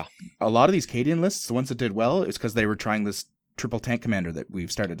mean, like, Yeah. a lot of these Cadian lists, the ones that did well, is because they were trying this triple tank commander that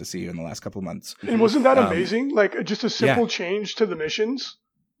we've started to see in the last couple of months. And wasn't that Um, amazing? Like just a simple change to the missions,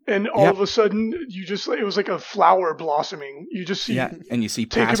 and all Yeah. of a sudden you just it was like a flower blossoming. You just see Yeah, and you see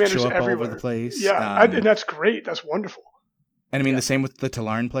tank past commanders show up all everywhere. over the place. Yeah, and that's great. That's wonderful. And I mean, the same with the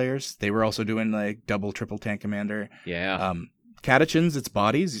Talarn players. They were also doing like double, triple tank commander. Yeah. Catachans, it's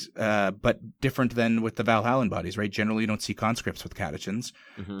bodies, but different than with the Valhallan bodies, right? Generally, you don't see conscripts with Catachans,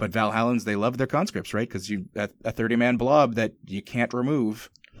 Mhm. but Valhallans, they love their conscripts, right? Because a 30-man blob that you can't remove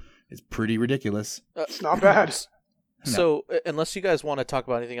is pretty ridiculous. It's not bad. So, unless you guys want to talk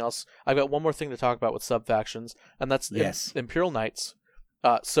about anything else, I've got one more thing to talk about with sub factions, and that's Yes. Imperial Knights.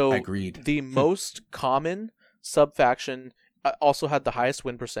 So Agreed. the most common sub faction also had the highest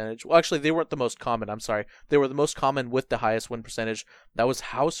win percentage. Well, actually, they weren't the most common. I'm sorry. They were the most common with the highest win percentage. That was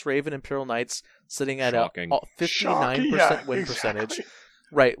House Raven Imperial Knights, sitting at a Shocking. 59% win percentage.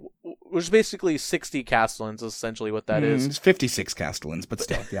 Right, which is basically 60 Castellans, is essentially what that is. It's 56 Castellans, but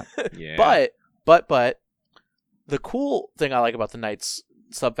still, yeah. Yeah. But the cool thing I like about the Knights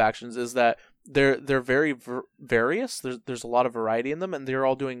sub factions is that they're very various. There's a lot of variety in them, and they're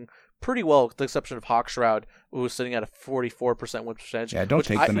all doing pretty well, with the exception of Hawkshroud, who was sitting at a 44% win percentage. Yeah, don't which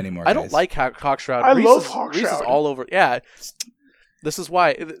take them anymore, I don't guys. like Hawkshroud. I Reese love is Hawkshroud. all over. Yeah, this is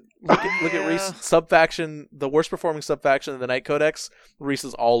why. Look at Reese sub faction, the worst performing sub faction in the Knight Codex. Reese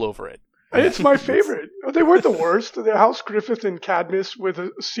is all over it. It's my favorite. They weren't the worst. The House Griffith and Cadmus with a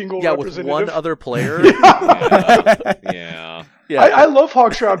single Yeah, with representative. one other player. Yeah. Yeah, I love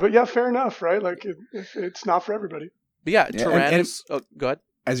Hawkshroud, but yeah, fair enough, right? Like if it's not for everybody. but yeah, Yeah, Tyrannus. Go ahead.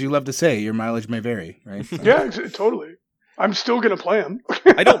 As you love to say, your mileage may vary, right? Yeah, totally. I'm still gonna play him.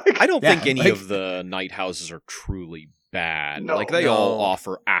 I don't Yeah, think any like- of the night houses are truly bad. No. Like, they No. all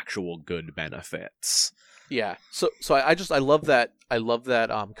offer actual good benefits. Yeah. So I love that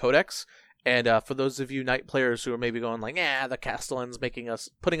codex. And for those of you Knight players who are maybe going like, the Castellans putting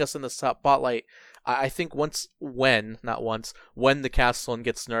us in the spotlight, I think when the Castellan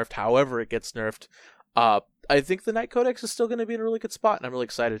gets nerfed, however it gets nerfed, I think the Knight Codex is still going to be in a really good spot, and I'm really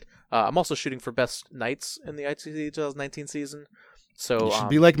excited. I'm also shooting for best Knights in the ITC 2019 season. So You should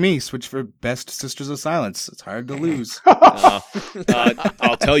be like me, switch for best Sisters of Silence. It's hard to lose.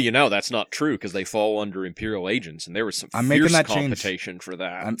 I'll tell you now, that's not true, because they fall under Imperial Agents, and there was some I'm making fierce that change. competition for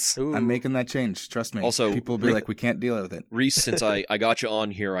that. Ooh. I'm making that change. Trust me. Also, people will be like, we can't deal with it. Reese, since I got you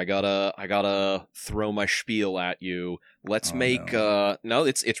on here, I gotta throw my spiel at you. Let's make no,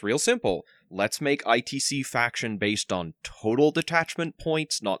 it's real simple. Let's make ITC faction based on total detachment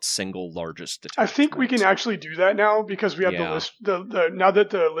points, not single largest I detachment. think we can actually do that now because we have the Yeah. list. The now that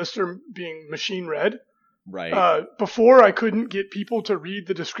the lists are being machine read. Right. Before I couldn't get people to read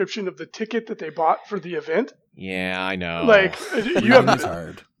the description of the ticket that they bought for the event. Yeah, I know. Like you Reading is have,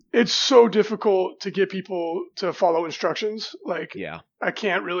 hard. it's so difficult to get people to follow instructions. Like Yeah. I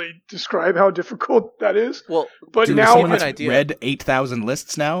can't really describe how difficult that is. well, But to Dude, now as give someone you an that's idea. read 8,000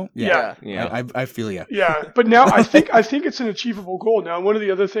 lists now, Yeah. Yeah. I feel you. Yeah, but now I think it's an achievable goal. Now, one of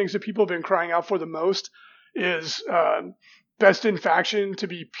the other things that people have been crying out for the most is best in faction to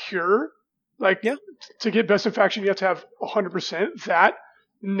be pure. Like, Yeah. to get best in faction, you have to have 100%. That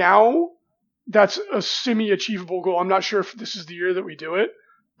now that's a semi-achievable goal. I'm not sure if this is the year that we do it,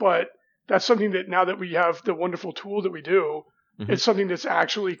 but that's something that now that we have the wonderful tool that we do, it's something that's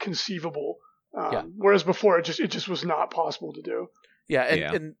actually conceivable. Whereas before it just was not possible to do. Yeah,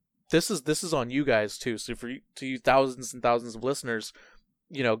 and this is on you guys too. So for you thousands and thousands of listeners,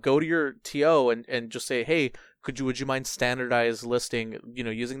 go to your TO and just say, hey, would you mind standardized listing,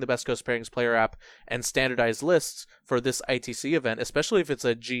 using the Best Coast Pairings player app and standardized lists for this ITC event, especially if it's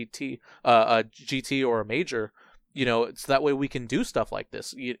a GT or a major, so that way we can do stuff like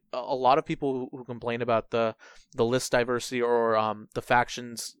this. A lot of people who complain about the list diversity or the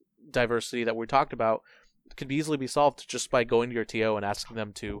factions diversity that we talked about could easily be solved just by going to your TO and asking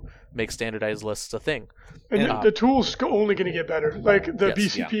them to make standardized lists a thing. And the tool's only going to get better. Like the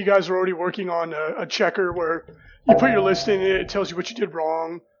BCP guys are already working on a checker where you put your list in, it tells you what you did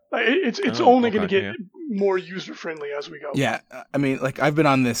wrong. It's only going to get more user friendly as we go. Yeah, I mean, like I've been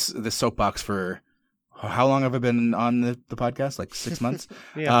on this soapbox for how long have I been on the podcast? Like 6 months.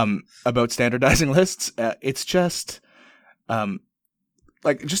 About standardizing lists. It's just.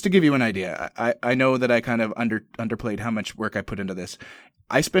 Like, just to give you an idea, I know that I kind of underplayed how much work I put into this.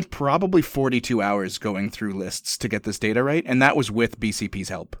 I spent probably 42 hours going through lists to get this data right, and that was with BCP's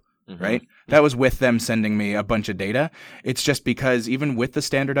help, right? That was with them sending me a bunch of data. It's just because even with the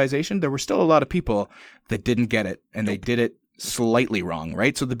standardization, there were still a lot of people that didn't get it, and they did it slightly wrong,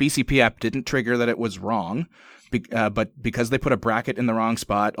 right? So the BCP app didn't trigger that it was wrong, but because they put a bracket in the wrong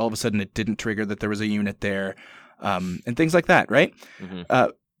spot, all of a sudden it didn't trigger that there was a unit there. And things like that, right?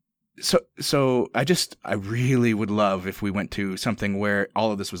 So I really would love if we went to something where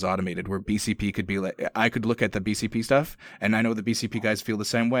all of this was automated, where BCP could be like, I could look at the BCP stuff, and I know the BCP guys feel the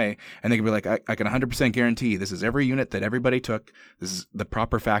same way, and they could be like, I can 100% guarantee this is every unit that everybody took, this is the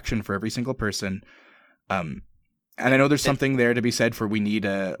proper faction for every single person. And I know there's something there to be said for we need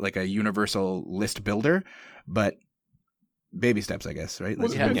a universal list builder, but baby steps, I guess, right?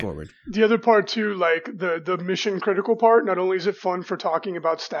 Let's move forward. The other part too, like the mission critical part, not only is it fun for talking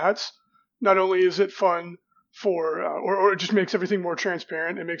about stats, not only is it fun for, or it just makes everything more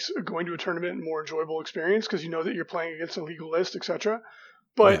transparent. It makes going to a tournament a more enjoyable experience because you know that you're playing against a legal list, etc.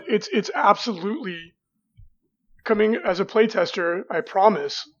 But it's absolutely coming as a playtester. I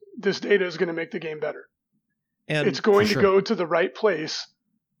promise this data is going to make the game better. And it's going to go to the right place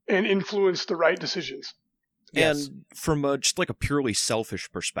and influence the right decisions. And from just like a purely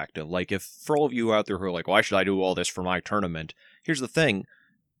selfish perspective, like if for all of you out there who are like, why should I do all this for my tournament? Here's the thing.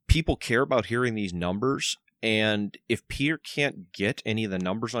 People care about hearing these numbers. And if Peter can't get any of the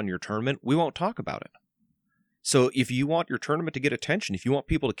numbers on your tournament, we won't talk about it. So if you want your tournament to get attention, if you want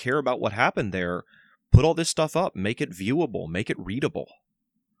people to care about what happened there, put all this stuff up, make it viewable, make it readable.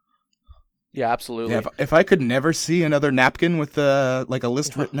 Yeah, absolutely. Yeah, if I could never see another napkin with a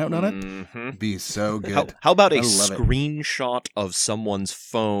list written out on it, it'd be so good. How about a screenshot of someone's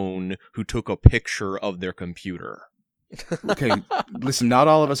phone who took a picture of their computer? Okay, listen, not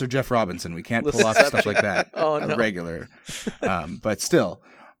all of us are Jeff Robinson. We can't pull off stuff like that regular. But still,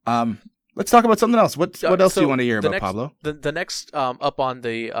 let's talk about something else. What else do you want to hear about, Pablo? The next up on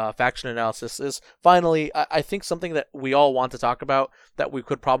the faction analysis is finally, I think, something that we all want to talk about that we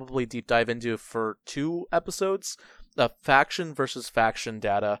could probably deep dive into for 2 episodes, the faction versus faction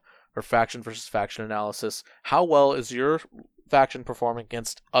data or faction versus faction analysis. How well is your faction performing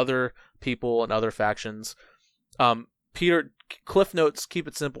against other people and other factions? Peter, cliff notes, keep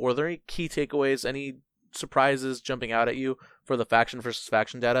it simple. Were there any key takeaways, any surprises jumping out at you for the faction versus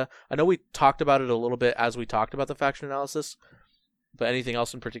faction data? I know we talked about it a little bit as we talked about the faction analysis, but anything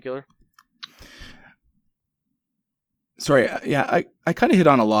else in particular? Sorry, I kind of hit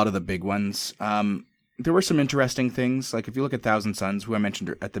on a lot of the big ones. There were some interesting things, like if you look at Thousand Suns, who I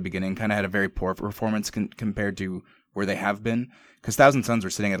mentioned at the beginning, kind of had a very poor performance compared to where they have been, because Thousand Suns were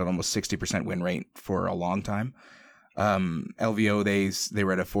sitting at an almost 60% win rate for a long time. LVO, they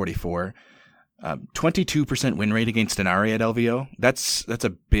were at a 44. 22% win rate against Inari at LVO. That's a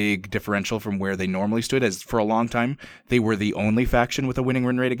big differential from where they normally stood, as for a long time they were the only faction with a winning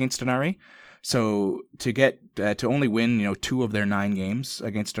win rate against Inari. So to get to only win 2 of their 9 games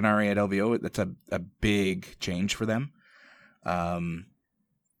against Inari at LVO, that's a big change for them. The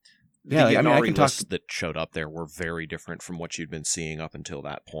Inari lists that showed up there were very different from what you'd been seeing up until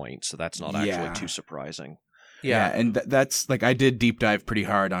that point, so that's not actually too surprising. Yeah, and that's like I did deep dive pretty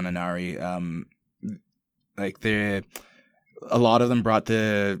hard on Inari. A lot of them brought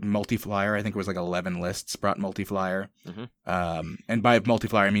the multi-flyer. I think it was like 11 lists brought multi-flyer. And by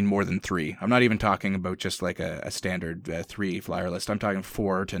multi-flyer, I mean more than 3. I'm not even talking about just like a standard 3 flyer list. I'm talking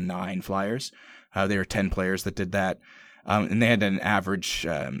 4 to 9 flyers. There were 10 players that did that. and they had an average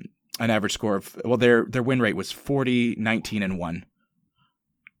score of, well, their win rate was 40, 19, and 1.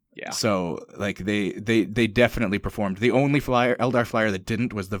 Yeah. So like they definitely performed. The only Eldar flyer that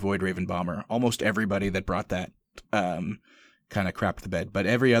didn't was the Void Raven Bomber. Almost everybody that brought that kind of crapped the bed, but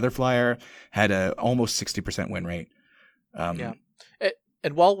every other flyer had a almost 60% win rate. Yeah.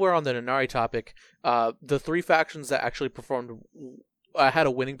 And while we're on the Nanaari topic, the 3 factions that actually performed had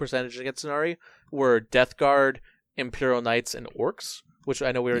a winning percentage against Nanaari were Death Guard, Imperial Knights, and Orcs, which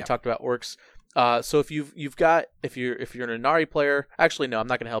I know we already talked about Orcs. So if you're an Nanaari player, actually no, I'm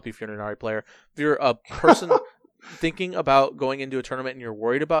not going to help you if you're an Nanaari player. If you're a person thinking about going into a tournament and you're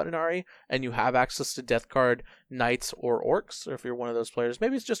worried about Nanaari and you have access to Death Guard, Knights, or Orcs, or if you're one of those players,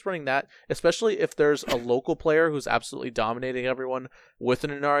 maybe it's just running that, especially if there's a local player who's absolutely dominating everyone with an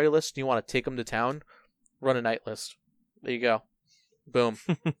Nanaari list and you want to take them to town, run a Knight list. There you go. Boom.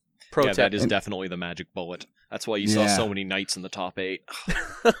 Pro tip. That is definitely the magic bullet. That's why you saw so many Knights in the top 8.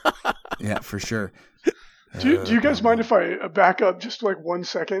 Yeah, for sure. Do you guys mind if I back up just like 1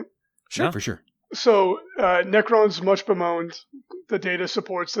 second? Sure, Yeah. for sure. So Necron's much bemoaned. The data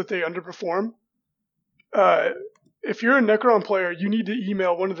supports that they underperform. If you're a Necron player, you need to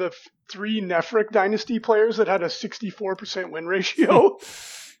email one of the 3 Nephric Dynasty players that had a 64% win ratio,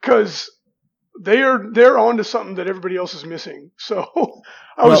 because they're onto something that everybody else is missing. So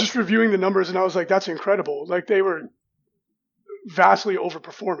I was just reviewing the numbers and I was like, that's incredible. Like they were vastly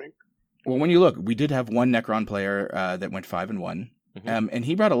overperforming. Well, when you look, we did have one Necron player that went 5-1. Mhm. And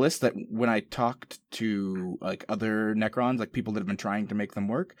he brought a list that when I talked to like other Necrons, like people that have been trying to make them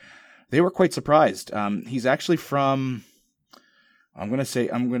work, they were quite surprised. He's actually from, I'm gonna say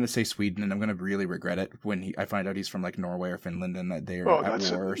Sweden, and I'm gonna really regret it when I find out he's from like Norway or Finland and that they're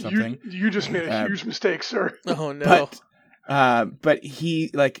at war or something. You just made a huge mistake, sir. Oh no. But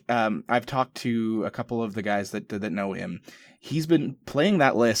he I've talked to a couple of the guys that know him. He's been playing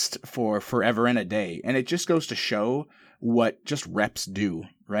that list for forever and a day, and it just goes to show what just reps do,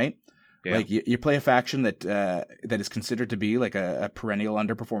 right? Yeah. Like you play a faction that is considered to be like a perennial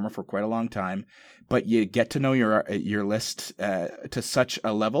underperformer for quite a long time, but you get to know your list to such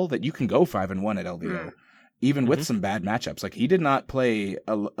a level that you can go 5-1 at LVO, even with some bad matchups. Like he did not play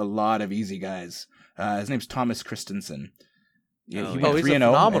a lot of easy guys. His name's Thomas Christensen. He's a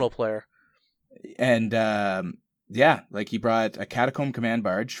phenomenal player. And like he brought a Catacomb Command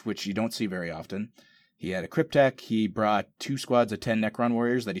Barge, which you don't see very often. He had a Cryptek. He brought 2 squads of 10 Necron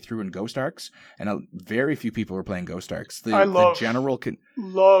warriors that he threw in Ghost Arcs, and very few people were playing Ghost Arcs.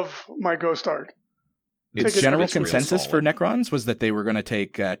 Love my Ghost Arc. The general consensus for Necrons was that they were going to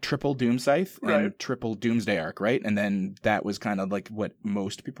take triple Doom Scythe and triple Doomsday Arc, right? And then that was kind of like what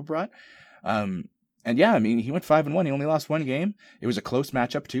most people brought. And yeah, I mean, he went 5-1. He only lost 1 game. It was a close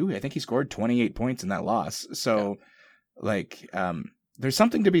matchup too. I think he scored 28 points in that loss. So, there's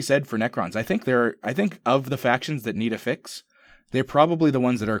something to be said for Necrons. I think of the factions that need a fix, they're probably the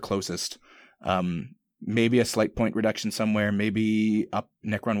ones that are closest. Maybe a slight point reduction somewhere, maybe up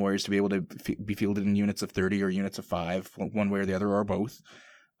Necron warriors to be able to be fielded in units of 30 or units of 5, one way or the other, or both.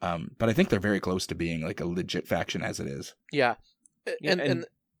 But I think they're very close to being like a legit faction as it is. Yeah.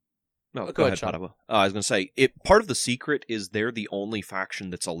 No, go ahead, Padua. I was going to say, part of the secret is they're the only faction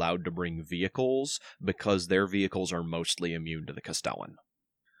that's allowed to bring vehicles because their vehicles are mostly immune to the Castellan.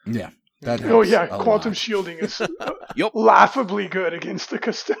 Yeah. Quantum shielding is laughably good against the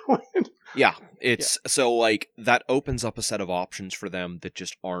Castellan. Yeah, so like that opens up a set of options for them that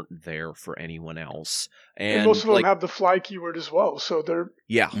just aren't there for anyone else. And most of them have the fly keyword as well, so they're...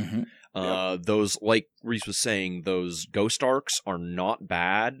 Yeah. Mm-hmm. Those, like Reese was saying, those Ghost Arcs are not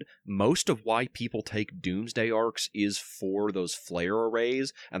bad. Most of why people take Doomsday Arcs is for those flare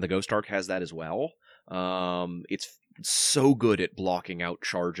arrays, and the Ghost Arc has that as well. It's so good at blocking out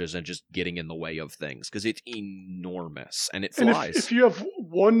charges and just getting in the way of things, because it's enormous, and it flies. And if you have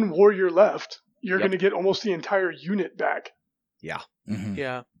 1 warrior left, you're going to get almost the entire unit back. Yeah. Mm-hmm.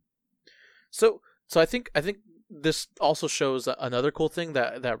 Yeah. So I think this also shows another cool thing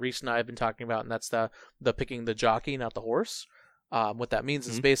that Reese and I have been talking about, and that's the picking the jockey, not the horse. What that means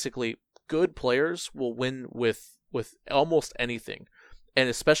is basically good players will win with almost anything, and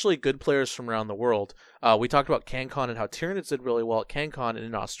especially good players from around the world. We talked about CanCon and how Tyranids did really well at CanCon and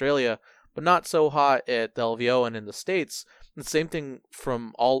in Australia, but not so hot at the LVO and in the States. And the same thing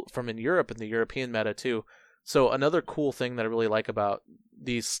from in Europe and the European meta too. So another cool thing that I really like about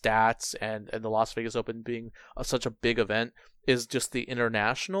these stats and the Las Vegas Open being such a big event is just the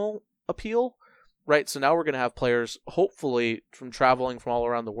international appeal, right? So now we're going to have players, hopefully, from traveling from all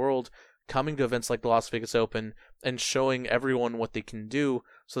around the world, coming to events like the Las Vegas Open and showing everyone what they can do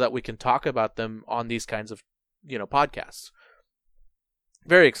so that we can talk about them on these kinds of podcasts.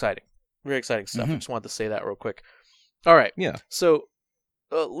 Very exciting stuff. Mhm. I just wanted to say that real quick. All right. Yeah. So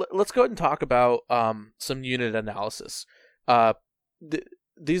let's go ahead and talk about some unit analysis.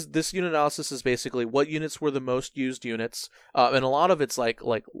 This unit analysis is basically what units were the most used units, and a lot of it's like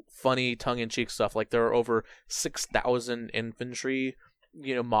funny tongue-in-cheek stuff. Like there are over 6,000 infantry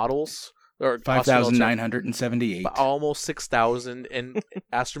models, or 5,978. almost 6,000 in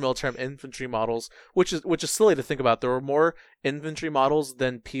astromilitary infantry models, which is silly to think about. There were more infantry models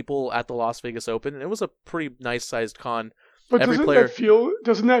than people at the Las Vegas Open, and it was a pretty nice sized con. But Every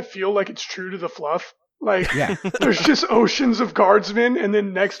doesn't that feel like it's true to the fluff? Like, Yeah. there's just oceans of guardsmen, and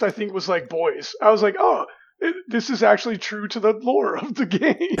then next I think was like boys. I was like, oh, this is actually true to the lore of the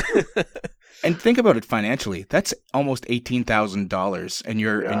game. And think about it financially. That's almost $18,000 in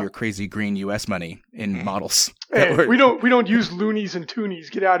your crazy green US money in models. Hey, we don't use loonies and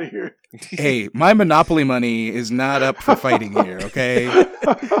toonies. Get out of here. Hey, my Monopoly money is not up for fighting here, okay?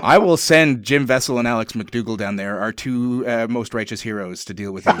 I will send Jim Vessel and Alex McDougall down there, our two most righteous heroes, to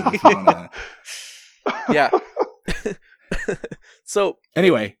deal with you if you wanna... Yeah. So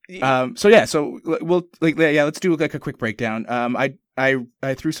anyway, so we'll let's do like a quick breakdown.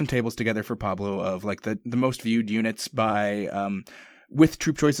 I threw some tables together for Pablo of like the most viewed units by with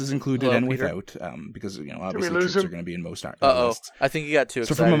troop choices included. Hello, and Peter. without obviously troops lose are him? going to be in most lists. I think you got too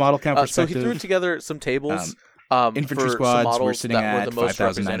So excited. from a model count so perspective, he threw together some tables. infantry for some squads models were sitting that were at the most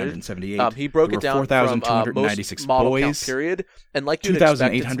represented. 5,978. He broke There it were down from 4,296 most model count boys, period, and like you'd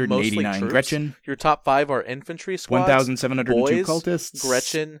expect, it's mostly 2,889 troops. Gretchen, Your top 5 are infantry squads, 1,702 boys, cultists,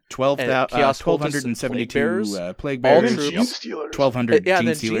 Gretchen, 1,272 plague all bears, And then troops. Gene Stealers. 1,200 yeah, and gene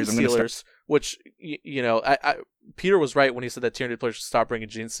then stealers. Gene I'm going to Stealers, which Peter was right when he said that Tyranny players should stop bringing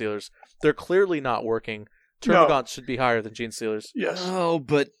Gene Stealers. They're clearly not working. No. Termagants should be higher than Gene Stealers. Yes. Oh,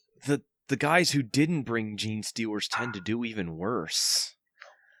 but the guys who didn't bring Gene Stealers tend to do even worse.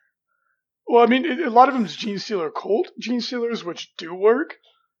 Well, I mean, a lot of them is Gene Stealer Colt Gene Stealers, which do work.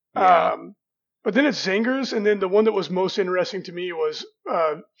 Yeah. But then it's Zangers, and then the one that was most interesting to me was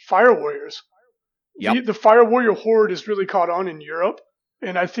Fire Warriors. Yep. The Fire Warrior horde has really caught on in Europe,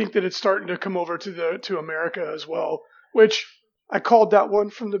 and I think that it's starting to come over to America as well, which I called that one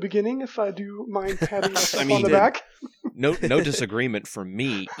from the beginning, if I do mind patting myself on the back. No disagreement from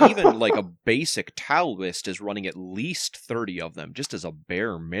me. Even like a basic Tau list is running at least 30 of them, just as a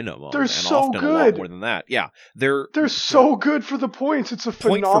bare minimum. They're and so often a lot good. more than that. Yeah, they're so good for the points. It's a Point for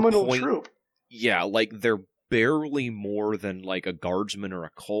phenomenal point. troop. Yeah, like they're barely more than like a guardsman or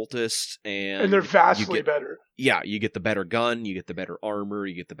a cultist, and And they're vastly you get, better. Yeah, you get the better gun, you get the better armor,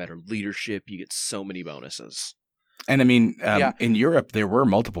 you get the better leadership, you get so many bonuses. And I mean, Yeah. in Europe, there were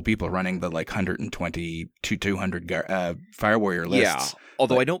multiple people running the like 120 to 200 Fire Warrior lists. Yeah,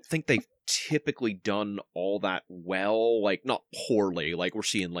 although Like- I don't think they've typically done all that well. Like not poorly. Like we're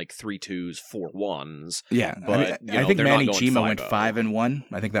seeing like 3 2s, 4 1s. Yeah, But, I, you know, think they're not Manny going Chima went 5-0. 5-1.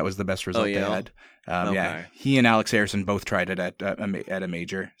 I think that was the best result they yeah? had. Yeah, Okay. he and Alex Harrison both tried it at a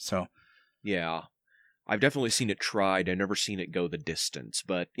major. So Yeah. I've definitely seen it tried. I've never seen it go the distance.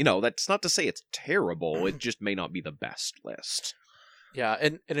 But, you know, that's not to say it's terrible. It just may not be the best list. Yeah,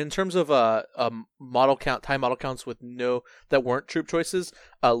 and in terms of model count, time model counts with that weren't troop choices,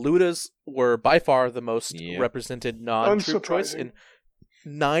 Ludas were by far the most Yep. represented non-troop choice Unsurprising.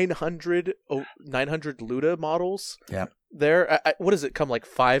 in 900 Luda models. Yeah. There, what does it come like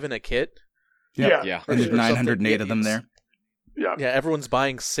 5 in a kit? Yeah. Yeah. and there's Or something. 908 of them It's- there. Yeah. Yeah, everyone's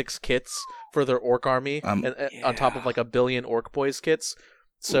buying 6 kits for their orc army, and on top of like a billion orc boys kits.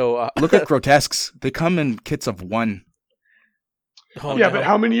 So Look at grotesques. They come in kits of 1. oh, Yeah, no. but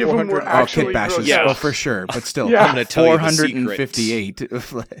how many of them were 400 Oh, kit actually bashes. grotesque? Yeah. Well, for sure, but still, Yeah. I'm going to tell you the secret.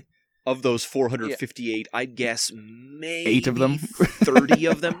 458. Of those 458, I'd guess maybe 8 of them? 30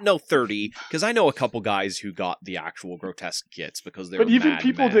 of them. No, 30. Because I know a couple guys who got the actual grotesque kits because they're But even mad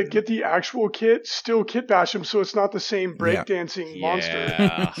people men. that get the actual kit still kit bash them, so it's not the same breakdancing monster.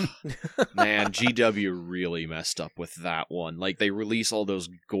 Yeah. Man, GW really messed up with that one. Like, they release all those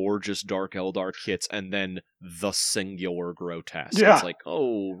gorgeous Dark Eldar kits and then the singular grotesque. Yeah. It's like,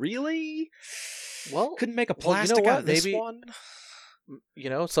 oh, really? Well, Couldn't make a well, you know plastic what? out of this Maybe- one?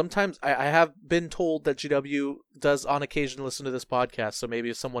 Sometimes I have been told that GW does on occasion listen to this podcast, so maybe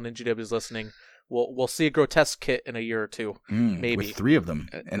if someone in GW is listening, we'll see a grotesque kit in a year or two. Maybe. With 3 of them,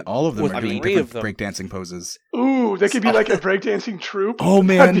 and all of them With are doing 3 different of them. breakdancing poses. Ooh, that could be like a breakdancing troop. Oh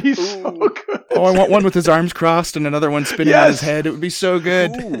man! That'd be so good. Oh, I want one with his arms crossed and another one spinning on his Yes! head. It would be so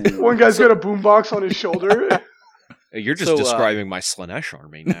good. Ooh. One guy's got a boombox on his shoulder. You're just So, describing my Slanesh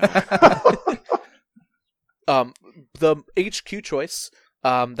army now. The HQ choice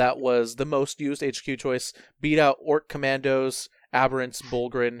That was the most used HQ choice. Beat out Orc Commandos, Aberrants,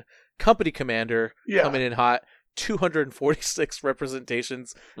 Bulgrin, Company Commander coming in hot. 246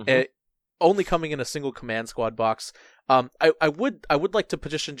 representations, only coming in a single command squad box. I would like to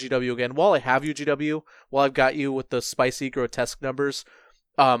petition GW again. While I have you, GW, while I've got you with the spicy grotesque numbers,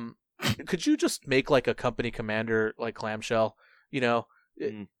 could you just make like a company commander like clamshell?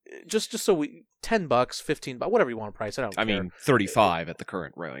 Just so we $10, $15, whatever you want to price. I don't care. mean, 35 at the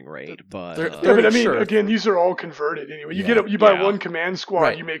current rowing rate, but but I mean, again, these are all converted anyway. You buy one command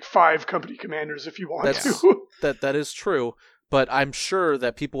squad, you make 5 company commanders if you want to. That is true. But I'm sure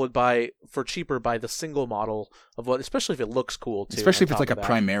that people would buy for cheaper the single model of what, especially if it looks cool too. Especially if it's like a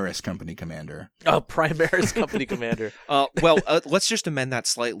Primaris company commander. Oh, Primaris company commander. Let's just amend that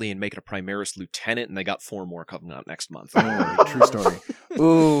slightly and make it a Primaris lieutenant, and they got 4 more coming out next month. Oh, true story.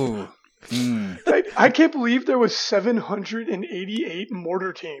 Ooh. I can't believe there was 788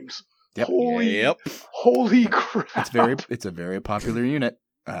 mortar teams. Yep. Holy crap! It's a very popular unit.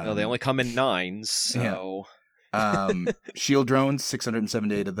 They only come in 9s, so. Shield drones,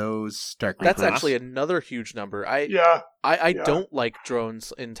 678 of those. Dark Reapers. That's actually another huge number. I don't like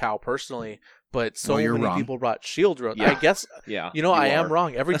drones in Tau personally, but many people brought shield drones. I guess I am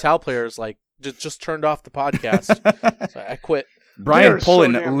wrong. Every Tau player is like just turned off the podcast. So I quit. Brian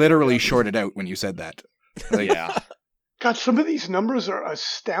Pullen literally shorted out when you said that. God, some of these numbers are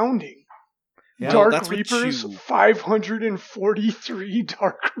astounding. Yeah. Dark Reapers, 543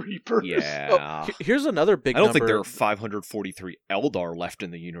 Dark Reapers. Yeah. Here's another big number. I don't think there are 543 Eldar left in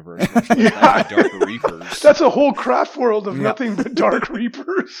the universe. Dark Reapers. That's a whole craft world of nothing but Dark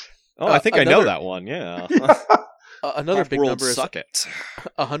Reapers. I think I know that one, yeah. Another big number is suck it.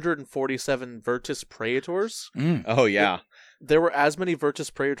 147 Virtus Praetors. Oh, yeah. There were as many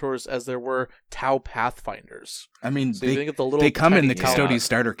Virtus Praetors as there were Tau Pathfinders. I mean, so they come in the Custodes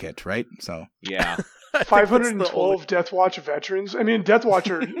starter kit, right? So yeah. 512 Death Watch veterans. I mean, Death Watch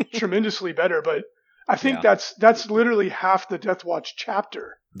are tremendously better, but I think that's literally half the Death Watch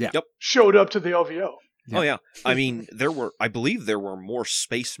chapter. Yeah. Yep. Showed up to the LVO. Yeah. Oh yeah, I mean, I believe there were more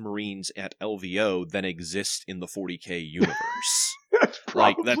Space Marines at LVO than exist in the 40K universe. That's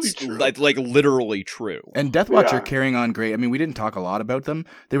probably true. Like literally true. And Death Watch are carrying on great. I mean, we didn't talk a lot about them.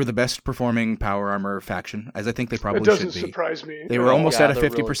 They were the best performing power armor faction, as I think they probably should be. It doesn't surprise me. They were almost at a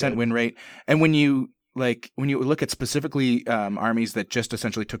 50% win rate. And when you look at specifically armies that just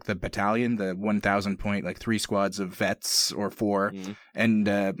essentially took the battalion, the 1,000 point, like 3 squads of vets or 4, and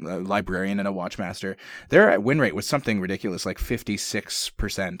a librarian and a watchmaster, their win rate was something ridiculous, like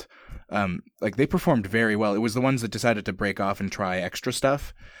 56%. Like they performed very well. It was the ones that decided to break off and try extra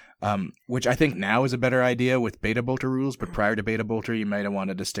stuff, which I think now is a better idea with Beta Bolter rules. But prior to Beta Bolter, you might have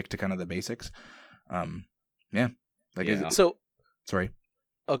wanted to stick to kind of the basics. Sorry.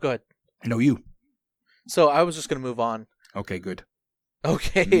 Oh, go ahead. No, you. So I was just going to move on. Okay, good.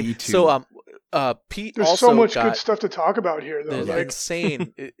 Okay. Me too. So Pete There's also so much got, good stuff to talk about here, though. Like,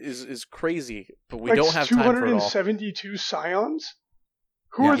 insane is crazy, but we like don't have time for it all. 272 Scions?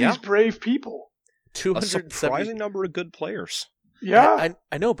 Who are these brave people? A surprising number of good players. Yeah.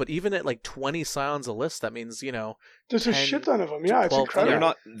 I know, but even at like 20 Scions a list, that means, there's a shit ton of them. Yeah, it's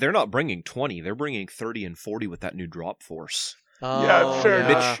incredible. They're not bringing 20. They're bringing 30 and 40 with that new drop force. Fair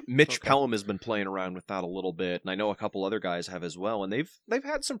enough. Mitch Pelham has been playing around with that a little bit, and I know a couple other guys have as well, and they've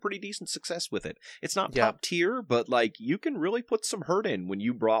had some pretty decent success with it. It's not top tier, but like you can really put some hurt in when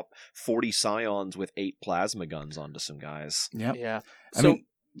you brought 40 Scions with 8 plasma guns onto some guys. Yep. Yeah. I mean,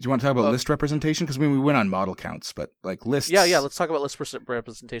 do you want to talk about list representation? Because we went on model counts, but like lists. Yeah. Let's talk about list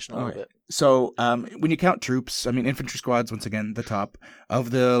representation a little bit. So when you count troops, I mean, infantry squads, once again, the top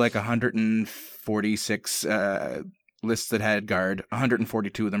of the like 146 lists that had guard,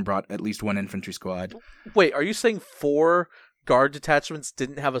 142 of them brought at least one infantry squad. Wait, are you saying 4 guard detachments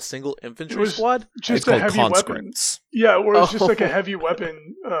didn't have a single infantry squad? Just a heavy weapon. Yeah, or it was just like a heavy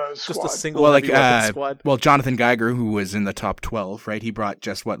weapon squad. Just a single heavy weapon squad? Well, Jonathan Geiger, who was in the top 12, right? He brought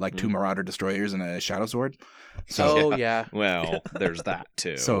just 2 Marauder destroyers and a Shadow Sword. So, yeah. Well, there's that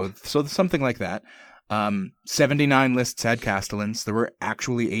too. So something like that. 79 lists had Castellans. There were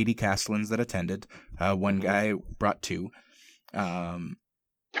actually 80 Castellans that attended. One guy brought 2. How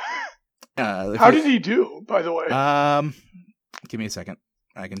did he do, by the way? Give me a second.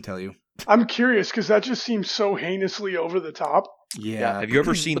 I can tell you. I'm curious because that just seems so heinously over the top. Yeah. Have you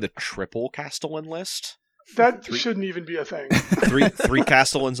ever seen the triple Castellan list? That shouldn't even be a thing. three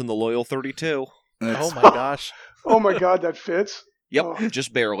Castellans in the Loyal 32. Oh my gosh. Oh my god, that fits? Yep,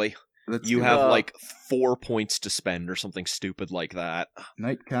 just barely. You have like 4 points to spend or something stupid like that.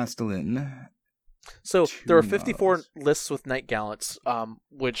 Knight Castellan. So there are Two 54 models. lists with Knight Gallants,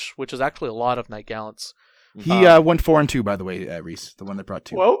 which is actually a lot of Knight Gallants. He won 4 and 2, by the way, Reese, the one that brought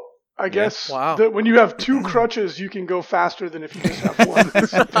 2. Well, I guess Wow. that when you have 2 crutches, you can go faster than if you just have one.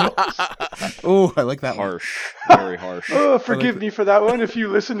 Oh, I like that one. Harsh. Very harsh. Oh, forgive me for that one if you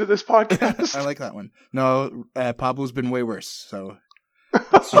listen to this podcast. I like that one. No, Pablo's been way worse. So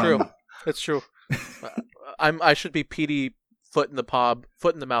It's true. It's true. I should be PD foot in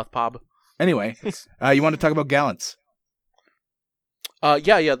the mouth Pob. Anyway, you want to talk about gallants?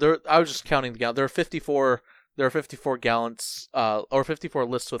 Yeah. I was just counting the gallants. There are 54 gallants, or 54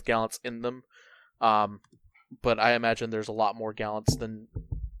 lists with gallants in them. But I imagine there's a lot more gallants than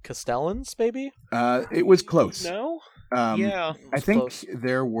Castellans, maybe. It was close. No? Yeah, I It's think close.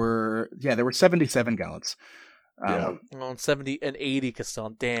 there were 77 gallants. Yeah. Oh, 70 and 80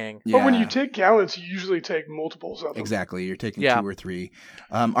 Castellan. Dang. But when yeah, you take gallants, you usually take multiples of them. exactly, you're taking Yeah. 2 or 3.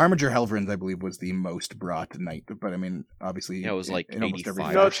 Armiger Helverins, I believe, was the most brought tonight, but I mean, obviously, Yeah, it was like in almost every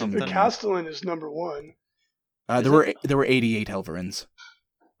 85 No, or it's, the something. Castellan is number 1. Is there were 88 Helverins.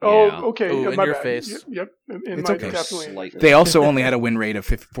 Oh, Yeah. okay. Ooh, yeah, in my your bad. face. Yep. It's my, okay. Definitely. in my Slightly. face. They also only had a win rate of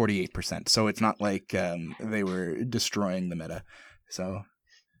 48%, so it's not like they were destroying the meta. So,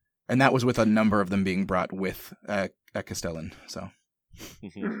 and that was with a number of them being brought with a Castellan. So,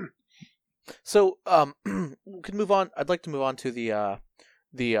 Mhm. So, we can move on. I'd like to move on to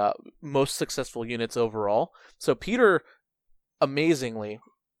the most successful units overall. So Peter, amazingly,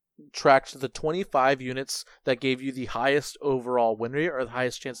 tracked the 25 units that gave you the highest overall win rate or the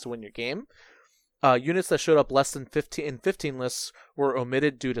highest chance to win your game. Units that showed up less than 15 lists were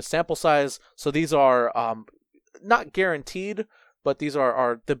omitted due to sample size. So these are not guaranteed, but these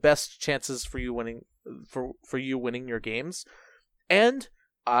are the best chances for you winning for you winning your games. And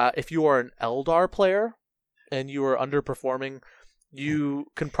if you are an Eldar player and you are underperforming, you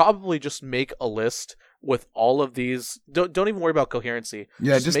can probably just make a list with all of these. Don't even worry about coherency.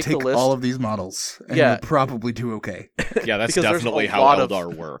 yeah, just make take the list. all of these models, and Yeah. you'll probably do okay. Yeah, that's Because there's definitely a how lot of-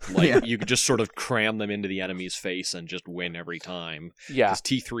 Eldar work. Like, Yeah. you could just sort of cram them into the enemy's face and just win every time. Yeah. Because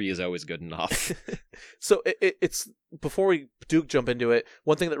T3 is always good enough. So it's before we do jump into it,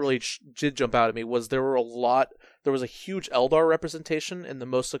 one thing that really did jump out at me was there was a huge Eldar representation in the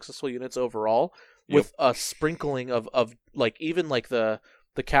most successful units overall, with a sprinkling of like even like the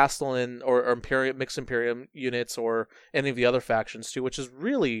Castellan or Imperium mixed Imperium units or any of the other factions too, which is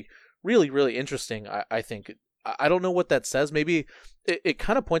really really interesting. I think I don't know what that says. Maybe it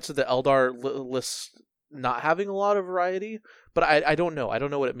kind of points to the Eldar list not having a lot of variety, but I don't know. I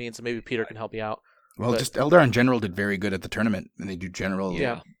don't know what it means, and maybe Peter can help me out. Well, But- just Eldar in general did very good at the tournament, and they do general.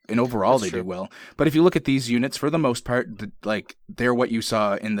 Yeah. And overall, That's they true. do well. But if you look at these units, for the most part, they're what you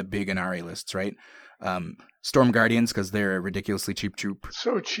saw in the big Inari lists, right? Storm Guardians, because they're a ridiculously cheap troop.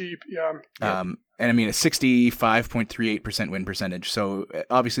 So cheap. Yeah. And I mean, a 65.38% win percentage. So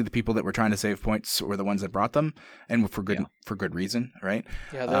obviously, the people that were trying to save points were the ones that brought them, and for good reason, right?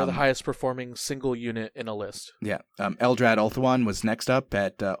 Yeah, they're the highest performing single unit in a list. Yeah. Eldrad Ulthuan was next up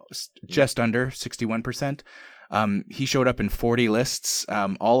at just under 61%. He showed up in 40 lists.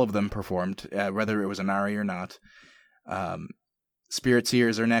 All of them performed, whether it was Inari or not. Spirit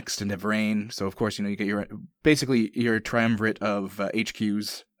Seers are next, and Nevrain. So, of course, you get your triumvirate of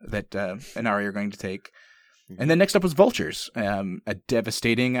HQs that Inari are going to take. And then next up was Vultures, a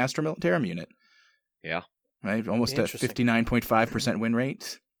devastating Astra Militarum unit. Yeah. Right? Almost a Interesting. 59.5% win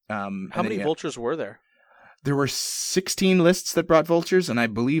rate. How many vultures were there? There were 16 lists that brought vultures, and I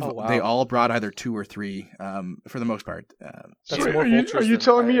believe Oh, wow. they all brought either 2 or 3 for the most part. That's So more are you vultures than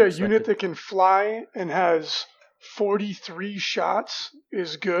telling me I a unit expected. that can fly and has 43 shots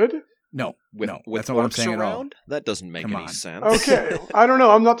is good? No, With that's not what I'm orcs saying at all. around? That doesn't make Come any on. sense. Okay. I don't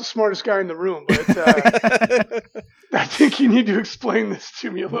know. I'm not the smartest guy in the room, but I think you need to explain this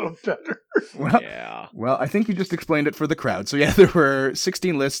to me a little better. Well, Yeah. well, I think you just explained it for the crowd. So yeah, there were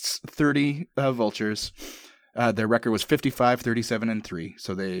 16 lists, 30 vultures. Their record was 55, 37, and 3.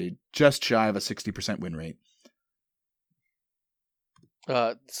 So they just shy of a 60% win rate.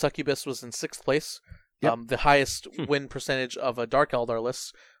 Succubus was in 6th place. Yep. The highest win percentage of a Dark Eldar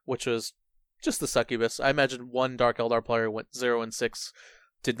list, which was just the Succubus. I imagine one Dark Eldar player went 0 and 6,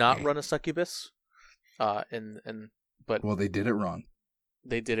 did not run a Succubus, but Well, they did it wrong.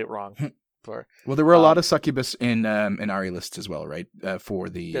 they did it wrong. Well, there were a lot of succubus in Ari lists as well, right? For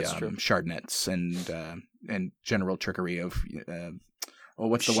the That's true. Shardnets and general trickery of Well,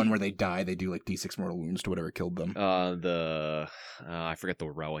 what's the one where they die? They do like D6 mortal wounds to whatever killed them. I forget the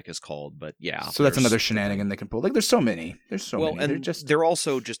relic is called, but yeah. So that's another shenanigan they can pull. Like, there's so many. Many. And they're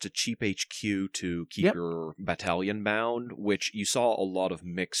also just a cheap HQ to keep your battalion bound, which you saw a lot of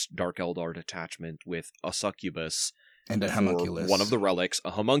mixed Dark Eldar detachment with a succubus and a homunculus. One of the relics, a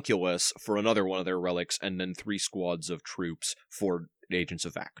homunculus for another one of their relics, and then 3 squads of troops for Agents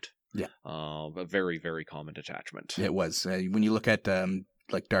of Vect. Yeah. A very, very common detachment. It was. When you look at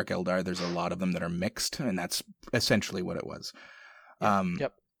like Dark Eldar, there's a lot of them that are mixed, and that's essentially what it was. Then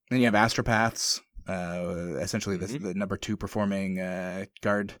you have Astropaths, essentially the number 2 performing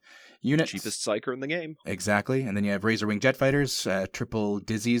guard unit. Cheapest psyker in the game. Exactly. And then you have Razorwing Jet Fighters. Triple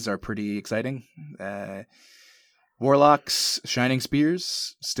Dizzies are pretty exciting. Warlocks, Shining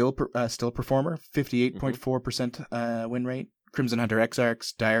Spears, still a performer, 58.4% win rate. Crimson Hunter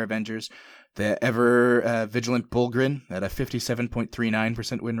Exarchs, Dire Avengers, the ever vigilant Bulgrin at a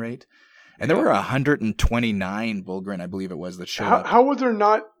 57.39% win rate. And there were 129 Bulgrin, I believe it was, that showed up. How were there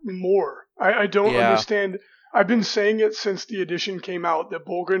not more? I don't understand. I've been saying it since the edition came out that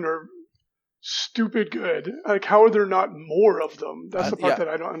Bulgrin are stupid good. Like, how are there not more of them? That's the part that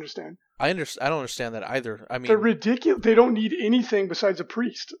I don't understand. I don't understand that either. I mean, they're ridiculous. They don't need anything besides a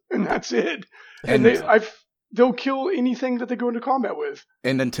priest, and that's it. And they'll kill anything that they go into combat with.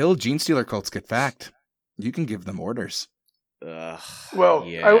 And until Genestealer cults get fact, you can give them orders. Well,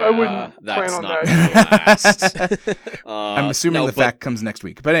 yeah, I wouldn't plan on that. I'm assuming the fact comes next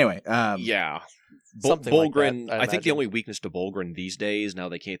week. But anyway. Bulgrin, like I think the only weakness to Bulgrin these days, now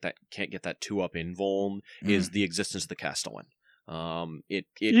they can't get that 2-up invuln, is the existence of the Castellan. It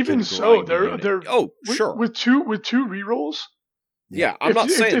even so, they're sure with two rerolls. Yeah, I'm not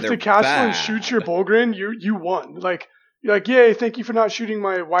saying if they're the Castellan bad. shoots your Bulgrin, you won. Like, you're like, yay! Thank you for not shooting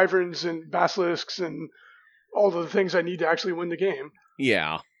my wyverns and basilisks and all the things I need to actually win the game.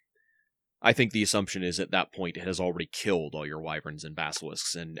 Yeah. I think the assumption is at that point it has already killed all your wyverns and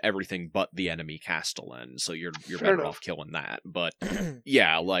basilisks and everything but the enemy Castellan, so you're better off killing that. But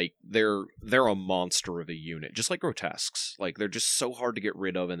yeah, like they're a monster of a unit, just like Grotesques. Like they're just so hard to get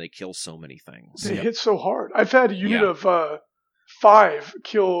rid of, and they kill so many things. They hit so hard. I've had a unit of 5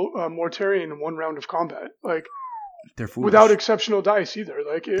 kill Mortarion in 1 round of combat. Like they're foolish. Without exceptional dice either.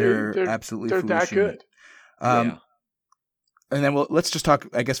 Like they're absolutely they're foolish that good. And then let's just talk,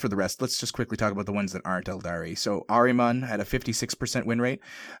 I guess for the rest, let's just quickly talk about the ones that aren't Eldari. So Ahriman had a 56% win rate.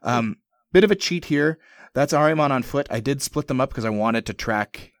 Bit of a cheat here. That's Ahriman on foot. I did split them up because I wanted to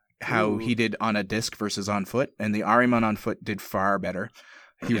track how he did on a disc versus on foot. And the Ahriman on foot did far better.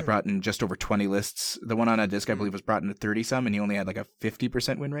 He was brought in just over 20 lists. The one on a disc, I believe, was brought in at 30-some, and he only had like a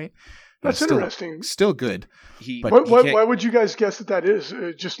 50% win rate. That's interesting. Still good. Why would you guys guess that is?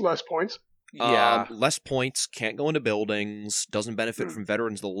 Just less points? Yeah. Less points, can't go into buildings, doesn't benefit from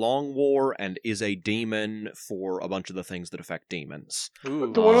Veterans of the Long War, and is a demon for a bunch of the things that affect demons.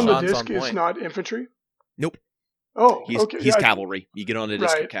 Ooh, the one on the disc is not infantry? Nope. Oh, he's cavalry. You get on a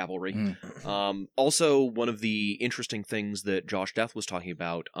disc of cavalry. Mm. Also, one of the interesting things that Josh Death was talking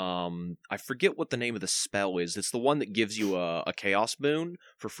about, I forget what the name of the spell is. It's the one that gives you a chaos boon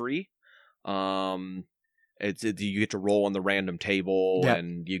for free. You get to roll on the random table,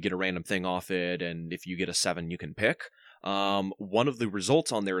 and you get a random thing off it, and if you get a 7, you can pick. One of the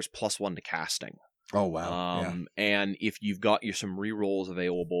results on there is +1 to casting. Oh, wow. And if you've got some rerolls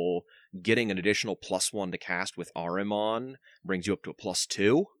available, getting an additional +1 to cast with Ahriman brings you up to a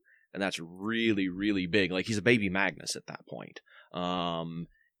 +2, and that's really, really big. Like, he's a baby Magnus at that point.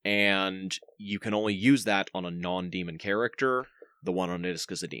 And you can only use that on a non-demon character. The one on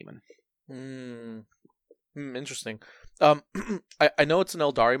disc is a demon. Interesting. I know it's an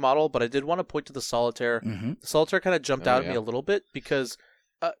Eldari model, but I did want to point to the Solitaire. Mm-hmm. The Solitaire kind of jumped out at me a little bit because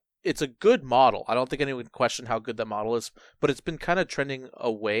it's a good model. I don't think anyone would question how good that model is, but it's been kind of trending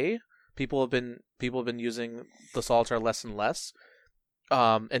away. People have been using the Solitaire less and less.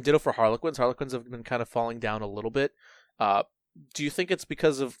 And ditto for Harlequins. Harlequins have been kind of falling down a little bit. Do you think it's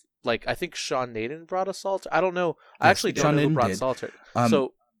because of, like, I think Sean Naden brought a Solitaire? I don't know. I actually don't know who brought Solitaire.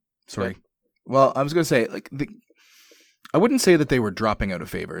 Sorry. Well, I was going to say, like, I wouldn't say that they were dropping out of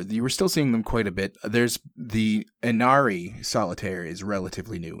favor. You were still seeing them quite a bit. There's the Inari Solitaire is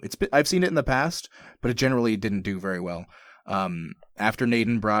relatively new. I've seen it in the past, but it generally didn't do very well. After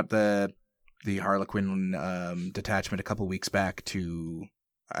Naden brought the Harlequin detachment a couple weeks back to,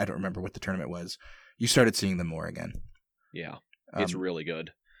 I don't remember what the tournament was, you started seeing them more again. Yeah, it's really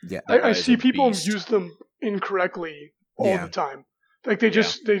good. Yeah, I see people use them incorrectly all the time. Like they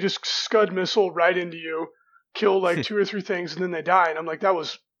just scud missile right into you, kill like 2 or 3 things, and then they die. And I'm like, that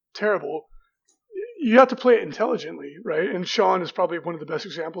was terrible. you have to play it intelligently, right? And Sean is probably one of the best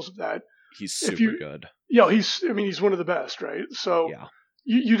examples of that. He's super good. Yeah, he's one of the best, right? So Yeah.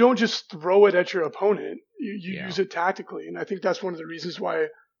 you don't just throw it at your opponent. You Yeah. use it tactically. And I think that's one of the reasons why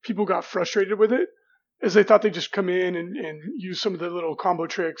people got frustrated with it, is they thought they'd just come in and use some of the little combo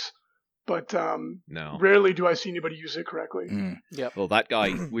tricks. But No. rarely do I see anybody use it correctly. Yep. Well, that guy,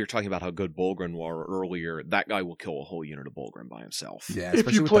 we were talking about how good Bulgrim were earlier. That guy will kill a whole unit of Bulgrim by himself. Yeah, If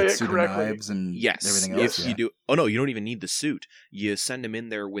especially you with play that it suit of correctly. knives and Yes, everything else. if you do. Oh no, you don't even need the suit. You send him in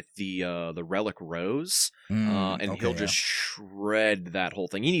there with the relic rose, and he'll just shred that whole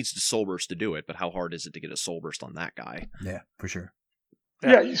thing. He needs the soul burst to do it, but how hard is it to get a soul burst on that guy? Yeah, for sure.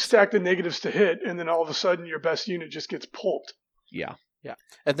 Yeah, you stack the negatives to hit, and then all of a sudden your best unit just gets pulped. Yeah.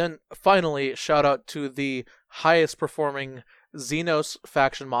 And then finally, shout out to the highest performing Xenos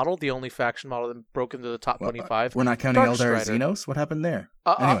faction model, the only faction model that broke into the top 25. We're not counting Dark Eldar Strider. Xenos? What happened there?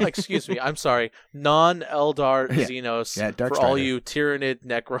 Anyway. Excuse me, I'm sorry. Non-Eldar Yeah. Xenos Yeah, Dark for all Strider. you Tyranid,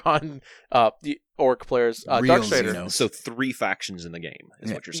 Necron, the Orc players. Real Dark Strider. Xenos. So 3 factions in the game is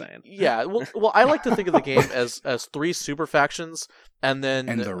Yeah. what you're saying. Yeah, well, I like to think of the game as 3 super factions and then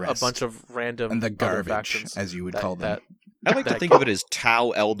And the a rest. bunch of random And the other garbage, factions. as you would that- call them. I like to that- think of it as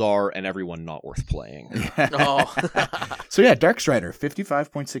Tau, Eldar, and everyone not worth playing. Oh. So yeah, Dark Strider,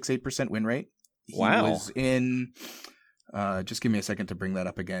 55.68% win rate. He Wow. was in. Just give me a second to bring that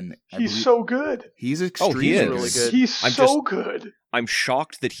up again. He's so good. He's extremely is. Really good. He's I'm so just- good. I'm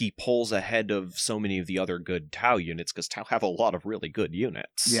shocked that he pulls ahead of so many of the other good Tau units, because Tau have a lot of really good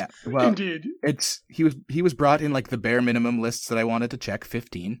units. Yeah, well, Indeed. he was brought in like the bare minimum lists that I wanted to check,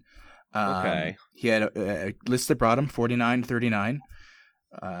 15. Okay. He had a list that brought him 49, 39.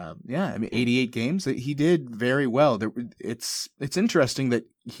 Yeah, I mean 88 games. He did very well. It's interesting that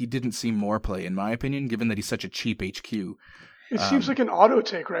he didn't see more play, in my opinion, given that he's such a cheap HQ. It seems like an auto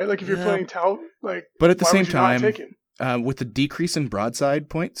take, right? Like if you're yeah. playing Tau, like But at the why same would you not time, take it? with the decrease in broadside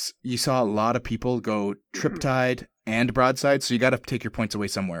points, you saw a lot of people go Triptide and broadside. So you got to take your points away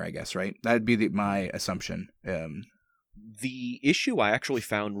somewhere, I guess, right? That'd be my assumption. The issue I actually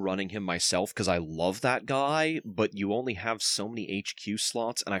found running him myself, because I love that guy, but you only have so many HQ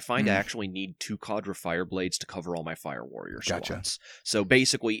slots, and I find I actually need 2 Cadre Fireblades to cover all my Fire Warrior Gotcha. slots. So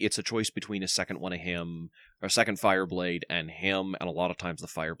basically, it's a choice between a second one of him, or a second Fireblade and him, and a lot of times the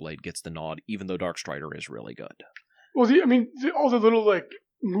Fireblade gets the nod, even though Dark Strider is really good. Well, all the little like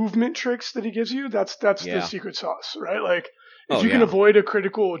movement tricks that he gives you, that's Yeah. the secret sauce, right? Like if Oh, you can yeah. avoid a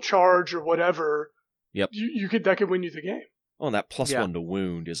critical charge or whatever, Yep. that could win you the game. Oh, and that plus Yeah. 1 to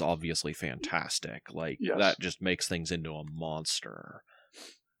wound is obviously fantastic. Like, Yes. that just makes things into a monster.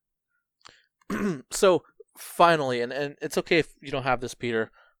 So finally, and it's okay if you don't have this, Peter.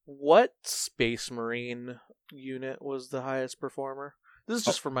 What Space Marine unit was the highest performer? This is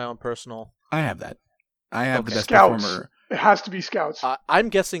just for my own personal. I have that. I have the Okay. best Scouts. performer. It has to be scouts. I'm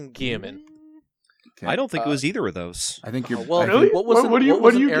guessing Guilliman. Okay. I don't think it was either of those. I think you're. well, I Really? think- what was What do you- what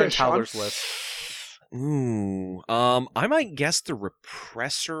what was do in you Aaron guess, Sean? Towler's list? Ooh, I might guess the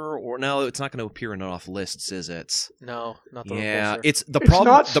Repressor, or no, it's not going to appear in enough lists, is it? No, not the Yeah, Repressor. it's the It's problem.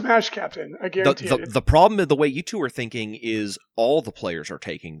 not the, Smash Captain. I the, guarantee the, it. the problem, the way you two are thinking, is all the players are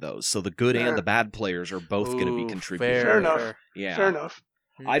taking those, so the good Yeah. and the bad players are both going to be Ooh, contributing. Fair enough. Yeah, Fair enough.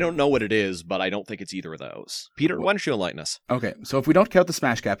 I don't know what it is, but I don't think it's either of those. Peter, why don't you enlighten us? Okay, so if we don't count the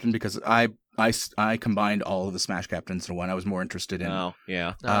Smash Captain, because I combined all of the Smash Captains into one, I was more interested in. Oh,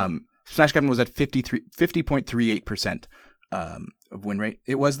 yeah. Smash Captain was at 50.38% of win rate.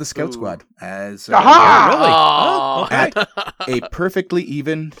 It was the Scout Ooh. Squad as Aha! Really? Oh, okay. a perfectly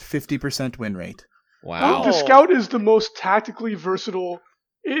even 50% win rate. Wow. The scout is the most tactically versatile.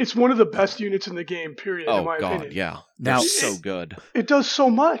 It's one of the best units in the game. Period. in Oh my God, opinion. yeah. They're Now- so good. It does so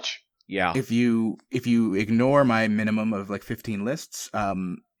much. Yeah. If you ignore my minimum of like 15 lists,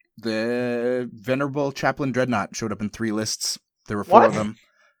 the Venerable Chaplain Dreadnought showed up in 3 lists. There were 4 of What? them,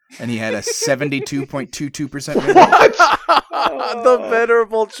 and he had a 72.22% win rate. What? the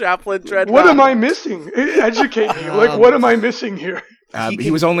venerable Chaplain Dreadnought. What am I missing? Educate me. Like, what am I missing here?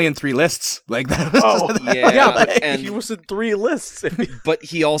 He was only in 3 lists. Like that. Was, Oh. Yeah, Yeah, but and he was in 3 lists. but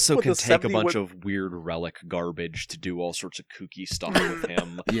he also With can the take a 70 bunch win- of weird relic garbage to do all sorts of kooky stuff with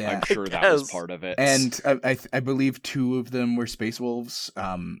him. Yeah. I'm sure that was guess. part of it. And I believe 2 of them were Space Wolves.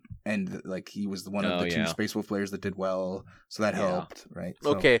 And like he was one of Oh, the 2 yeah. Space Wolf players that did well, so that Yeah. helped, right?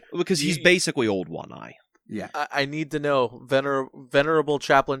 So, Okay, because he's You- basically old One Eye. yeah. I need to know, venerable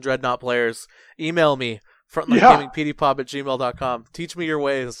Chaplain Dreadnought players, email me, Yeah. frontlinegamingpdpop@gmail.com. Teach me your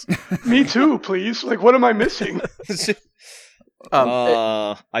ways. Me too, please. Like, what am I missing?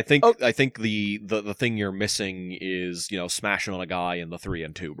 I think Oh. I think the thing you're missing is smashing on a guy in the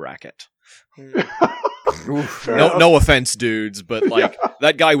 3-2 bracket. Oof. Fair No, enough. no offense, dudes, but like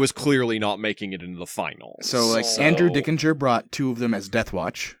that guy was clearly not making it into the finals. So like Andrew Dickinger brought 2 of them as Death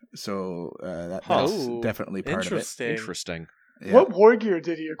Watch, so that's Oh, definitely part of it. interesting. Interesting. Yeah. What war gear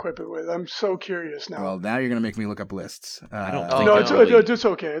did he equip it with? I'm so curious now. Well, now you're gonna make me look up lists. I don't Oh, think no, it it's, really- it's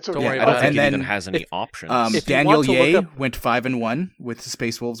okay. It's okay. Don't worry I about don't it. think it And even then has any if- options. If you Daniel want to look Ye up- went 5-1 with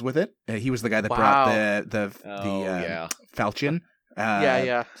Space Wolves with it. He was the guy that Wow. brought the yeah. Falchion.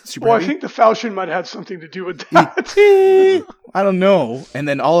 Yeah. Super Well, I Heavy. think the Falchion might have had something to do with that. I don't know. And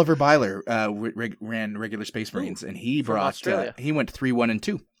then Oliver Byler ran regular Space Marines, and he from brought Australia. he went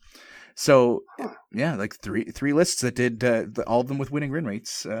 3-1-2. So yeah, like three lists that did all of them with winning win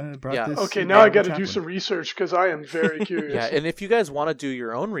rates. Brought Yeah. this. Okay, now I got to chaplain. do some research because I am very curious. Yeah, and if you guys want to do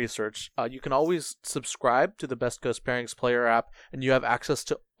your own research, you can always subscribe to the Best Coast Pairings player app, and you have access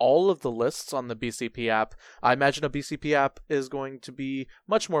to all of the lists on the BCP app. I imagine a BCP app is going to be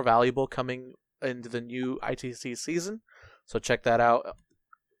much more valuable coming into the new ITC season, so check that out.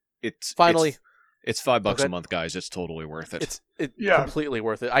 It's Finally, it's $5 Okay. a month, guys. It's totally worth it. it's Yeah. completely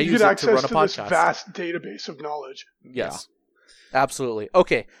worth it. I you use get it access to run a to this podcast. vast database of knowledge. Yes, absolutely.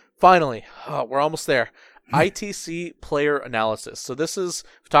 Okay, finally, we're almost there. ITC player analysis. So this is,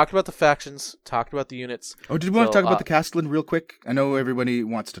 we've talked about the factions, talked about the units. Oh, did we want to So, talk about the Castellan real quick? I know everybody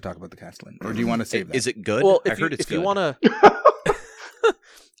wants to talk about the Castellan, or do you want to save that? Is it good? Well, I if you, heard it's if good. you want to,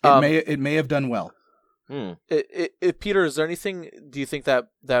 It may have done well. Peter, is there anything? Do you think that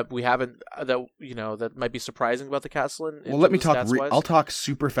we haven't that might be surprising about the Castellan? Well, let me talk. I'll talk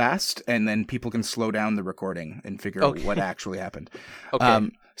super fast, and then people can slow down the recording and figure out Okay. what actually happened. Okay.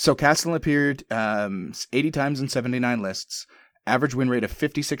 So Castellan appeared 80 times in 79 lists. Average win rate of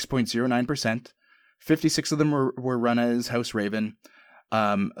 56.09%. 56 of them were run as House Raven.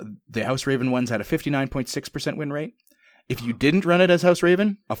 The House Raven ones had a 59.6% win rate. If you didn't run it as House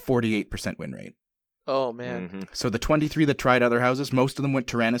Raven, a 48% win rate. Oh man. Mhm. So the 23 that tried other houses, most of them went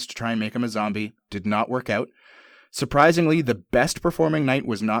Tyrannus to try and make him a zombie. Did not work out. Surprisingly, the best performing knight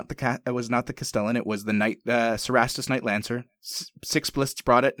was not the Castellan. It was the knight, Cerastus Knight Lancer. 6 lists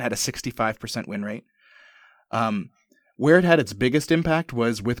brought it and had a 65% win rate. Where it had its biggest impact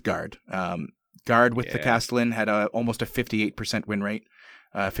was with Guard. Guard with the Yeah. Castellan had almost a 58% win rate,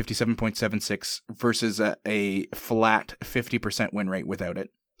 57.76 versus a flat 50% win rate without it.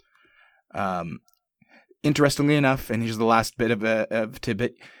 Interestingly enough, and here's the last bit of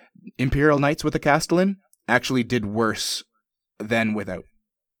tidbit, Imperial Knights with the Castellan actually did worse than without.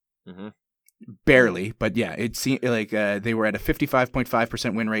 Mhm. Barely, but yeah, it seemed like they were at a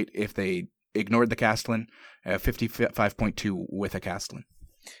 55.5% win rate if they ignored the Castellan, 55.2 with a Castellan.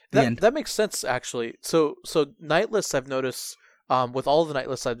 The end. That makes sense actually. So knight lists, I've noticed with all the knight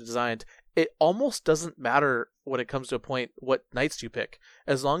lists I've designed, it almost doesn't matter when it comes to a point what knights you pick,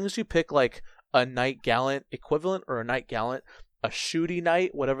 as long as you pick like a knight gallant equivalent or a knight gallant, a shooty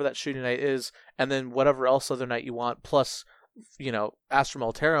knight, whatever that shooty knight is, and then whatever else other knight you want, plus Astrum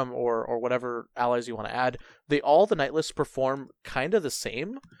Alterum or whatever allies you want to add. The knight lists perform kind of the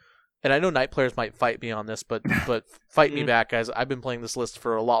same. And I know knight players might fight me on this, but fight me back, guys. I've been playing this list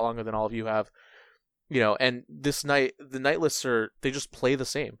for a lot longer than all of you have. And the knight lists they just play the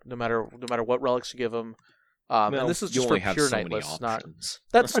same, no matter what relics you give them. Well, and this is you just for only have pure so knight many lists, not options.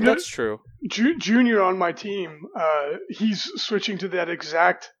 that's true. Junior on my team, he's switching to that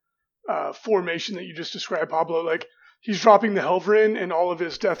exact formation that you just described, Pablo. Like he's dropping the Helverin and all of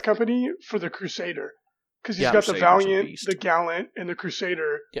his Death Company for the Crusader, because he's Yeah, got the Crusader's a Valiant, beast. the Gallant, and the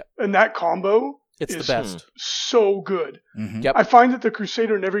Crusader. Yep. And that combo It's is the best. so good. Mhm. Yep. I find that the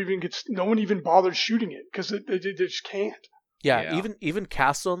Crusader no one even bothers shooting it because they just can't. Yeah, even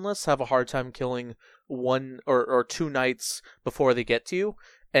Castellan lists have a hard time killing one or two knights before they get to you.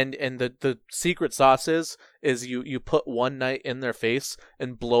 And the secret sauce is you put one knight in their face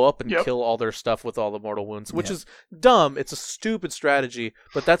and blow up and Yep. kill all their stuff with all the mortal wounds, which Yeah. is dumb. It's a stupid strategy,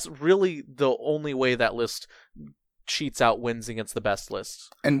 but that's really the only way that list cheats out wins against the best lists.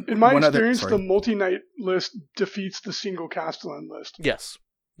 And In my one experience, other, the multi-knight list defeats the single Castellan list. Yes,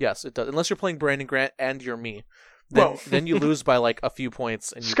 it does. Unless you're playing Brandon Grant and you're me, then Well- then you lose by like a few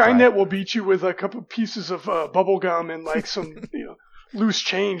points. And you Skynet cry. will beat you with a couple pieces of bubble gum and like some loose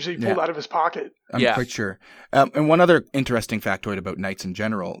change that he pulled Yeah. out of his pocket. I'm Yeah. quite sure. And one other interesting factoid about knights in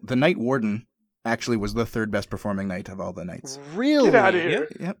general, the Knight Warden actually was the third best performing knight of all the knights. Really? Get out of here.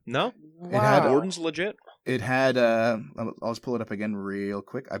 Yep. No, It had Warden's legit. It had I'll just pull it up again real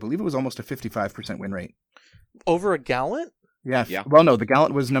quick. I believe it was almost a 55% win rate. Over a gallant? Yeah. Yeah. Well, no, the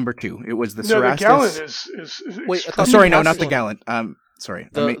Gallant was number 2. It was the No, the Cerastus. Gallant is Wait, I Oh, thought sorry, no, Castellan- not the Gallant. Sorry,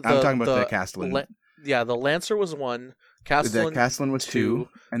 I'm talking about the Castellan. The Lancer was 1. The Castellan was 2,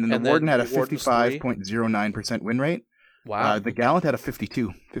 and then the Warden had a 55.09% win rate. Wow. The Gallant had a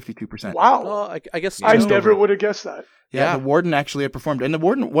 52%. Wow. Well, I guess I just never over. would have guessed that. Yeah, Yeah. the Warden actually had performed, and the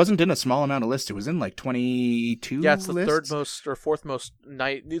Warden wasn't in a small amount of lists. It was in like 22. Yeah, it's the lists. third most or fourth most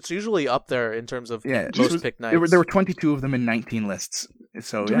night. It's usually up there in terms of Yeah, most picked nights. there were 22 of them in 19 lists.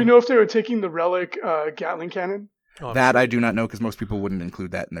 So Do yeah. we know if they were taking the Relic Gatling cannon? Oh, I'm That sure. I do not know because most people wouldn't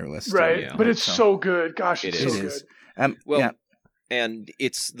include that in their list. Right. yeah. But it's so good. Gosh, it's It so It good. is. Well, yeah. and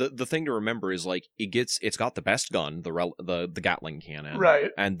it's the thing to remember is like it's got the best gun, the Gatling cannon,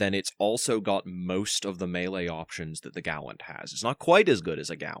 Right. and then it's also got most of the melee options that the Gallant has. It's not quite as good as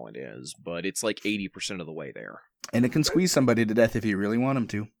a Gallant is, but it's like 80% of the way there. And it can squeeze somebody to death if you really want them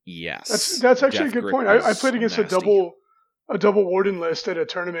to. Yes, That's actually Death a good Grip point. I is played against nasty. a double Warden list at a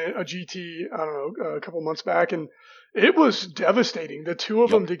tournament, a GT, I don't know, a couple months back, and it was devastating. The two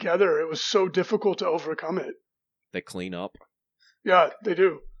of Yep. them together, it was so difficult to overcome it. They clean up. Yeah, they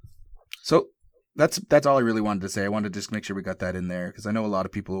do. So that's all I really wanted to say. I wanted to just make sure we got that in there because I know a lot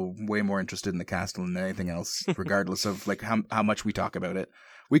of people are way more interested in the Castellan than anything else, regardless of like how much we talk about it.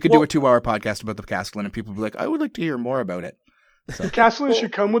 We could do Well- a 2-hour podcast about the Castellan, and people would be like, "I would like to hear more about it." The Castellan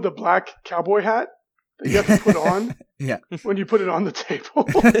should come with a black cowboy hat that you have to put on Yeah. when you put it on the table.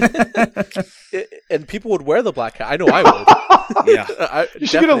 And people would wear the black hat. I know I would. Yeah. You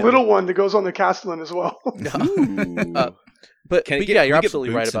should get a little one that goes on the Castellan as well. Ooh. But Can yeah, you're we get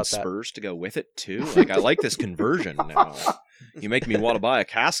absolutely right boots about and that. Spurs to go with it too. Like I like this conversion now. You make me want to buy a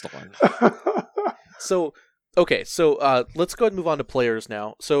Castellan. So, okay, so let's go ahead and move on to players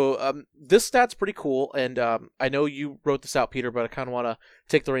now. So this stat's pretty cool, and I know you wrote this out, Peter, but I kind of want to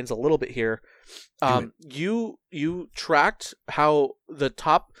take the reins a little bit here. You tracked how the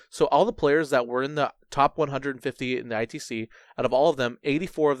top, so all the players that were in the top 150 in the ITC, out of all of them,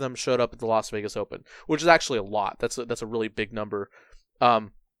 84 of them showed up at the Las Vegas Open, which is actually a lot. That's a really big number.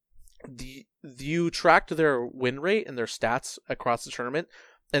 You tracked their win rate and their stats across the tournament,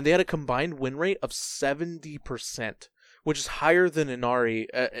 and they had a combined win rate of 70%, which is higher than Inari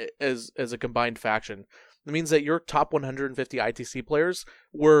as a combined faction. It means that your top 150 ITC players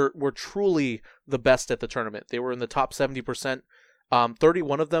were truly the best at the tournament. They were in the top 70%.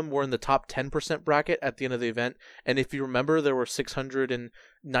 31 of them were in the top 10% bracket at the end of the event. And if you remember, there were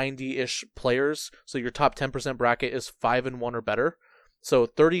 690-ish players. So your top 10% bracket is 5-1 or better. So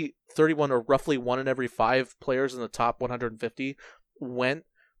 31 or roughly 1 in every 5 players in the top 150 went,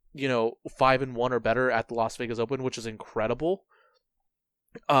 5-1 or better at the Las Vegas Open, which is incredible.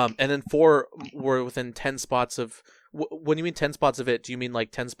 And then 4 were within 10 spots of. When you mean 10 spots of it, do you mean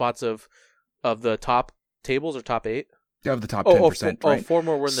like 10 spots of the top tables or top 8? Of the top 10%, right? 4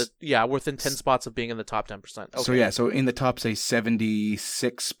 more were within 10 spots of being in the top 10%. Okay. So in the top, say,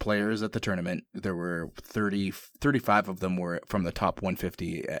 76 players at the tournament, there were 35 of them were from the top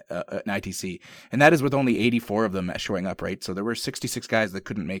 150 at ITC. And that is with only 84 of them showing up, right? So there were 66 guys that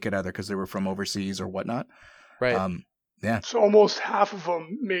couldn't make it either because they were from overseas or whatnot. Right. Yeah, So almost half of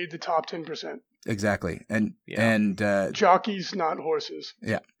them made the top 10%. exactly. And Jockeys, not horses.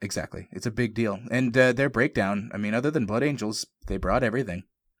 yeah, exactly. It's a big deal. And their breakdown, I mean, other than Blood Angels, they brought everything.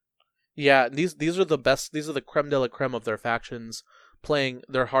 Yeah, these are the best. These are the creme de la creme of their factions, playing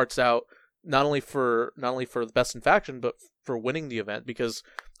their hearts out, not only for the best in faction, but for winning the event. Because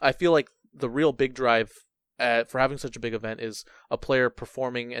I feel like the real big drive for having such a big event is a player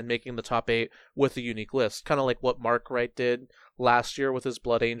performing and making the top 8 with a unique list, kind of like what Mark Wright did last year with his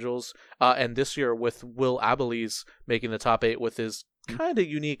Blood Angels, and this year with Will Abelies making the top 8 with his kind of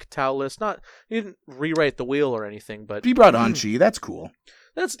unique Tau list. He didn't rewrite the wheel or anything, but He brought Anchi. That's cool.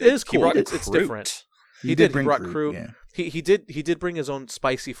 it is He cool. brought It's Kroot. different. He bring brought Kroot, Kroot. yeah. He did bring his own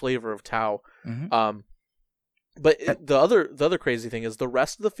spicy flavor of Tau. Mhm. But the other crazy thing is the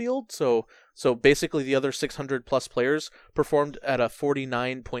rest of the field. So basically the other 600 plus players performed at a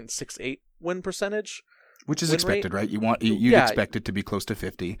 49.68 win percentage. Which is win expected, rate. right? You'd Yeah. expect it to be close to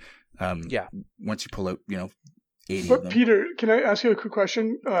 50. Yeah. Once you pull out, 80 of But them. Peter, can I ask you a quick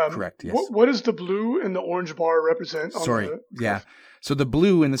question? Correct, yes. What does the blue and the orange bar represent? Yeah. So the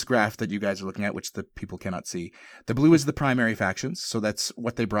blue in this graph that you guys are looking at, which the people cannot see, the blue is the primary factions. So that's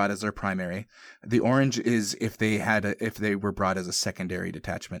what they brought as their primary. The orange is if they were brought as a secondary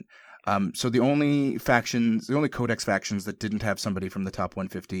detachment. So the only Codex factions that didn't have somebody from the top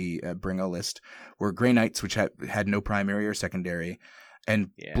 150 bring a list were Grey Knights, which had no primary or secondary, and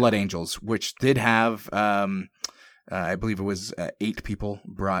Yeah. Blood Angels, which did have I believe it was 8 people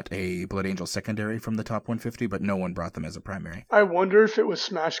brought a Blood Angel secondary from the top 150, but no one brought them as a primary. I wonder if it was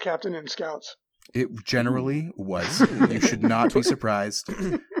Smash Captain and Scouts. It generally was. You should not be surprised.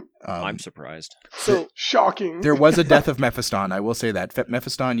 I'm surprised. So Shocking. There was a death of Mephiston, I will say that.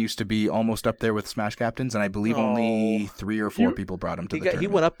 Mephiston used to be almost up there with Smash Captains, and I believe only 3 or 4 people brought him to the tournament. he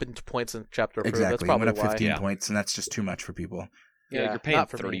went up in points in chapter approved. Exactly, That's probably he went up 15 why. points, and that's just too much for people. Yeah, you're paying not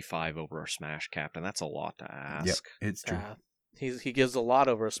for me. 35 over a Smash Captain. That's a lot to ask. Yep, it's true. He gives a lot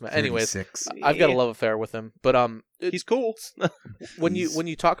over a smash. Anyways, 36. I've got a love affair with him, but He's cool. when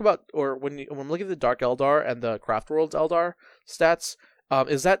you talk about, or when I'm looking at the Dark Eldar and the Craft Worlds Eldar stats,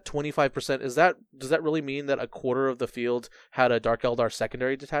 is that 25%? Does that really mean that a quarter of the field had a Dark Eldar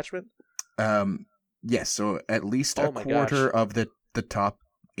secondary detachment? Yes, so at least Oh a my quarter gosh. of the top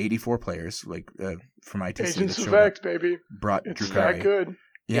 84 players, from ITC, Agents that of showed up, X, baby. brought It's Drukhari. that good.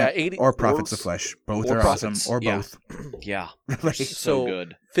 Yeah, 80 or Prophets of Flesh. Both or are Prophets, awesome, or yeah. both. Yeah, Like, so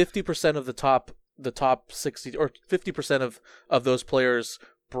good. 50% of the top 60, or 50% of those players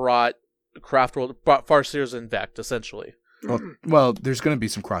brought Farseers and Vect, essentially. well, there's going to be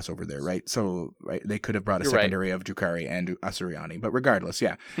some crossover there, right? So, they could have brought a You're right. secondary of Drukhari and Asuriani, but regardless,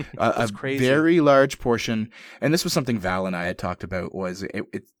 yeah, That's a crazy. very large portion. And this was something Val and I had talked about. Was it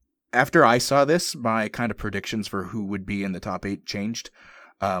after I saw this, my kind of predictions for who would be in the top 8 changed,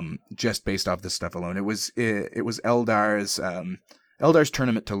 just based off this stuff alone. It was Eldar's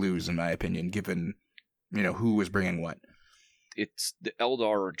tournament to lose, in my opinion, given who was bringing what. It's the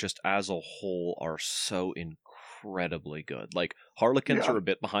Eldar just as a whole are so incredibly good. Like Harlequins Yeah. are a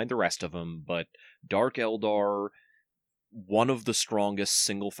bit behind the rest of them, but Dark Eldar, one of the strongest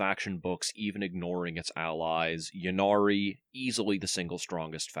single faction books, even ignoring its allies. Ynnari, easily the single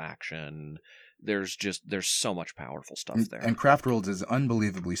strongest faction. There's so much powerful stuff there. And Craft Worlds is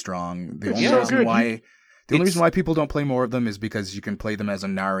unbelievably strong. The It's only so reason good. why It's- reason why people don't play more of them is because you can play them as a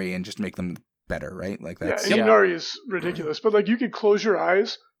Nari and just make them better, right? Like that's Yeah, Ynnari is ridiculous. But like you could close your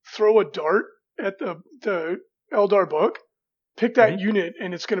eyes, throw a dart at the Eldar book, pick that unit,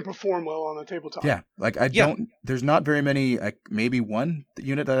 and it's going to perform well on the tabletop. yeah. Like there's not very many. Like maybe one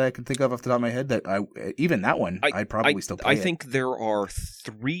unit that I can think of off the top of my head that even that one I'd probably still play. I think there are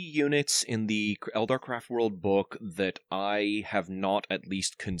 3 units in the Eldarcraft World book that I have not at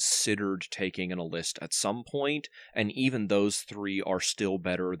least considered taking in a list at some point, and even those 3 are still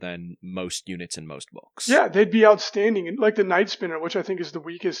better than most units in most books. Yeah, they'd be outstanding. And like the Night Spinner, which I think is the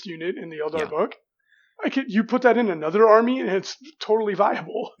weakest unit in the Eldar Yeah. book. You put that in another army, and it's totally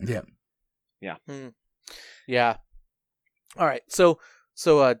viable. Yeah. Yeah. All right. So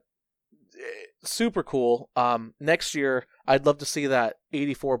super cool. Next year, I'd love to see that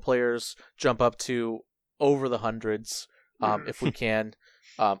 84 players jump up to over the hundreds, if we can.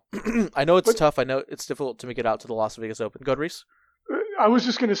 I know it's tough. I know it's difficult to make it out to the Las Vegas Open. Go, Reese. I was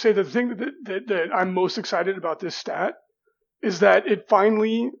just going to say that the thing that I'm most excited about this stat is that it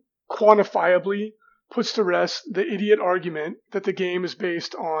finally quantifiably puts to rest the idiot argument that the game is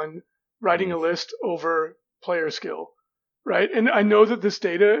based on writing a list over player skill, right? And I know that this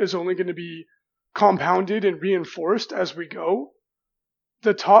data is only going to be compounded and reinforced as we go.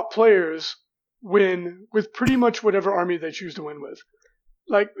 The top players win with pretty much whatever army they choose to win with.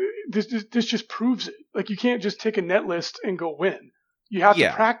 Like this just proves it. Like you can't just take a net list and go win. You have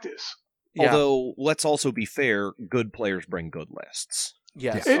to practice. Yeah. Although, let's also be fair, good players bring good lists.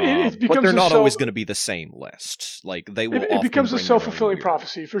 Yes. It becomes but they're a not self- always going to be the same list. Like they will. It often becomes a bring their own self-fulfilling weird-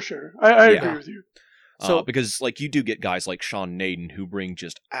 prophecy for sure. I Yeah. agree with you. So- because like you do get guys like Sean Naden who bring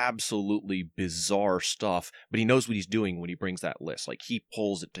just absolutely bizarre stuff, but he knows what he's doing when he brings that list. Like he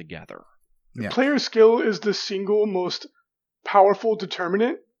pulls it together. Yeah. Player skill is the single most powerful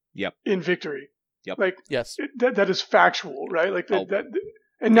determinant Yep. in victory. Yep. Like Yes. that is factual, right? Like Oh.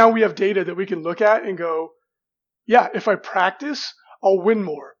 and now we have data that we can look at and go, yeah, if I practice, I'll win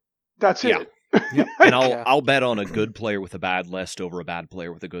more. That's Yeah. it. And Yeah. I'll bet on a good player with a bad list over a bad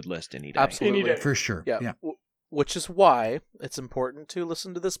player with a good list any day. Absolutely. Any day. For sure. Yeah. Yeah. Which is why it's important to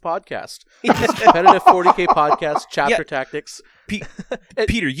listen to this podcast. It's competitive 40K podcast, Chapter Tactics.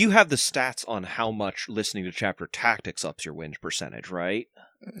 Peter, you have the stats on how much listening to Chapter Tactics ups your win percentage, right?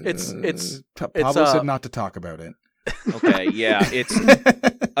 Pablo said not to talk about it. Okay, yeah, it's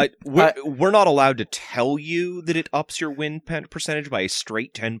we're not allowed to tell you that it ups your win percentage by a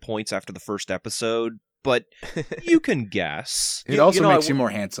straight 10 points after the first episode, but you can guess. It also know, makes you more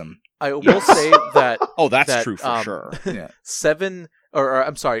handsome. I will say that Oh, that's that, true for sure. Yeah.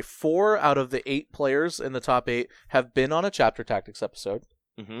 4 out of the 8 players in the top 8 have been on a Chapter Tactics episode,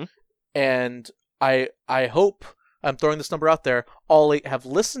 Mm-hmm. and I hope I'm throwing this number out there. All 8 have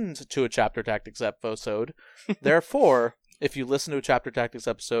listened to a Chapter Tactics episode. Therefore, if you listen to a Chapter Tactics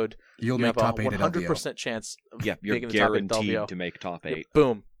episode, You'll you make have top a 8 at 100% LVO. chance of Yeah, you're making the top 8 at guaranteed LVO. to make top 8.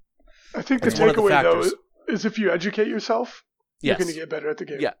 Boom. I think the It's one of the takeaway though factors. is if you educate yourself, Yes. you're going to get better at the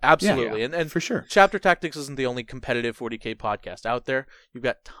game. Yeah, absolutely. And For sure. Chapter Tactics isn't the only competitive 40K podcast out there. You've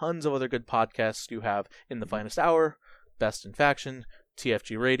got tons of other good podcasts. You have In the Finest Hour, Best in Faction,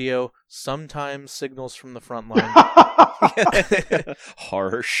 TFG Radio, sometimes Signals from the Front Line.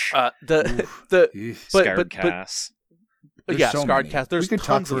 Harsh. The Eesh. but- Scaredcast. There's yeah, so many. Scarredcast. There's We could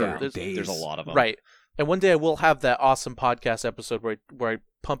tons talk of for them. There's, days. There's a lot of them. right. And one day I will have that awesome podcast episode where I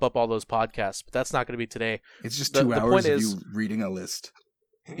pump up all those podcasts, but that's not going to be today. It's just The 2 hours point of is- you reading a list.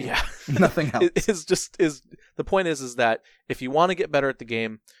 Yeah. Nothing else. The point is that if you want to get better at the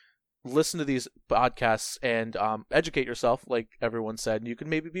game, listen to these podcasts and educate yourself, like everyone said. And you can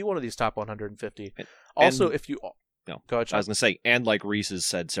maybe be one of these top 150. Also, if you No, go ahead, I Sean. was going to say, and like Reese has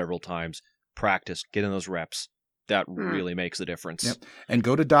said several times, practice, get in those reps. That really makes a difference. Yep. And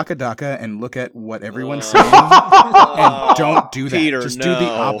go to Daka and look at what everyone's Uh, saying. And don't do that. Peter, Just no. do the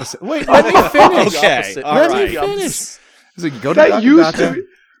opposite. Wait, let me finish. Okay, Opposite. all Let right. me finish. So go to That used Daka, to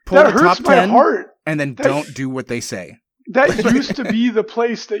pull that the hurts top my 10, heart. and then That- don't do what they say. That used to be the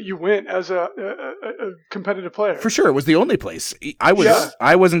place that you went as a competitive player. For sure, it was the only place. I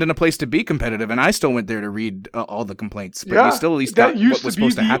wasn't in a place to be competitive, and I still went there to read all the complaints. But you still at least got that used what was to be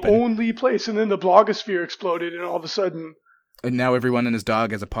supposed to the happen. only place, and then the blogosphere exploded, and all of a sudden, And now everyone and his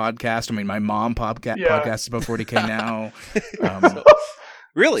dog has a podcast. I mean, my mom podcasts about 40K now.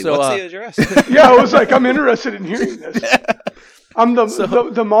 Really? So, What's the address? yeah, I was like, I'm interested in hearing this. I'm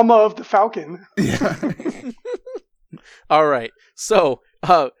the mama of the Falcon. Yeah. All right. So,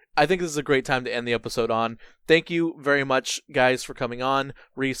 I think this is a great time to end the episode on. Thank you very much, guys, for coming on.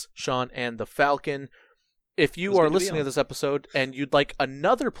 Reese, Sean, and the Falcon. If you It was are good to be listening to on. this episode and you'd like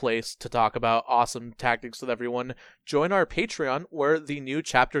another place to talk about awesome tactics with everyone, join our Patreon, where the new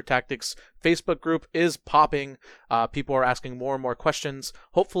Chapter Tactics Facebook group is popping. People are asking more and more questions.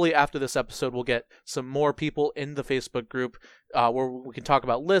 Hopefully, after this episode, we'll get some more people in the Facebook group where we can talk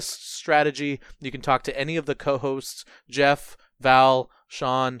about lists, strategy. You can talk to any of the co-hosts, Jeff, Val,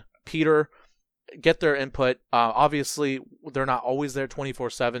 Sean, Peter. Get their input. Obviously, they're not always there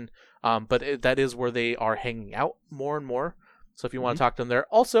 24/7, but that is where they are hanging out more and more. So if you want to talk to them there.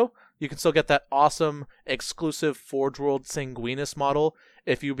 Also, you can still get that awesome exclusive Forge World Sanguinus model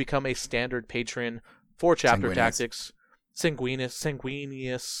if you become a standard patron for Chapter Sanguinius. Tactics.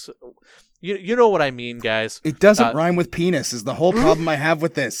 Sanguinius. You know what I mean, guys. It doesn't rhyme with penis is the whole problem I have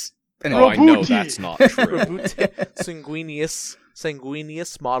with this. Anyway. Oh, I know Robuti. that's not true.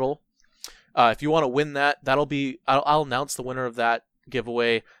 Sanguinius model. If you want to win that, I'll announce the winner of that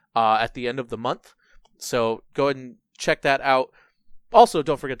giveaway at the end of the month. So go ahead and check that out. Also,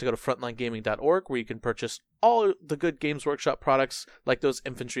 don't forget to go to frontlinegaming.org, where you can purchase all the good Games Workshop products like those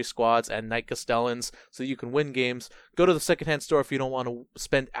infantry squads and Knight Castellans, so you can win games. Go to the secondhand store if you don't want to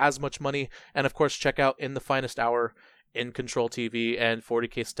spend as much money, and of course check out In the Finest Hour, In Control TV, and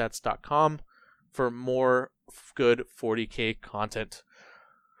 40kstats.com for more good 40K content.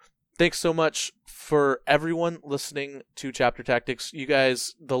 Thanks so much for everyone listening to Chapter Tactics. You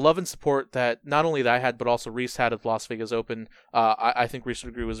guys, the love and support that not only that I had, but also Reese had at Las Vegas Open. I think Reese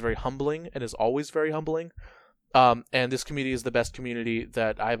would agree was very humbling and is always very humbling. And this community is the best community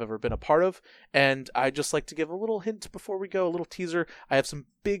that I've ever been a part of. And I'd just like to give a little hint before we go, a little teaser. I have some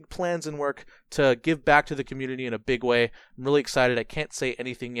big plans in work to give back to the community in a big way. I'm really excited. I can't say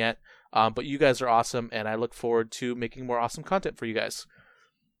anything yet, but you guys are awesome, and I look forward to making more awesome content for you guys.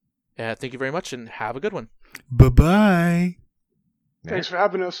 Thank you very much, and have a good one. Bye-bye. Thanks for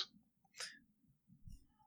having us.